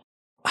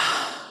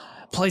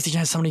PlayStation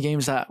has so many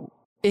games that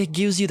it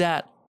gives you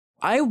that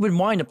I would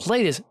mind to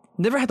play this.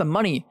 Never had the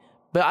money,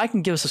 but I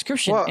can give a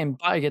subscription and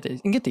get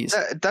these.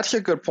 That's a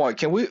good point.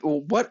 Can we?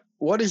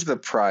 What is the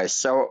price?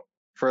 So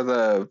for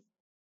the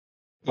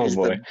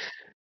boy.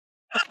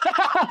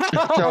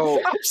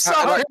 So I'm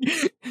sorry.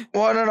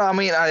 Well, no. I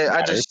mean,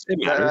 I just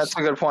that's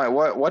a good point.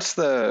 What's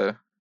the?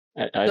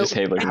 I just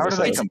hate looking. How do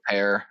they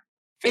compare?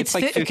 It's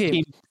like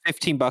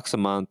 $15 a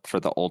month for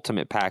the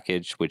ultimate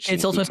package, which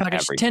it's ultimate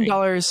package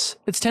 $10.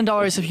 It's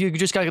 $10 if you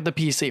just gotta get the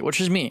PC, which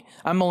is me.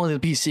 I'm only the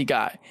PC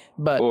guy,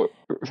 but or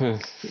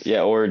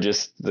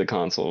just the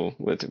console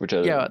with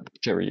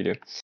whichever you do.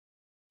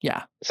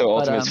 Yeah. So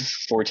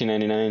Ultimate's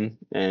 $14.99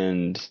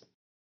 and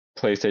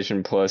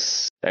PlayStation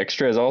Plus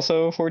Extra is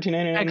also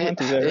 $14.99 a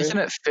month. Is that right? Isn't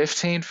it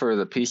 $15 for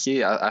the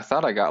PC? I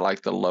thought I got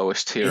like the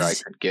lowest tier I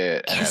could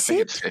get, and I think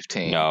it's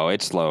 $15. No,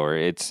 it's lower.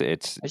 It's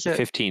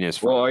 15 is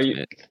for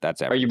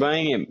that's everything. Are you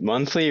buying it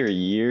monthly or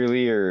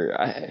yearly or?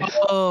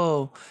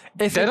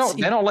 If they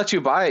don't let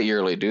you buy it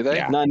yearly, do they?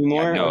 Yeah. Not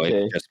anymore. No,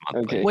 okay. It's just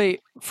monthly. Okay.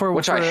 Wait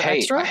which I hate.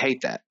 Extra? I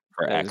hate that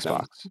for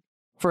Xbox.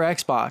 For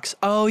Xbox.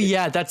 Oh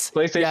yeah, that's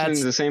PlayStation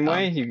is the same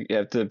way. You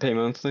have to pay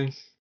monthly.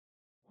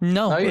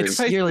 No, it's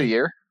yearly.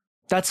 Year.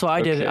 That's what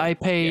I did. I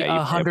pay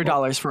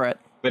 $100 for it.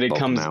 But it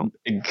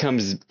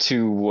comes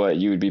to what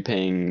you would be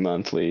paying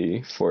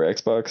monthly for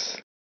Xbox.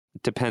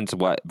 Depends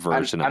what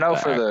version. I know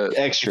for the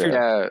Extra.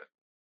 Yeah.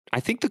 I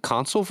think the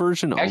console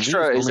version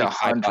Extra is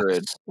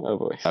 $100. Oh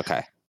boy.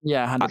 Okay.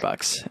 Yeah,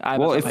 $100.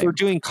 Well, if we're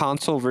doing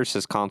console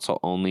versus console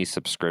only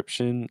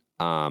subscription,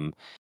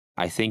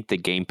 I think the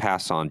Game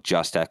Pass on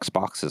just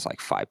Xbox is like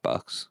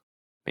 $5.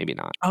 Maybe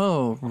not.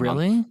 Oh,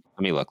 really?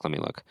 Let me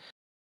look.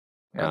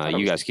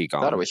 You guys keep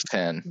going. I thought it was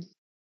 10.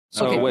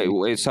 So Okay.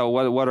 wait. So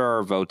what are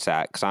our votes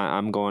at? Because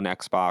I'm going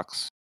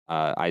Xbox.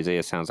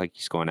 Isaiah sounds like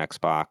he's going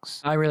Xbox.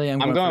 I really am.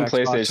 I'm going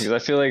PlayStation because I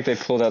feel like they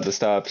pulled out the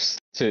stops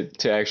to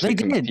actually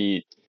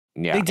compete.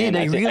 Yeah, they did.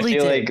 I feel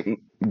did. like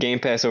Game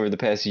Pass over the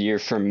past year,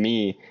 for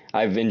me,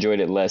 I've enjoyed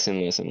it less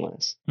and less and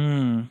less.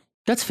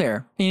 That's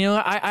fair. You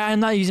know,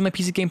 I'm not using my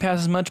PC Game Pass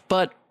as much,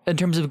 but in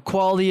terms of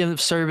quality of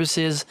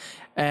services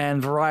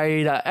and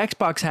variety that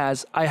Xbox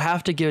has, I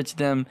have to give it to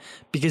them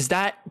because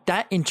that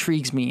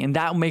intrigues me and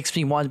that makes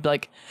me want to be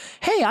like,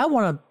 hey, I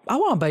want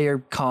to buy your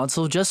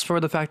console just for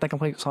the fact that I can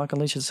play Sonic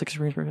Unleashed 6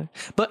 frames per second.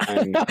 But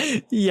like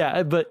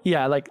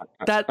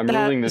that. I'm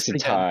ruling this a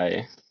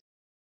tie.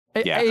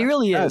 It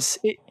really is.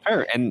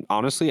 Fair. And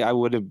honestly, I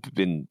would have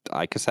been,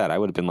 like I said,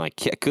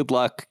 like, yeah, good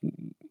luck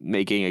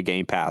making a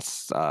Game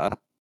Pass a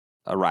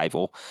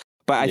rival.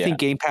 But I think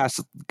Game Pass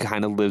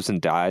kind of lives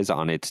and dies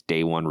on its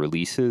day one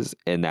releases,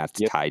 and that's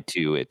tied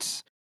to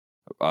its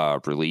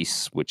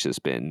release, which has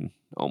been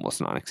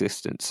almost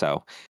non-existent.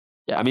 So,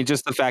 I mean,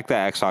 just the fact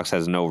that Xbox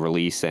has no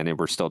release and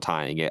we're still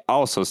tying it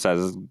also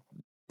says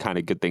kind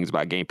of good things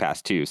about Game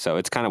Pass too. So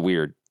it's kind of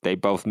weird. They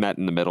both met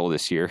in the middle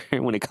this year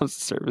when it comes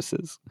to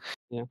services.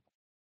 Yeah.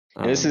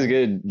 And this is a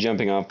good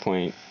jumping off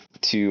point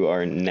to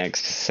our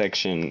next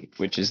section,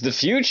 which is the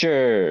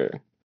future.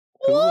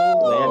 Who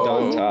will land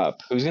on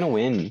top? Who's going to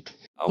win?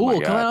 Who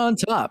will come out on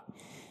top?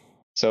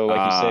 So,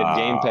 like you said,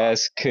 Game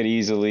Pass could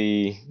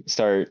easily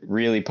start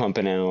really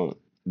pumping out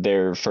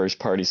their first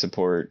party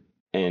support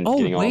and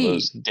getting all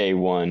those day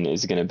one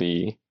is going to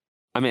be.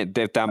 I mean,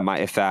 if that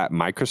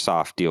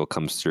Microsoft deal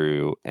comes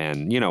through,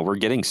 and we're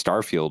getting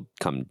Starfield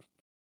come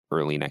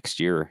early next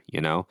year,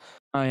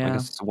 Oh yeah.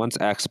 Once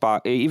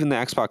Xbox, even the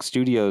Xbox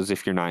studios,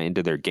 if you're not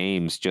into their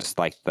games, just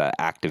like the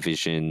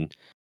Activision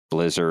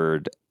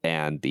Blizzard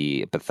and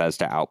the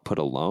Bethesda output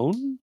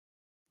alone,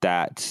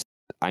 that's,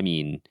 I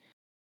mean,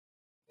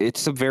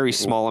 it's a very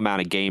small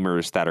amount of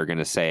gamers that are going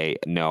to say,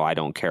 no, I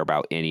don't care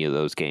about any of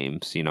those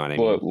games. You know what I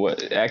mean? What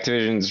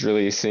Activision's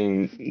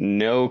releasing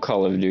no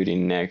Call of Duty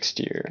next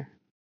year.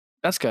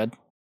 That's good.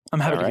 I'm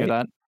happy to hear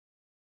that.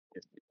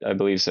 I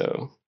believe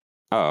so.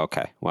 Oh,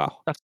 okay.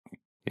 Well,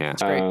 yeah.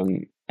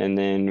 Great. And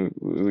then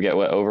we got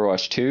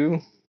Overwatch 2?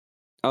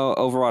 Oh,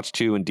 Overwatch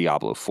 2 and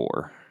Diablo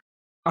 4.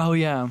 Oh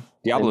yeah.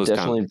 Diablo's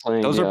definitely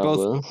playing those Diablo.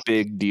 are both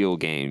big deal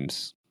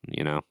games,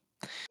 you know.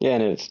 Yeah,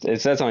 and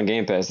if that's on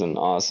Game Pass, then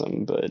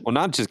awesome. But Well,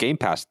 not just Game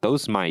Pass.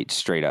 Those might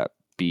straight up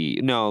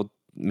be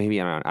maybe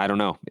I don't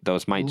know.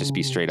 Those might just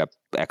be straight up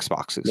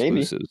Xbox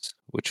exclusives,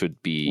 which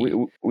would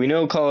be we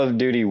know Call of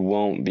Duty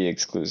won't be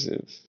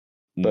exclusive,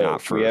 but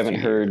not for we a haven't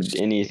few heard years.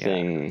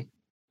 anything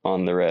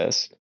on the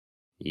rest.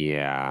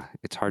 Yeah,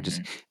 it's hard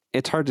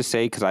to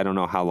say because I don't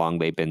know how long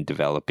they've been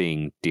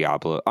developing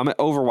Diablo. I mean,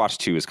 Overwatch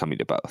 2 is coming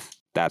to both.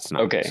 That's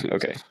not Okay.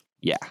 exclusive.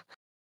 Yeah.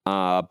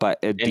 But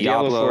And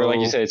Diablo 4, like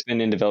you said, it's been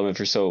in development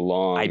for so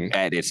long. I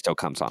bet it still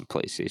comes on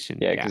PlayStation.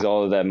 Yeah, because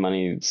all of that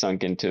money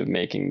sunk into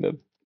making the.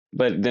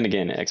 But then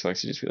again,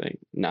 Xbox would just be like,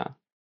 nah.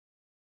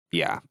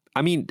 Yeah,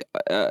 I mean,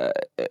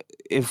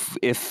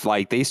 if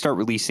like they start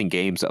releasing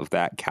games of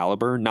that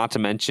caliber, not to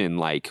mention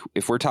like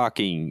if we're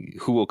talking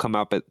who will come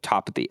up at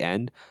top at the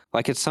end,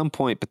 like at some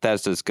point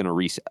Bethesda's going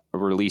to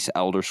release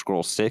Elder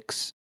Scrolls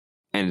 6,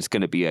 and it's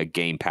going to be a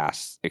Game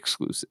Pass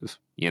exclusive.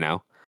 You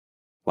know,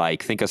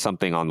 like think of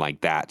something on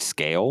like that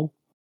scale.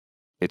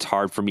 It's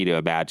hard for me to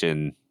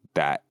imagine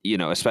that, you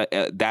know,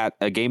 that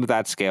a game of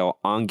that scale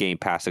on Game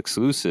Pass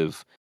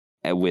exclusive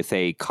with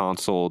a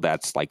console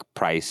that's like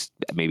priced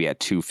maybe at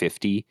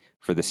 $250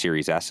 for the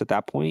Series S at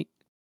that point.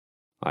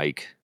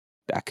 Like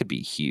that could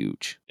be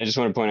huge. I just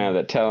want to point out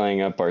that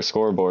tallying up our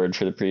scoreboard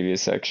for the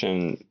previous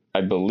section,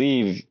 I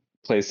believe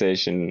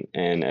PlayStation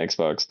and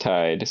Xbox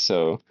tied.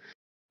 So,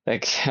 I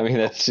mean,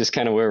 that's just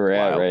kind of where we're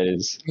at, right?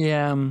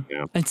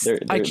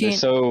 They're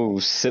so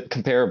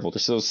comparable. They're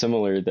so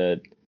similar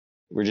that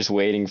we're just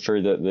waiting for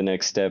the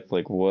next step.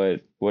 Like, what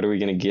are we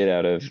going to get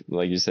out of,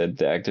 like you said,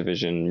 the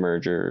Activision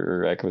merger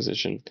or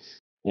acquisition,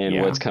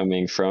 and what's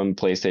coming from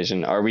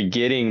PlayStation? Are we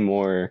getting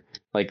more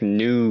like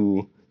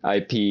new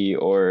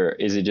IP, or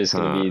is it just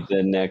going to be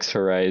the next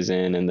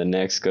Horizon and the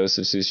next Ghost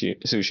of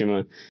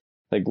Tsushima?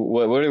 Like,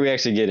 what are we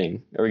actually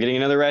getting? Are we getting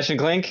another Ratchet and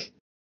Clank,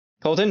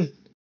 Colton?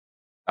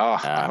 Oh,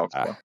 I hope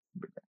so.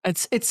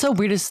 It's so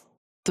weird.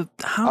 Okay,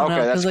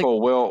 that's cool.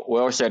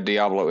 Will said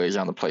Diablo is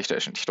on the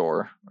PlayStation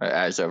Store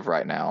as of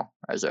right now.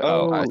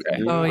 Yeah.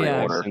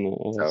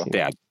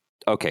 Yeah.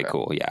 Okay,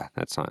 cool. Yeah,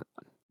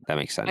 that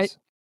makes sense.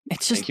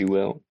 It's just thank you,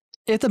 Will.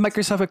 If the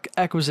Microsoft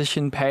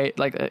acquisition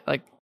like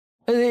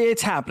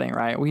it's happening,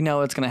 right? We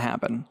know it's going to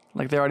happen.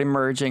 Like they're already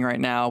merging right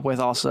now with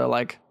also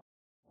like,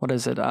 what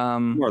is it?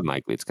 More than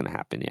likely it's going to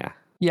happen. Yeah.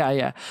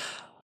 Yeah.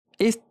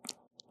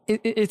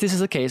 If this is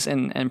the case,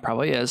 and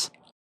probably is,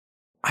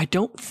 I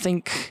don't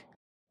think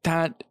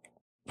that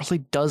really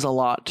does a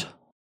lot,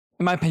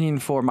 in my opinion,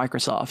 for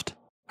Microsoft.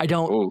 I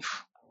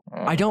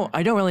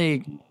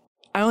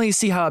only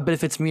see how it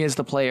benefits me as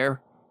the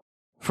player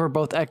for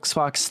both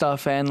Xbox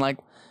stuff and like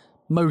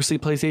mostly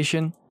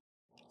PlayStation.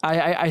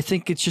 I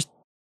think it's just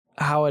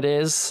how it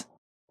is.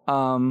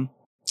 I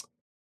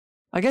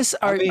guess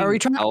are we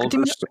trying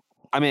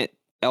to?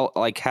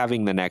 Like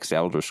having the next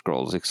Elder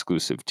Scrolls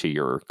exclusive to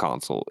your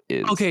console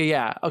is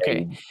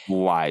okay.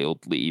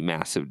 Wildly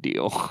massive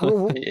deal.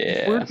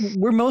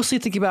 We're mostly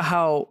thinking about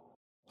how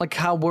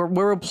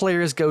where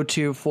players go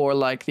to for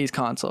like these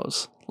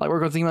consoles. Like we're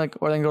thinking like,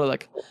 or then go to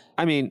like.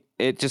 I mean,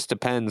 it just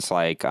depends.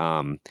 Like,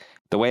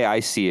 the way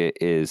I see it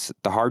is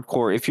the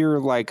hardcore. If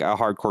you're like a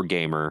hardcore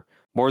gamer,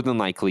 more than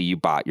likely you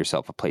bought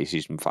yourself a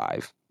PlayStation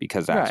 5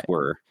 because that's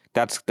where.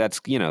 That's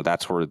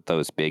where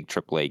those big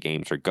AAA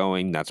games are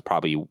going. That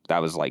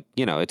was like,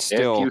 it's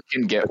still if you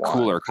can get a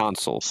cooler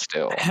console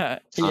still.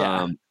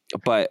 Yeah.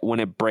 But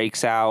when it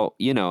breaks out,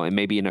 and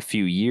maybe in a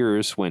few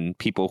years when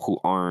people who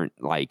aren't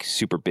like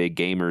super big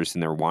gamers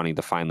and they're wanting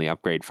to finally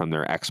upgrade from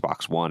their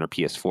Xbox One or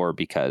PS4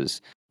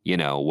 because,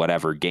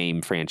 whatever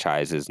game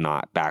franchise is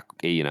not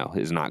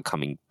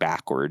coming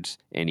backwards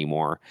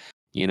anymore,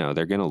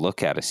 they're going to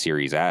look at a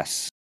Series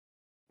S.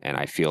 And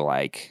I feel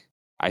like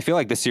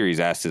the Series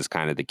S is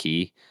kind of the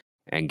key,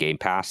 and Game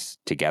Pass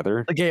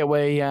together. The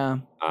gateway, yeah.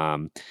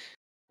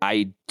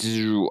 I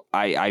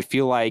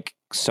feel like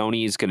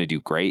Sony is going to do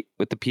great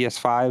with the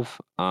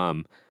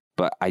PS5.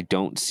 But I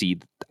don't see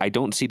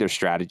their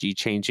strategy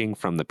changing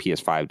from the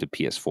PS5 to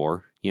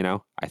PS4.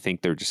 I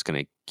think they're just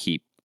going to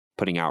keep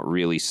putting out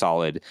really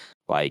solid,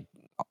 like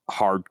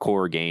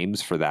hardcore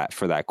games for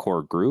that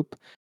core group.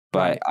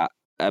 But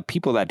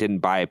people that didn't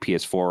buy a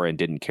PS4 and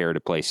didn't care to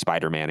play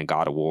Spider-Man and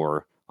God of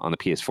War on the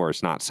PS4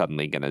 is not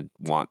suddenly going to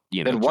want,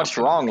 Then what's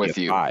wrong with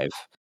you?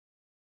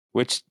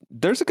 Which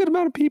there's a good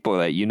amount of people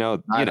that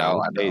I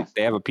know.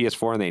 They have a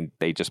PS4 and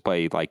they just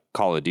play like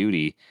Call of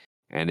Duty,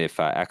 and if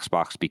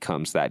Xbox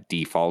becomes that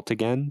default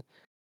again,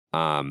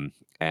 and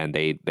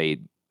they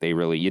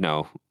really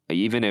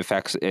even if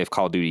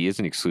Call of Duty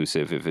isn't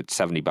exclusive, if it's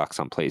 $70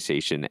 on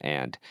PlayStation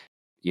and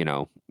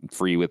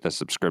free with a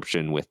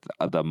subscription with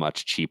the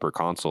much cheaper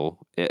console,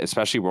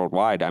 especially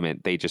worldwide. I mean,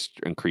 they just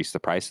increased the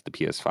price of the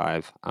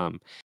PS5.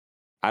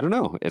 I don't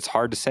know. It's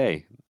hard to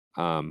say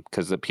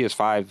because the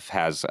PS5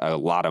 has a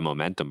lot of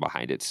momentum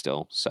behind it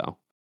still. So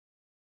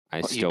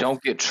you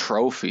don't get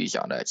trophies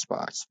on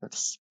Xbox.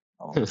 That's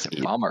it's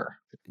a bummer.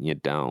 You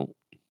don't.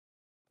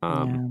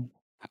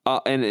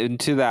 And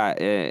to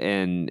that,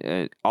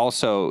 and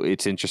also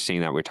it's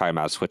interesting that we're talking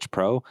about Switch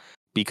Pro,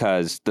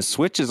 because the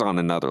Switch is on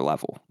another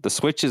level. The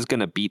Switch is going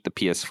to beat the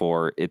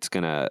PS4. It's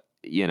going to,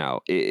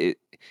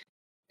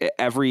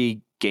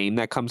 every game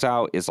that comes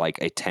out is like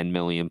a 10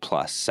 million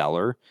plus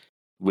seller,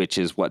 which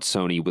is what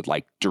Sony would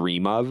like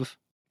dream of,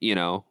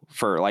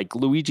 for like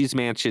Luigi's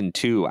Mansion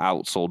 2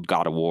 outsold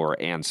God of War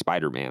and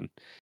Spider-Man,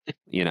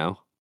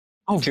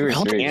 Oh,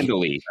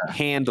 really?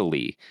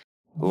 Handily.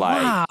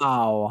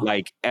 Wow.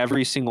 Like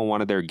every single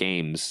one of their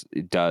games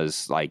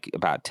does like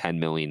about 10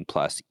 million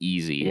plus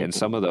easy. And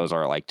some of those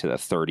are like to the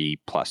 30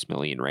 plus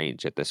million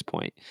range at this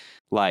point.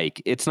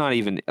 Like it's not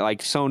even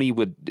like Sony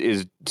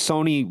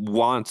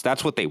wants,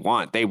 that's what they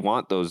want. They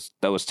want those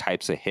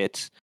types of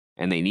hits,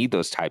 and they need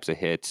those types of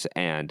hits.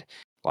 And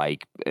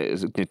like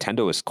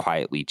Nintendo is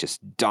quietly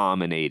just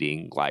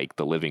dominating like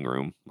the living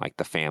room, like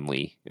the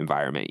family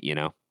environment,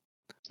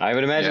 I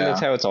would imagine that's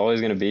how it's always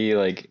going to be.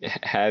 Like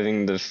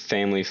having the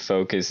family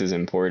focus is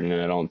important,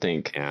 and I don't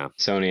think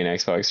Sony and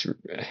Xbox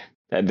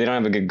they don't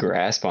have a good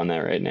grasp on that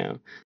right now.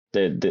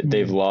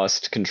 They've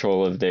lost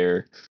control of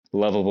their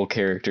lovable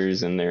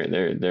characters and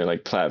their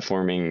like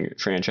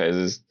platforming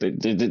franchises. They're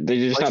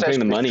just not putting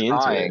the money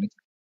into it.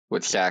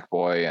 With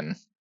Sackboy and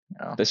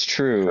that's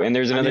true. And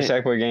there's another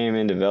Sackboy game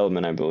in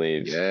development, I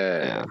believe.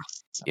 Yeah.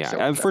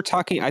 And if we're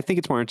talking, I think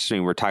it's more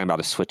interesting. We're talking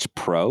about a Switch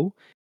Pro.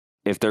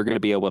 If they're going to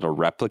be able to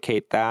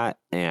replicate that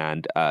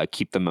and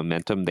keep the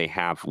momentum they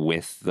have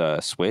with the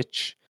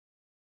Switch,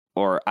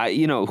 or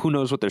who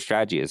knows what their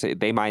strategy is?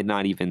 They might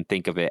not even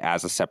think of it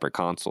as a separate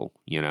console.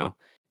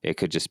 It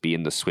could just be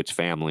in the Switch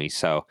family.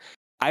 So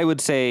I would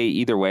say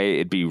either way,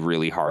 it'd be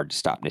really hard to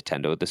stop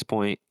Nintendo at this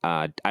point.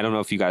 I don't know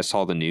if you guys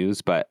saw the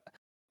news, but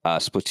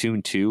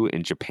Splatoon 2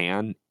 in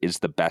Japan is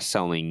the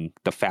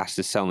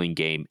fastest selling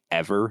game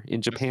ever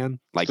in Japan.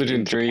 Like Splatoon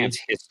in 3? Japan's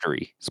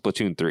history,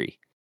 Splatoon 3.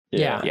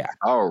 Yeah.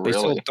 Oh, really? They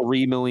sold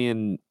 3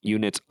 million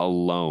units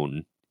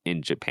alone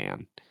in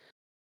Japan,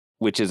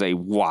 which is a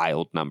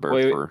wild number.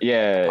 And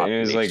it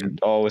was like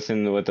all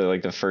within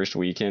the first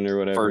weekend or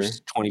whatever.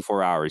 First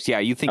 24 hours. Yeah,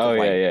 you think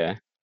of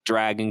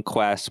Dragon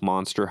Quest,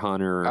 Monster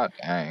Hunter,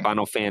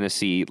 Final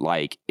Fantasy.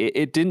 Like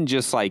it didn't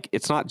just like,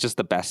 it's not just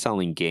the best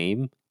selling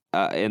game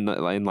in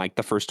like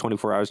the first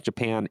 24 hours in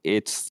Japan.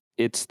 It's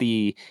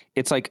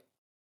like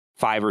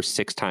 5 or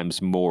 6 times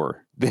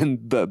more than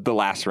the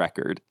last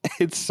record.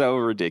 It's so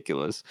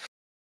ridiculous.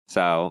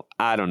 So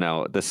I don't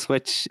know. The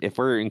Switch, if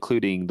we're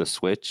including the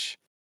Switch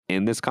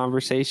in this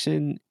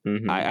conversation,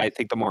 I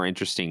think the more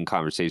interesting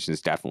conversation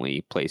is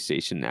definitely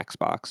PlayStation and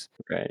Xbox.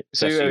 Right.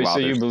 So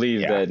you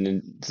believe that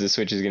the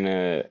Switch is going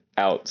to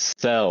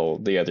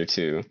outsell the other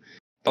two?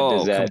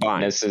 Does that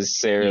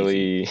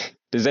necessarily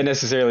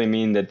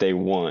mean that they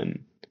won?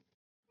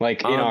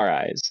 Like in our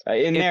eyes,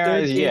 in their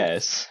eyes,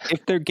 yes.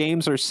 If their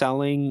games are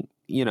selling,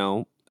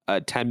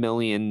 10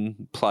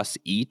 million plus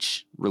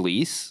each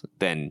release,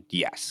 then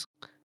yes,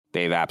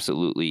 they've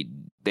absolutely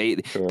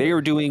they are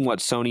doing what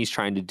Sony's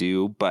trying to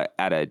do, but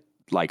at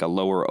a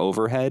lower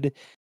overhead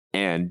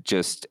and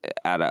just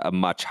at a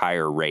much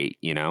higher rate,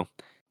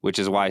 which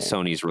is why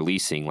Sony's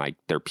releasing like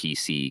their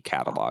PC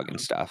catalog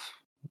and stuff.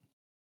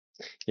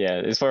 Yeah,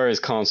 as far as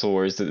console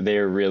wars,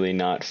 they're really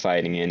not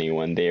fighting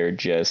anyone. They are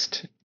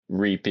just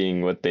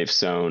reaping what they've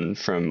sown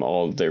from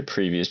all their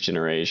previous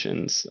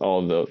generations,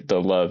 all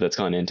the love that's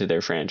gone into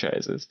their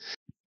franchises.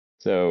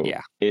 So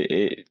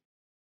it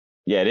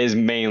is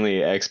mainly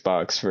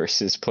Xbox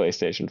versus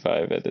PlayStation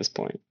 5 at this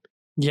point.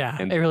 Yeah,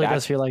 and it really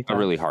does feel like a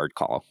really hard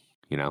call,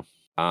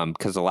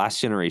 because the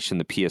last generation,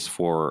 the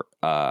PS4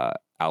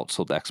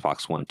 outsold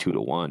Xbox One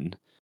 2-1.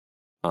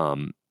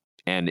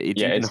 And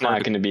it's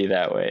not going to be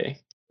that way.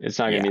 It's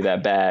not going to be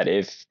that bad.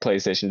 If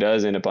PlayStation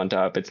does end up on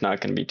top, it's not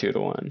going to be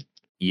 2-1.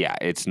 Yeah,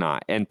 it's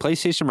not. And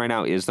PlayStation right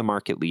now is the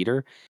market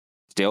leader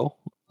still.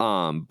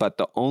 But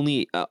the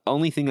only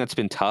thing that's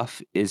been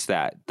tough is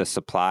that the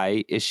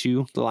supply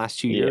issue the last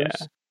 2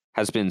 years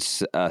has been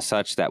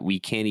such that we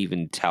can't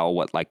even tell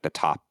what like the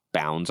top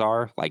bounds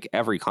are. Like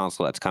every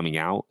console that's coming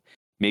out,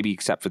 maybe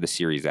except for the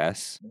Series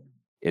S,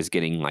 is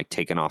getting like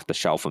taken off the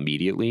shelf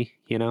immediately,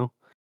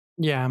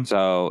 Yeah.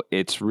 So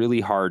it's really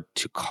hard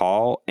to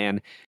call.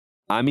 And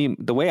I mean,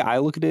 the way I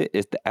look at it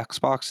is the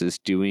Xbox is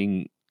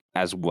doing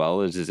as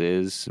well as it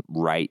is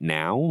right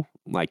now,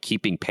 like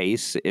keeping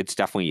pace. It's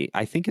definitely,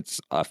 I think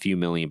it's a few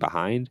million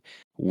behind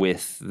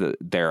with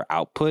their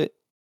output,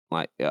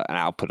 like an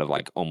output of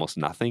like almost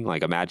nothing.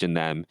 Like imagine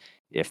them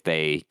if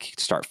they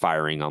start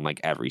firing on like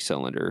every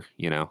cylinder,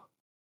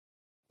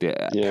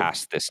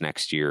 past this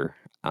next year.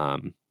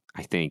 I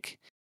think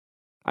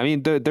I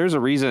mean, there's a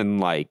reason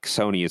like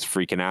Sony is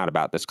freaking out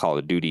about this Call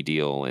of Duty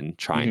deal and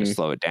trying to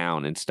slow it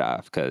down and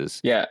stuff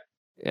because Yeah,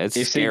 it's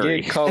if scary.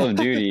 they get Call of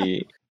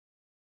Duty,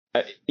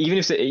 even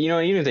if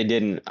even if they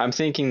didn't, I'm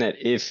thinking that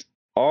if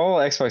all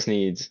Xbox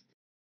needs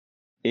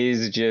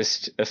is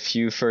just a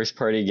few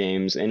first-party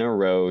games in a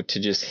row to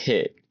just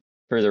hit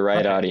for the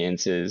right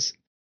audiences,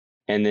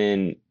 and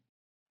then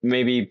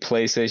maybe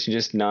PlayStation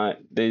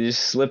they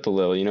just slip a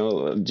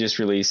little, just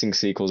releasing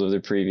sequels of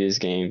their previous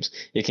games.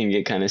 It can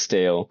get kind of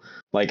stale.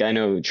 Like I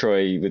know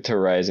Troy with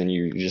Horizon,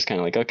 you're just kind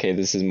of like, okay,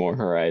 this is more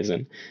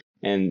Horizon.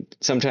 And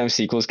sometimes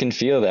sequels can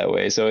feel that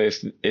way. So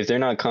if they're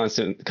not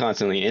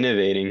constantly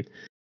innovating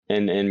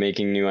and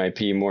making new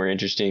IP more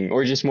interesting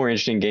or just more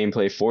interesting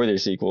gameplay for their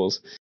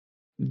sequels,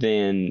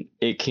 then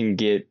it can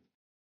get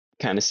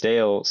kind of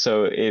stale.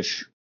 So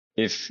if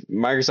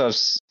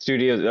Microsoft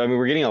Studios, I mean,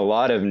 we're getting a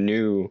lot of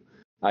new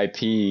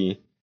IP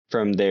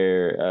from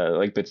their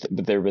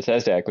their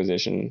Bethesda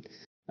acquisition,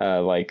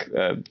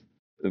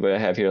 what I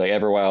have here, like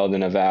Everwild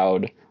and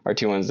Avowed are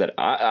two ones that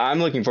I'm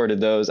looking forward to.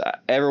 Those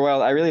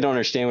Everwild, I really don't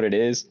understand what it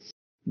is,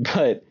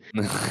 but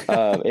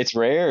it's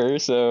rare,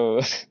 so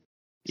yeah.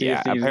 Sea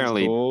of Thieves is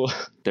Apparently, cool.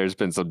 there's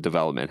been some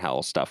development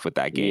hell stuff with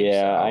that game.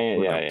 Yeah, so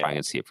we're probably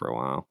gonna see it for a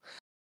while.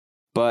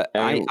 But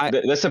I mean,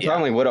 that's the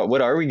problem. Like,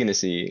 what are we gonna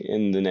see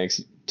in the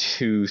next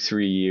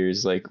 2-3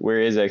 years? Like, where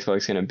is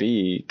Xbox gonna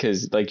be?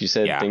 Because, like you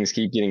said, things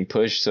keep getting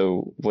pushed.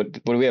 So, what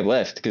do we have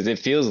left? Because it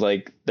feels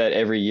like that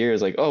every year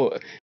is like, oh,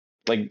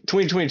 like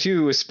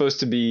 2022 was supposed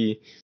to be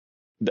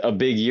a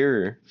big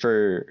year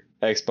for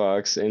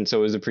Xbox, and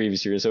so was the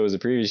previous year, and so was the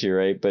previous year,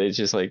 right? But it's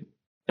just like,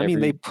 I mean,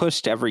 they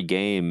pushed every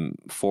game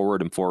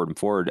forward and forward and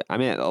forward. I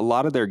mean, a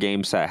lot of their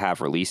games that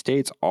have release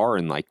dates are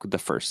in like the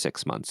first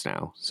 6 months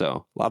now.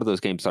 So a lot of those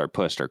games that are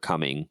pushed are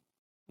coming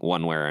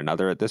one way or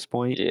another at this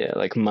point. Yeah,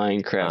 like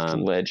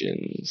Minecraft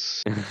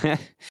Legends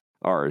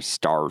or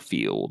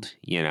Starfield,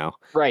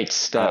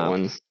 Right, that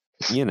one.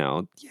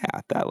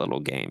 That little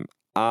game.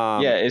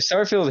 If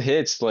Starfield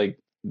hits, like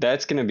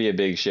that's gonna be a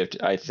big shift,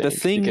 I think.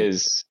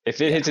 Because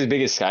if it hits as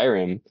big as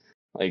Skyrim,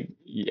 like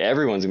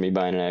everyone's gonna be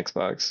buying an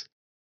Xbox.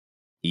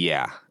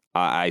 Yeah,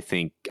 I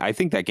think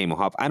that game will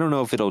help. I don't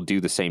know if it'll do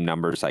the same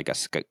numbers like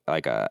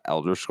a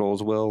Elder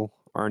Scrolls will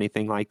or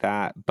anything like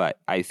that, but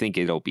I think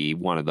it'll be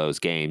one of those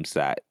games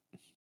that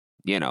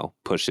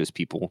pushes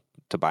people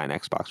to buy an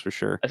Xbox for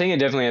sure. I think it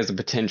definitely has the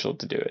potential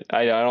to do it.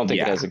 I don't think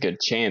it has a good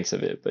chance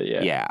of it, but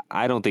yeah. Yeah,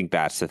 I don't think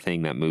that's the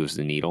thing that moves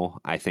the needle.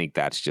 I think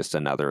that's just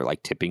another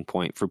like tipping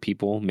point for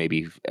people.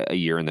 Maybe a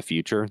year in the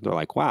future, they're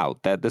like, "Wow,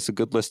 that's a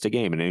good list of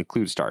game," and it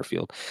includes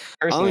Starfield.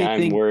 Personally,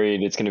 I'm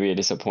worried it's going to be a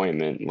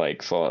disappointment,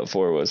 like Fallout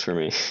 4 was for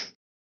me.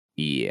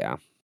 Yeah,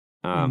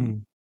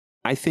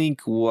 I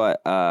think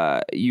what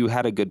you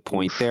had a good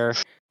point there,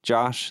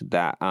 Josh.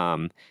 That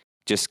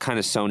just kind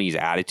of Sony's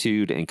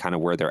attitude and kind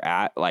of where they're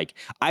at. Like,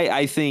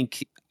 I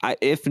think,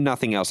 if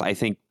nothing else, I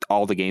think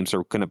all the games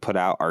they're going to put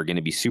out are going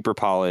to be super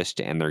polished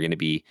and they're going to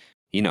be,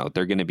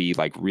 they're going to be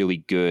like really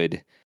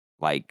good,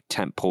 like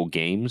tentpole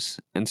games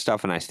and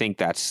stuff. And I think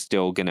that's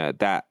still gonna,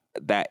 that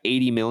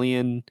 80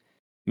 million,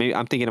 maybe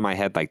I'm thinking in my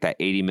head, like that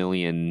 80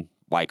 million,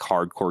 like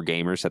hardcore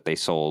gamers that they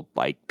sold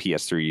like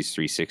PS3s,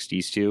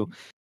 360s to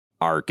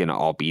are going to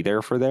all be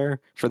there for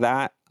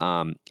that.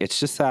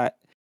 It's just that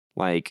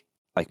like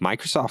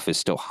Microsoft is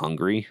still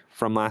hungry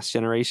from last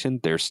generation.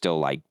 They're still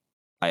like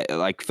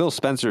Phil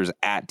Spencer's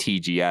at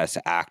TGS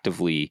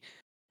actively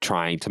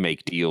trying to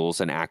make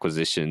deals and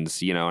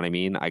acquisitions. You know what I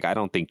mean? Like, I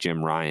don't think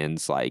Jim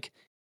Ryan's like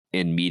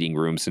in meeting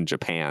rooms in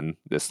Japan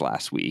this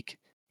last week,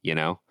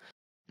 I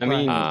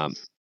mean,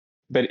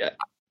 but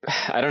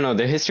I don't know.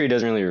 The history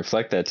doesn't really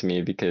reflect that to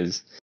me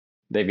because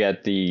they've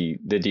got the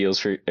deals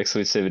for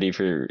exclusivity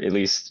for at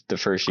least the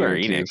first year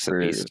or two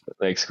for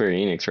like Square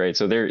Enix, right?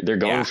 So they're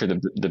going for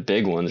the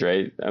big ones,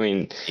 right? I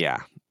mean,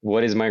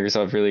 what is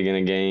Microsoft really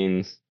going to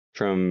gain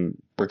from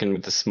working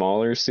with the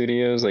smaller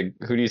studios? Like,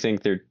 who do you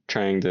think they're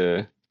trying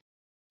to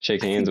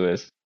shake hands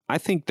with? I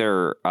think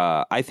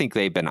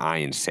they've been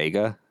eyeing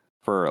Sega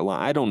for a long.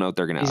 I don't know if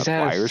they're going to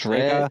acquire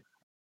Sega,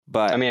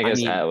 but I mean, I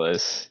guess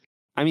Atlas.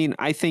 I mean,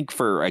 I think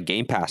for a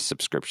Game Pass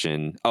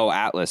subscription,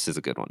 Atlas is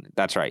a good one.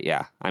 That's right.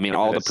 Yeah. I mean,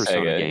 all the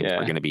Persona games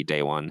are going to be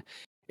day one.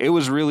 It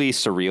was really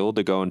surreal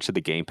to go into the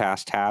Game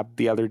Pass tab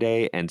the other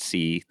day and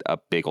see a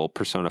big old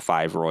Persona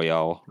 5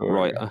 Royal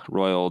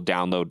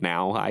download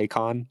now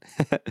icon.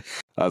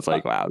 I was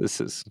like, wow, this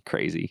is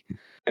crazy.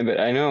 But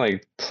I know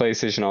like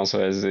PlayStation also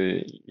has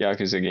the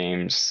Yakuza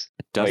games.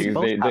 Does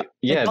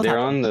they're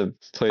on the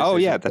PlayStation. Oh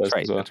yeah, that's Plus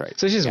right. as well. That's right.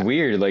 So it's just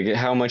weird, like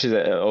how much is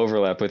that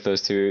overlap with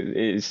those two?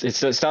 It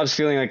stops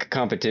feeling like a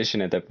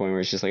competition at that point, where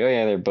it's just like, oh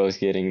yeah, they're both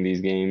getting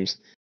these games.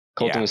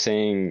 Colton was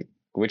saying,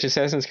 which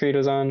Assassin's Creed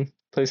was on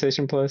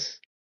PlayStation Plus?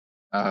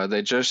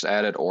 They just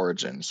added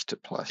Origins to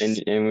Plus, and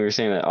we were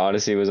saying that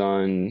Odyssey was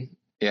on.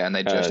 Yeah, and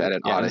they just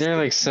added Odyssey. They're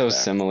like so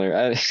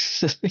similar.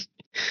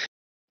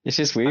 It's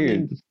just weird. I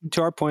mean,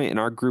 to our point, in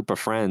our group of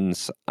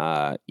friends,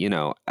 at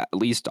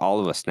least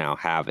all of us now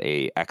have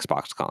a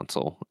Xbox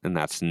console, and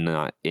that's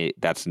not it.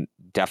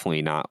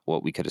 definitely not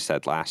what we could have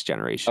said last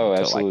generation. Oh,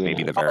 until absolutely like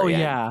maybe not. the very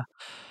end. yeah.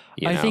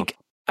 You I know? think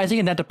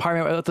in that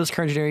department with this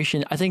current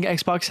generation, I think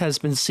Xbox has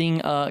been seeing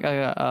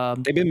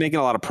They've been making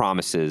a lot of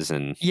promises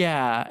and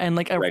and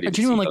like ready a to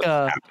see genuine like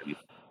those happen.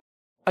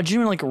 a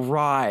genuine like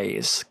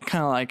rise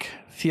kind of like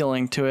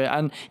feeling to it,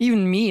 and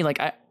even me like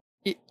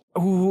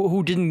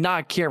who did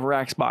not care for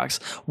Xbox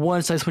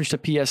once I switched to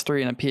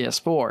PS3 and a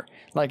PS4,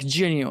 like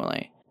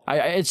genuinely.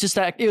 It's just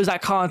that it was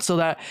that console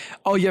that,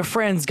 oh, your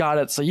friends got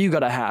it, so you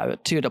gotta have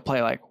it too to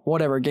play like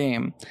whatever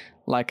game,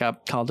 like a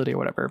Call of Duty or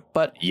whatever.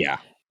 But Yeah.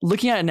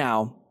 looking at it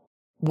now,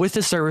 with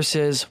the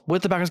services,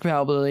 with the backwards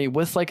compatibility,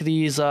 with like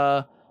these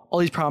all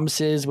these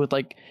promises, with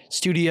like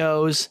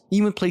studios,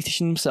 even with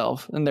PlayStation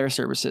themselves and their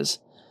services,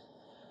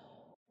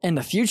 in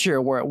the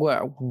future, where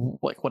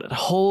like what it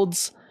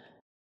holds,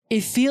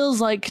 it feels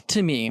like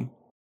to me,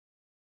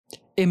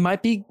 it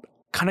might be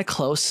kind of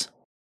close.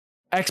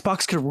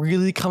 Xbox could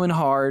really come in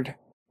hard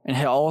and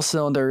hit all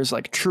cylinders,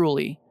 like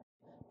truly.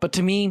 But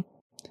to me,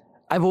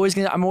 I'm always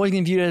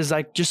gonna view it as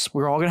like just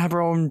we're all gonna have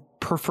our own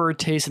preferred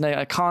taste in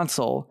a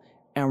console,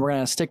 and we're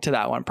gonna stick to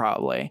that one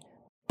probably.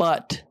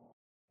 But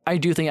I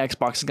do think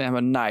Xbox is gonna have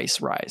a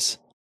nice rise.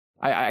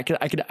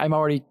 I'm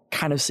already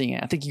kind of seeing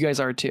it. I think you guys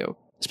are too,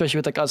 especially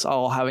with like us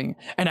all having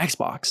an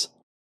Xbox.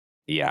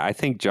 Yeah, I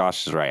think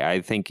Josh is right.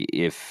 I think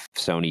if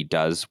Sony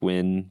does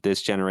win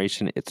this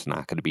generation, it's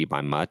not going to be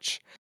by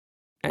much.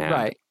 And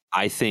Right.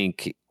 I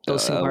think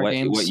Those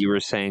single-player what games. you were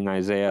saying,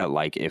 Isaiah,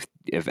 like if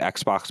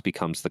Xbox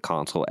becomes the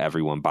console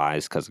everyone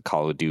buys because of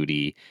Call of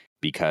Duty,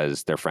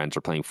 because their friends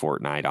are playing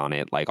Fortnite on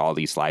it, like all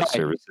these live Right.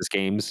 services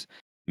games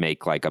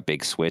make like a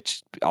big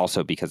switch.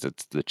 Also because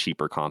it's the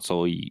cheaper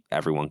console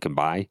everyone can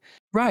buy.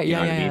 Right. You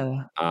know Yeah. what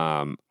I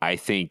Yeah. mean? I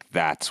think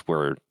that's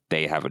where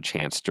they have a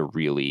chance to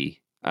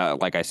really,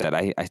 like I said,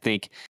 I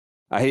think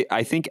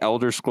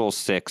Elder Scrolls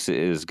 6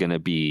 is going to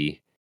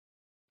be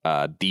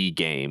the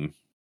game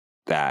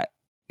that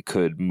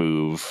could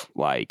move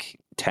like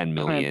 10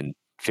 million,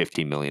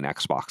 50 million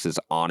Xboxes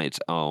on its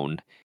own.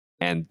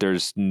 And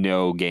there's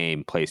no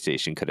game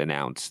PlayStation could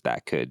announce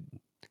that could,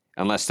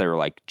 unless they were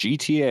like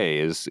GTA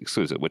is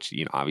exclusive, which,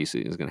 you know,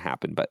 obviously is going to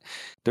happen. But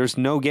there's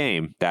no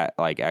game that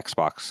like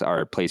Xbox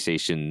or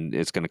PlayStation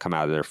is going to come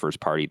out of their first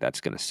party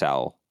that's going to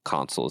sell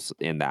consoles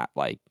in that,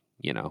 like,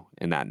 you know,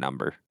 in that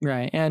number.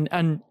 Right. And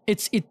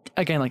it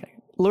again, like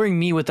luring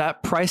me with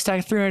that price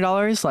tag,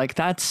 $300, like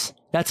that's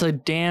a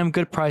damn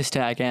good price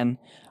tag, and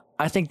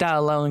I think that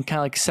alone kind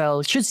of like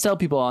should sell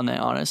people on it.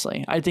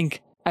 Honestly, I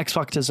think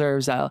Xbox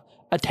deserves that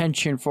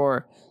attention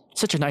for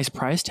such a nice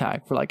price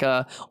tag for like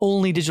a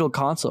only digital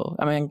console.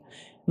 I mean,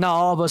 not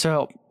all of us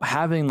are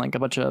having like a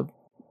bunch of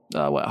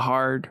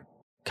hard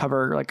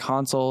cover like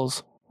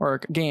consoles or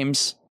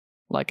games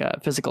like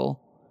physical.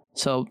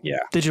 So Yeah.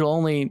 digital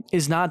only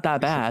is not that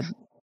bad.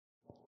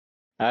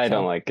 I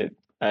don't like it.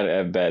 I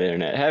have bad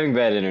internet. Having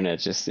bad internet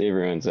just it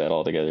ruins that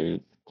altogether.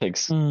 It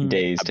takes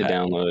days I to bet.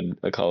 download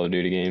a Call of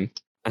Duty game.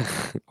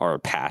 Or a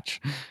patch.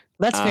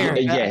 That's fair.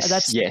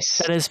 Yes, yes.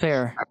 That is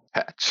fair.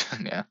 Patch.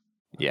 Yeah.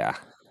 Yeah.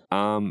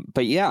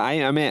 But yeah,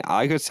 I mean,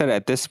 like I said,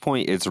 at this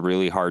point, it's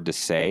really hard to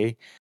say.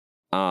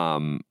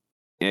 I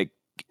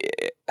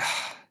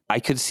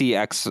could see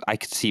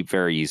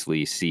very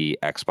easily see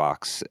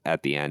Xbox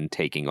at the end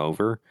taking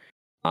over.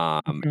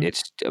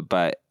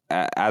 But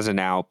as of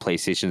now,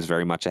 PlayStation is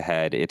very much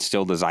ahead. It's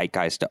still the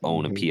zeitgeist to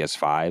own a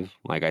PS5.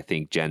 Like I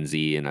think Gen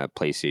Z and a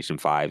PlayStation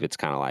 5, it's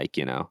kind of like,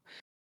 you know,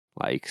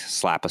 like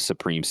slap a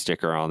Supreme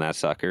sticker on that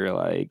sucker,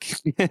 like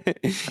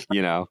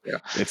you know. Yeah.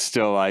 It's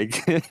still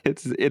like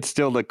it's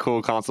still the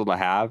cool console to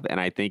have, and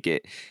I think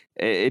it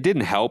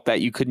didn't help that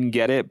you couldn't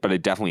get it, but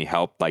it definitely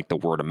helped like the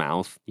word of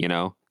mouth, you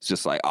know. It's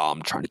just like, oh,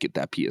 I'm trying to get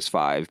that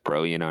PS5,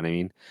 bro, you know what I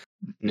mean?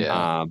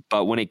 Yeah.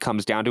 But when it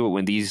comes down to it,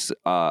 when these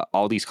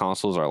all these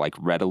consoles are like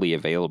readily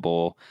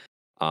available,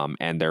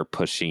 and they're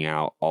pushing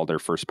out all their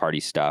first party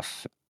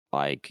stuff,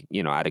 like,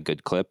 you know, at a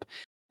good clip.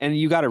 And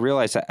you got to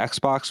realize that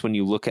Xbox, when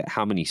you look at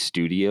how many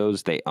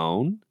studios they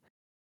own,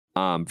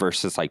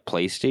 versus like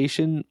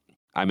PlayStation,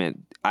 I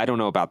mean, I don't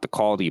know about the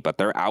quality, but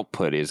their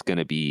output is going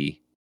to be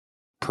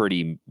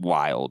pretty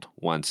wild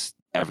once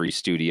every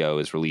studio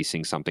is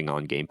releasing something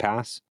on Game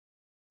Pass.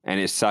 And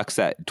it sucks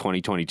that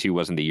 2022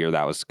 wasn't the year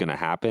that was going to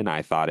happen.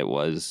 I thought it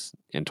was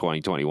in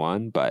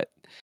 2021, but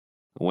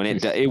when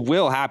it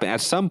will happen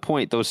at some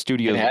point, those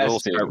studios will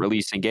start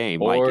releasing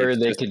games. Or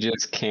they could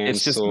just cancel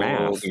it's just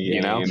math, the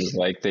you know? games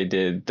like they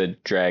did the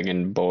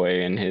Dragon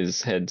Boy and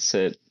his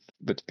headset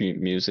with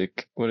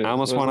music. I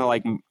almost want to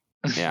like,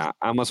 yeah,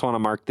 I almost want to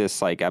mark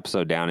this like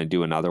episode down and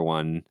do another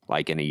one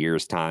like in a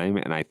year's time.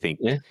 And I think,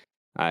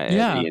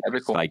 that'd be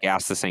cool. like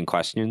ask the same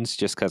questions,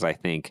 just because I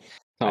think.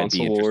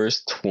 Console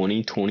Wars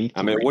 2023.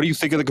 I mean, what do you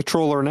think of the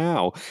controller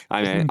now?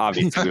 I mean,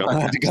 obviously we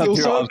don't have to go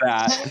through all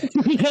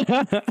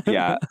that.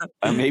 Yeah,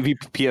 maybe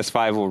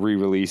PS5 will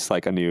re-release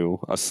like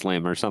a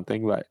Slim or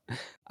something, but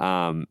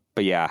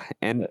yeah,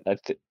 and I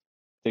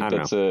think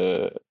that's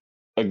a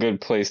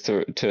good place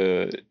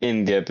to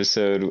end the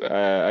episode.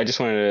 I just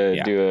wanted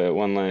to do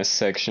one last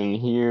section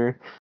here.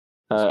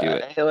 Let's do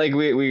it. Like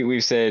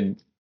we've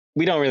said,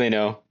 we don't really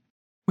know.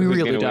 We who's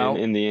really gonna win don't.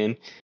 in the end.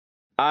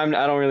 I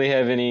don't really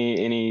have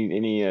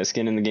any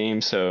skin in the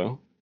game, so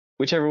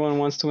whichever one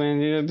wants to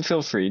win, yeah,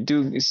 feel free.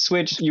 Do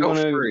Switch. You Feel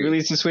want to free.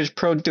 release the Switch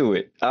Pro? Do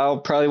it. I'll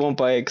probably won't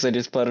buy it because I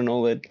just bought an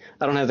OLED.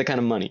 I don't have that kind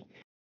of money,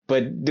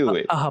 but do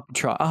it. I'll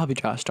help you, I'll help you,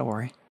 Josh. Don't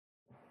worry.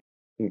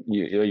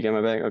 You got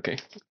my bag? Okay.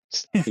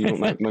 You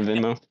want my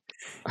Venmo?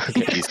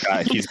 Okay.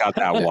 He's got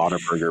that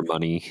Whataburger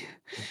money.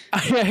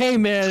 Hey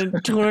man,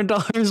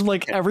 $200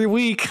 like every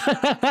week.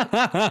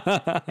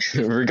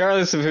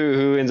 Regardless of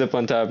who ends up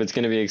on top, it's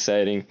going to be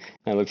exciting.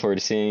 I look forward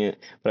to seeing it.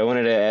 But I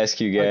wanted to ask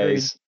you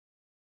guys,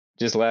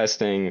 just last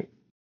thing,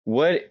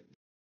 what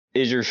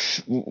is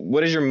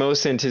your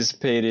most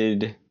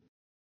anticipated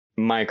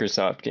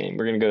Microsoft game?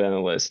 We're going to go down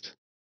the list.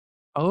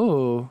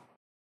 Oh,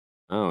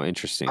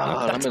 Interesting. Oh,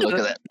 Okay. let me look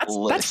at that that's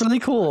list. really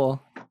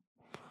cool.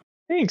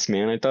 Thanks,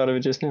 man. I thought of it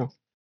just now.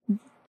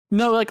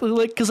 No,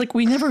 because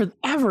we never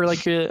ever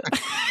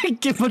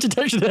give much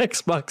attention to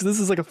Xbox. This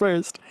is like a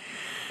first.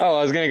 Oh,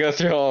 I was going to go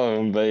through all of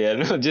them, but yeah,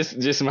 no, just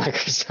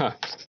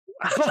Microsoft.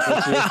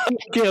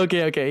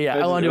 Okay. Yeah,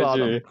 I want to do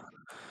all of them.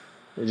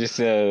 Just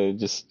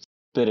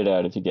spit it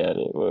out if you get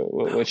it.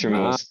 What's your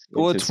most?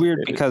 Well, it's weird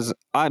anticipated?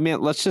 because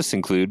let's just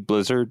include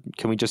Blizzard.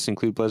 Can we just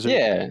include Blizzard?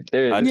 Yeah,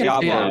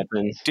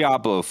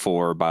 Diablo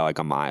 4 by like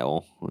a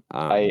mile.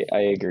 I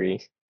agree.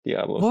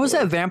 Diablo. What was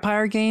 4. that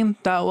vampire game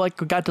that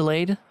got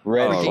delayed?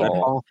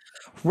 Redfall.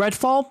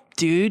 Redfall,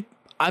 dude.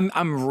 I'm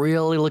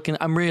really liking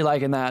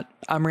that.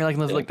 I'm really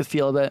liking the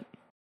feel of it.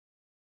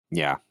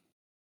 Yeah.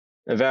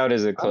 Avowed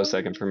is a close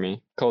second for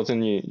me.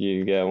 Colton,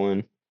 you got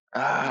one.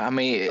 I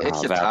mean,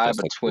 it's a that tie does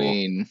look cool.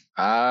 between.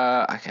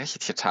 I guess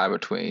it's a tie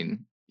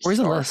between Where's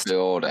the list?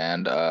 Starfield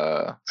and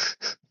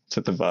It's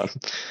at the bottom.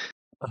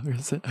 Oh,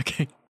 is it?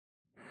 Okay.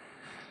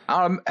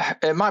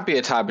 it might be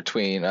a tie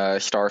between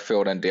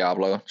Starfield and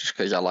Diablo, just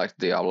because I like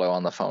Diablo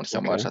on the phone so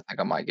Okay. much. I think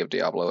I might give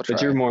Diablo a try.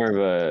 But you're more of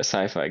a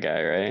sci-fi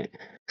guy, right?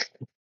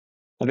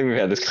 I think we've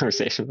had this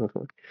conversation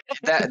before.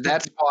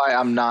 That's why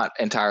I'm not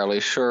entirely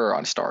sure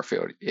on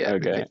Starfield. Yeah.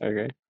 Okay.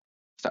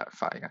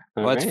 Sci-fi guy.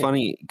 Well, it's Alright.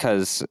 funny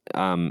because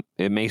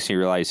it makes me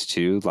realize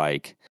too,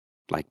 like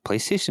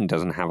PlayStation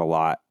doesn't have a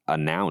lot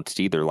announced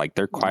either. Like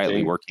they're quietly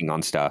Okay. working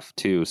on stuff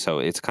too, so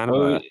it's kind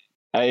of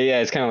Oh, yeah,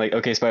 it's kind of like,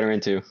 okay,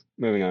 Spider-Man 2.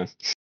 Moving on.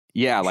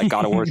 like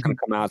God of War is going to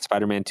come out,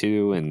 Spider-Man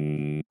 2,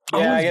 and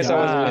Yeah, I guess I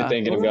wasn't yeah. really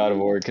thinking of God of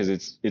War because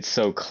it's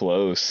so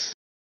close.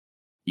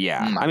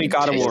 yeah, Mm, I mean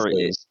God of it's War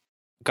close.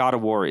 God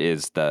of War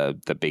is the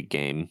big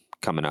game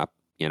coming up.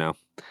 You know,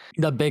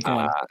 The big one.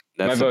 My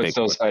that's the vote's big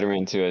still one.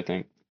 Spider-Man 2, I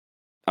think.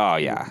 Oh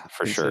yeah,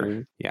 for sure.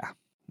 Considering.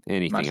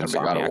 Anything Mine's gonna be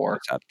God of Insomniac War.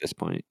 puts out at this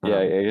point. Yeah,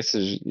 I guess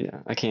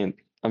I can't.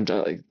 I'm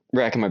like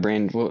racking my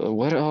brain.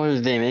 What are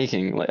they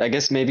making? Like, I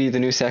guess maybe the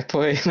new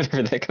Sackboy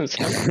whenever that comes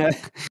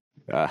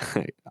out.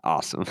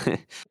 Awesome.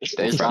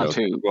 Days Gone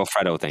 2.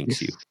 Wilfredo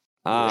thanks you.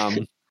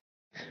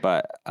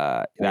 But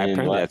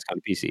apparently what? that's on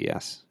PC.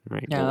 Yes,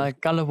 right. Yeah,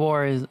 like God of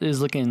War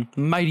is looking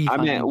mighty I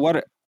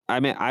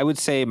fine. mean, I would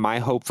say my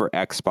hope for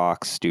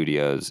Xbox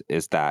Studios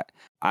is that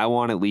I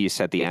want at least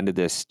at the end of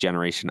this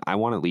generation, I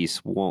want at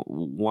least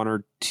one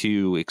or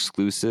two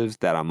exclusives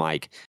that I'm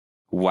like,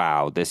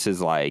 wow, this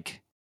is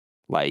like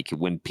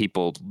when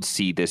people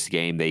see this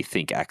game, they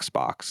think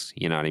Xbox.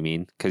 You know what I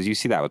mean? Because you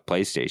see that with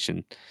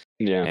PlayStation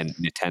Yeah. and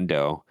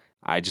Nintendo.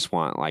 I just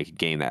want like a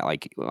game that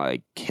like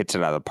hits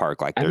it out of the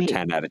park, like I they're mean,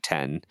 10 out of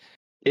 10.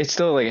 It's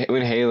still like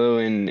when Halo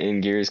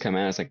and Gears come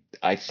out, it's like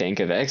I think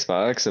of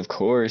Xbox, of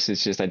course.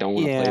 It's just I don't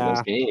want to play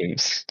those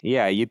games.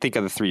 Yeah, you'd think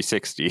of the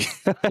 360.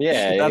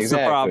 Yeah, That's exactly. the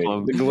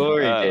problem. The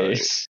glory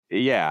days.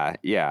 Yeah,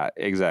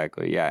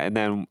 exactly. Yeah, and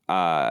then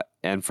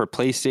and for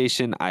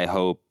PlayStation, I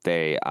hope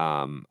they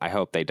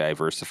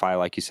diversify,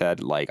 like you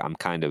said. Like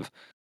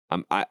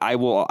I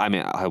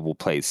will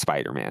play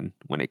Spider-Man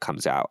when it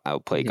comes out. I'll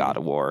play God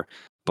of War.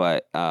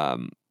 But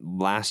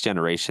last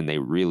generation, they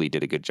really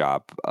did a good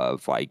job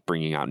of like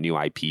bringing out new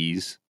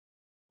IPs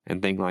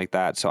and things like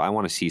that. So I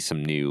want to see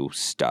some new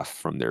stuff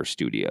from their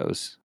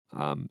studios.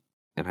 And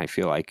I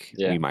feel like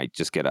we might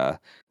just get an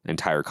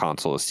entire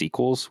console of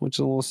sequels, which is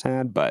a little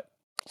sad. But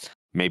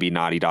maybe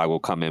Naughty Dog will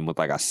come in with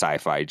like a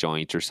sci-fi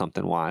joint or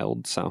something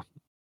wild. So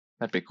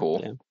That'd be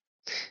cool.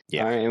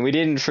 Yeah. All right, and we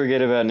didn't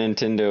forget about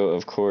Nintendo,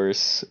 of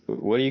course.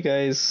 What do you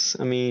guys?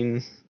 I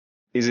mean,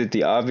 is it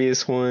the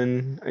obvious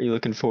one? Are you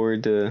looking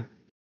forward to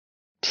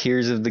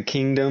Tears of the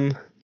Kingdom?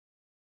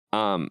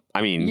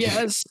 I mean,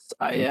 yes,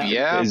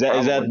 Yeah. Is that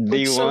probably. the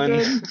Looks so one?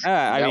 good.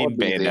 I That mean, would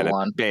be the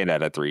one.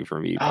 Bayonetta 3 for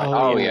me. But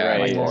Oh, yeah,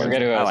 right. of I course.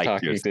 forget who I was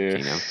talking Tears of the to.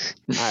 Kingdom.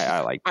 I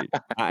like.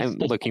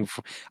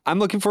 I'm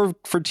looking for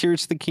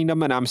Tears of the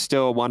Kingdom, and I'm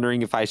still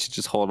wondering if I should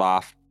just hold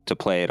off to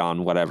play it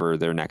on whatever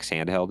their next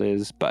handheld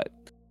is. But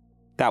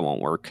that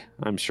won't work.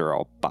 I'm sure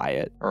I'll buy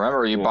it.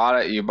 Remember, you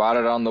bought it. You bought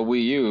it on the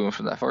Wii U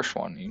for that first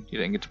one. You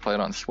didn't get to play it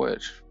on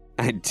Switch.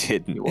 I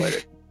didn't. You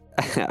waited.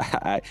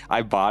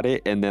 I bought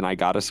it and then I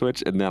got a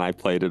Switch and then I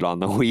played it on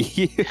the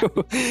Wii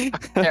U.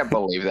 Can't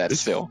believe that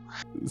still.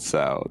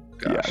 So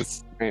Gosh.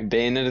 yes, All right,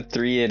 Bayonetta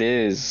 3 it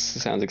is.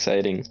 Sounds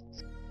exciting.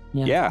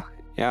 yeah.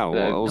 That-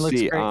 We'll it looks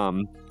see. great.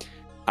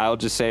 I'll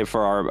just say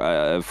for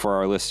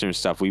our listeners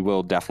stuff, we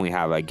will definitely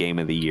have a game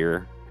of the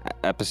year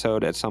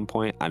episode at some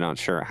point. I'm not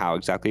sure how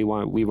exactly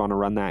we want to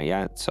run that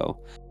yet, so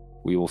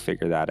we will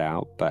figure that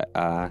out. But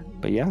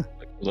yeah,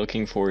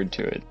 Looking forward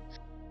to it.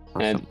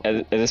 awesome. And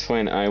at this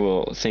point, I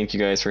will thank you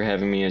guys for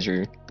having me as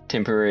your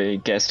temporary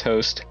guest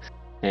host.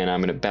 And I'm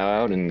going to bow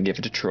out and give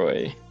it to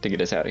Troy to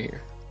get us out of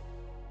here.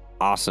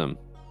 Awesome. I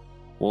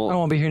don't Well,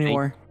 want to be here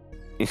anymore.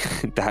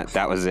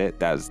 that was it.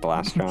 That was the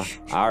last straw.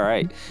 All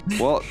right.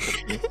 Well,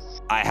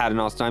 I had an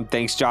awesome time.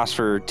 Thanks, Josh,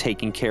 for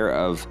taking care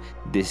of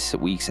this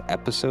week's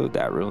episode.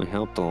 That really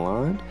helped a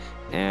lot.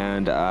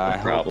 And I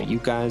hope problem. you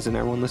guys and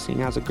everyone listening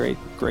has a great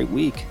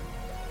week.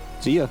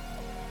 See ya.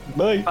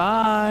 Bye.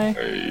 Bye.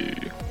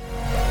 Hey.